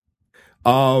better.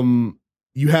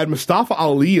 You had Mustafa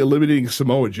Ali eliminating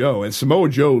Samoa Joe, and Samoa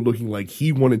Joe looking like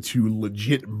he wanted to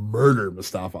legit murder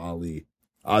Mustafa Ali.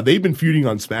 They've been feuding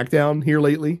on SmackDown here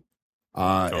lately.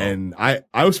 And I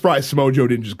was surprised Samoa Joe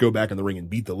didn't just go back in the ring and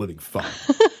beat the living fuck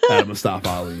out of Mustafa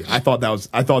Ali. I thought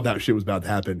that shit was about to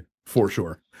happen for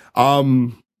sure.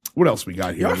 What else we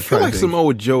got here? I feel like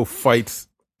Samoa Joe fights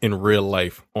in real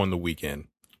life on the weekend.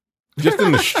 Just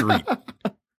in the street.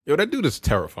 Yo, that dude is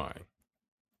terrifying.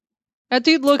 That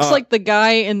dude looks like the guy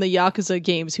in the Yakuza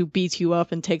games who beats you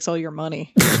up and takes all your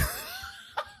money.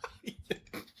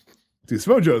 Dude,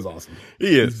 Samoa Joe's awesome.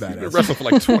 He is. He's been wrestling for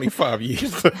like 25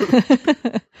 years.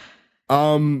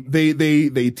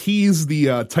 They tease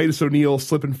the Titus O'Neil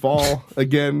slip and fall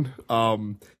again.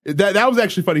 That was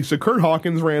actually funny. So Kurt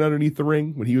Hawkins ran underneath the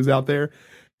ring when he was out there.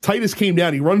 Titus came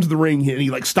down, he runs the ring, and he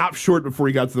like stopped short before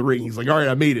he got to the ring. He's like, all right,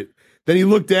 I made it. Then he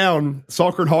looked down,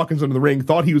 saw Kurt Hawkins under the ring,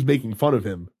 thought he was making fun of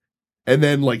him, and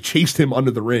then like chased him under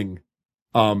the ring.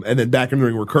 And then back in the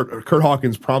ring where Kurt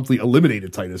Hawkins promptly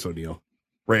eliminated Titus O'Neil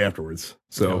right afterwards.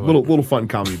 So little fun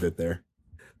comedy bit there.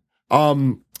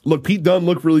 Look, Pete Dunne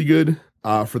looked really good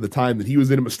for the time that he was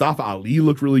in it. Mustafa Ali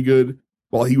looked really good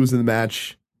while he was in the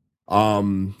match.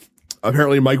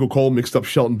 Apparently Michael Cole mixed up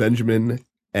Shelton Benjamin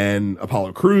and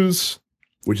Apollo Crews,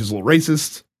 which is a little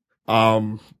racist.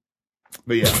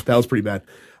 But yeah, that was pretty bad.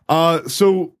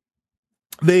 So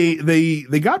they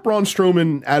got Braun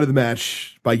Strowman out of the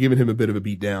match by giving him a bit of a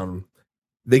beat down.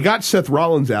 They got Seth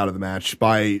Rollins out of the match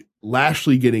by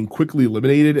Lashley getting quickly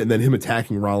eliminated and then him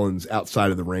attacking Rollins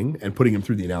outside of the ring and putting him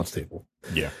through the announce table.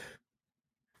 Yeah.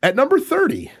 At number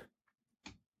 30,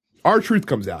 R-Truth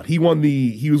comes out. He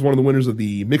was one of the winners of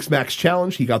the Mixed Match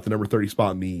Challenge. He got the number 30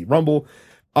 spot in the Rumble.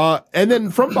 And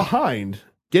then from behind,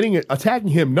 attacking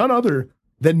him, none other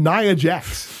than Nia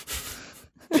Jax.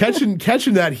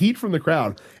 catching that heat from the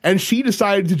crowd. And she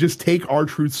decided to just take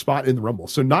R-Truth's spot in the Rumble.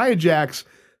 So Nia Jax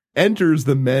enters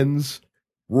the men's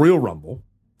Royal Rumble.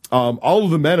 All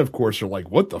of the men, of course, are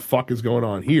like, what the fuck is going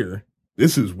on here?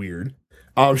 This is weird.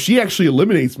 She actually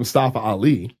eliminates Mustafa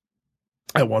Ali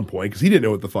at one point because he didn't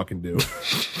know what to fucking do.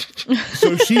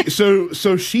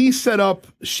 So she set up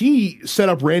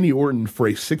Randy Orton for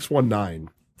a 619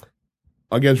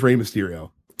 against Rey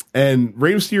Mysterio. And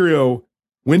Rey Mysterio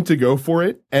went to go for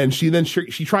it, and she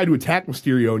tried to attack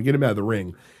Mysterio and get him out of the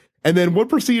ring. And then what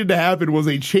proceeded to happen was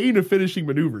a chain of finishing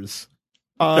maneuvers.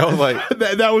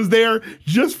 That was there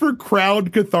just for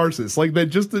crowd catharsis, like that,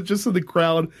 just so the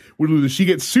crowd would lose. She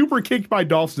gets super kicked by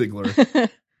Dolph Ziggler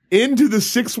into the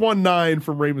 619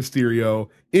 from Rey Mysterio,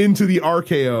 into the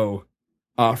RKO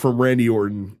from Randy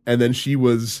Orton, and then she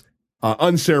was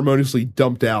unceremoniously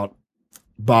dumped out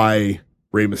by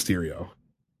Rey Mysterio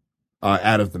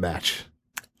out of the match.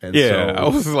 And yeah, so, I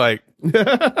was like,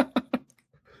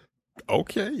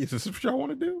 okay, is this what y'all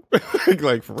want to do?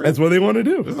 Like, for real? That's what they want to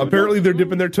do. Apparently, they're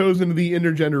dipping their toes into the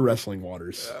intergender wrestling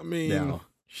waters. I mean, now.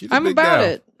 I'm about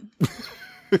it.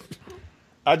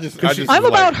 I'm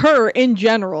about her in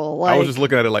general. Like, I was just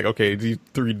looking at it like, okay, these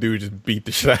three dudes just beat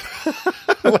the shit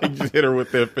out, like just hit her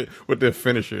with their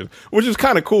finishers, which is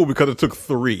kind of cool because it took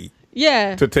three,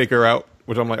 to take her out.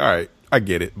 Which I'm like, all right, I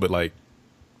get it, but like,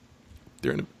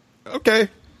 okay,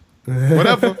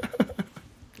 whatever.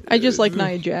 I just like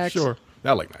Nia Jax. Sure,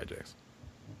 I like Nia Jax,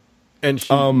 and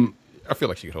she, I feel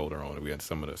like she could hold her own. We had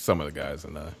some of the guys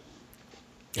in the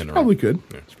probably could.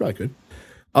 Yeah. It's probably could.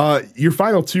 Your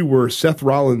final two were Seth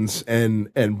Rollins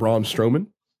and Braun Strowman.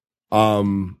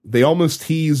 They almost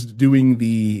teased doing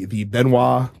the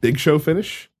Benoit Big Show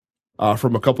finish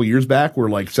from a couple years back, where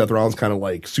like Seth Rollins kind of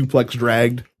like suplex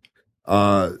dragged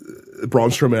Braun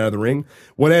Strowman out of the ring.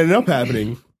 What ended up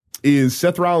happening is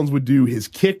Seth Rollins would do his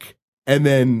kick and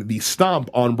then the stomp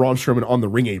on Braun Strowman on the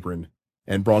ring apron,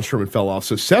 and Braun Strowman fell off.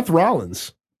 So Seth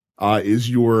Rollins is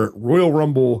your Royal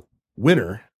Rumble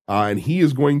winner, and he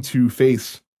is going to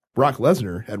face Brock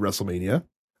Lesnar at WrestleMania.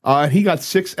 He got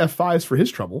 6 F5s for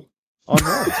his trouble on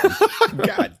Rollins.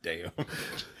 God damn.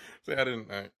 See,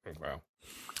 wow.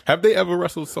 Have they ever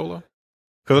wrestled solo?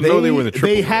 Because I know they were in the triple.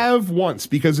 They have once,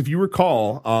 because if you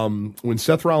recall, when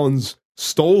Seth Rollins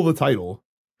stole the title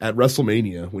at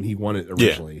WrestleMania when he won it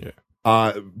originally,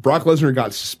 Brock Lesnar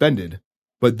got suspended,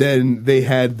 but then they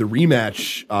had the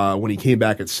rematch when he came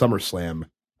back at SummerSlam,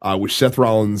 which Seth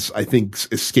Rollins, I think,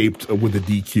 escaped with a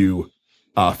DQ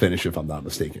finish, if I'm not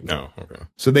mistaken. No, okay.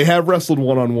 So they have wrestled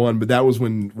one-on-one, but that was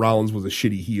when Rollins was a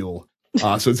shitty heel.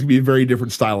 So it's going to be a very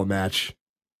different style of match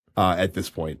at this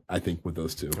point, I think, with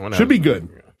those two. Should be good.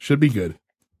 Should be good.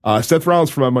 Seth Rollins,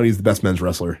 for my money, is the best men's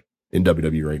wrestler in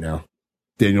WWE right now.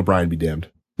 Daniel Bryan be damned.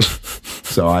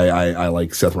 So I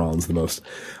like Seth Rollins the most.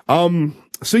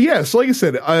 So like I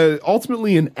said,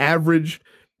 ultimately an average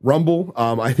Rumble.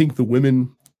 I think the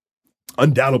women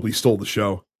undoubtedly stole the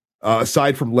show.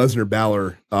 Aside from Lesnar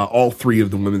Balor, all three of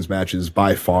the women's matches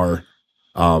by far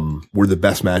were the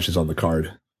best matches on the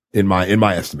card in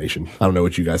my estimation. I don't know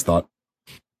what you guys thought.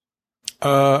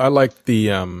 I like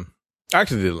the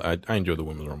actually I enjoyed the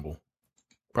women's Rumble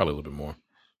probably a little bit more.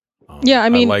 I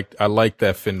mean, I like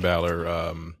that Finn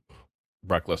Balor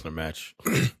Brock Lesnar match.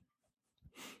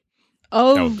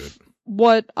 Of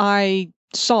what I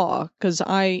saw, because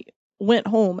I went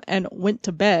home and went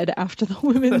to bed after the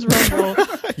women's Rumble.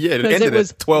 It ended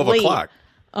at 12 o'clock.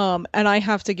 And I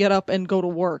have to get up and go to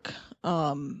work.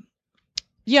 I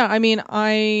mean,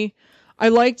 I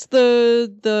liked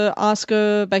the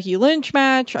Asuka Becky Lynch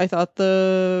match. I thought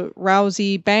the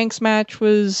Rousey Banks match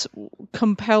was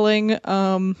compelling.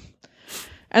 And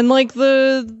like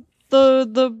the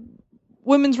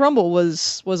women's Rumble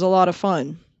was a lot of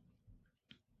fun.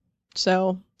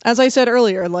 So, as I said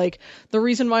earlier, like, the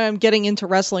reason why I'm getting into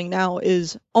wrestling now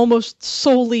is almost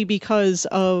solely because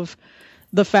of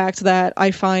the fact that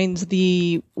I find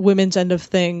the women's end of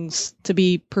things to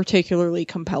be particularly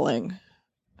compelling.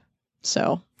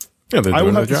 So. Yeah, they're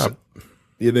doing their job.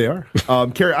 Yeah, they are.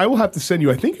 Carrie, I will have to send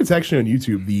you, I think it's actually on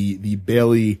YouTube, the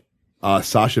Bayley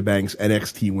Sasha Banks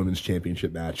NXT Women's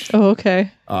Championship match. Oh,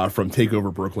 okay. From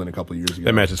TakeOver Brooklyn a couple years ago.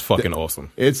 That match is fucking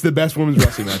awesome. It's the best women's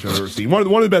wrestling match I've ever seen. One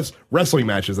of the best wrestling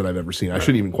matches that I've ever seen. I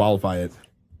shouldn't even qualify it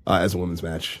as a women's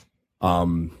match.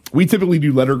 We typically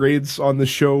do letter grades on this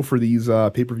show for these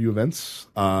pay-per-view events.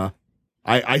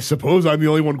 I suppose I'm the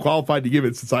only one qualified to give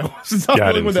it since I'm the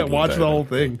only one that watched the whole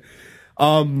thing.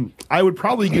 I would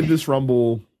probably give this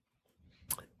Rumble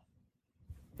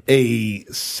a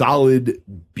solid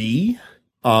B.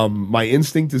 My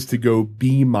instinct is to go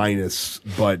B-,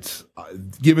 but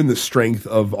given the strength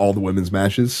of all the women's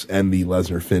matches and the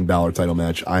Lesnar Finn Balor title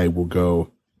match, I will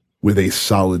go with a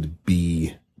solid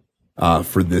B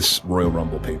for this Royal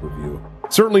Rumble pay-per-view.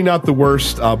 Certainly not the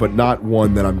worst, but not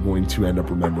one that I'm going to end up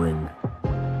remembering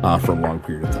for a long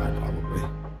period of time,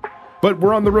 probably. But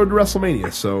we're on the road to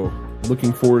WrestleMania, so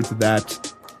looking forward to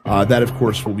that. That, of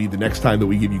course, will be the next time that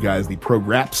we give you guys the Pro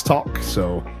Graps talk.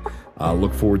 So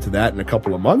look forward to that in a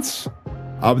couple of months.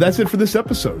 But that's it for this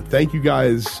episode. Thank you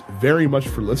guys very much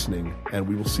for listening, and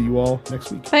we will see you all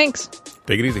next week. Thanks.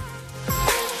 Take it easy.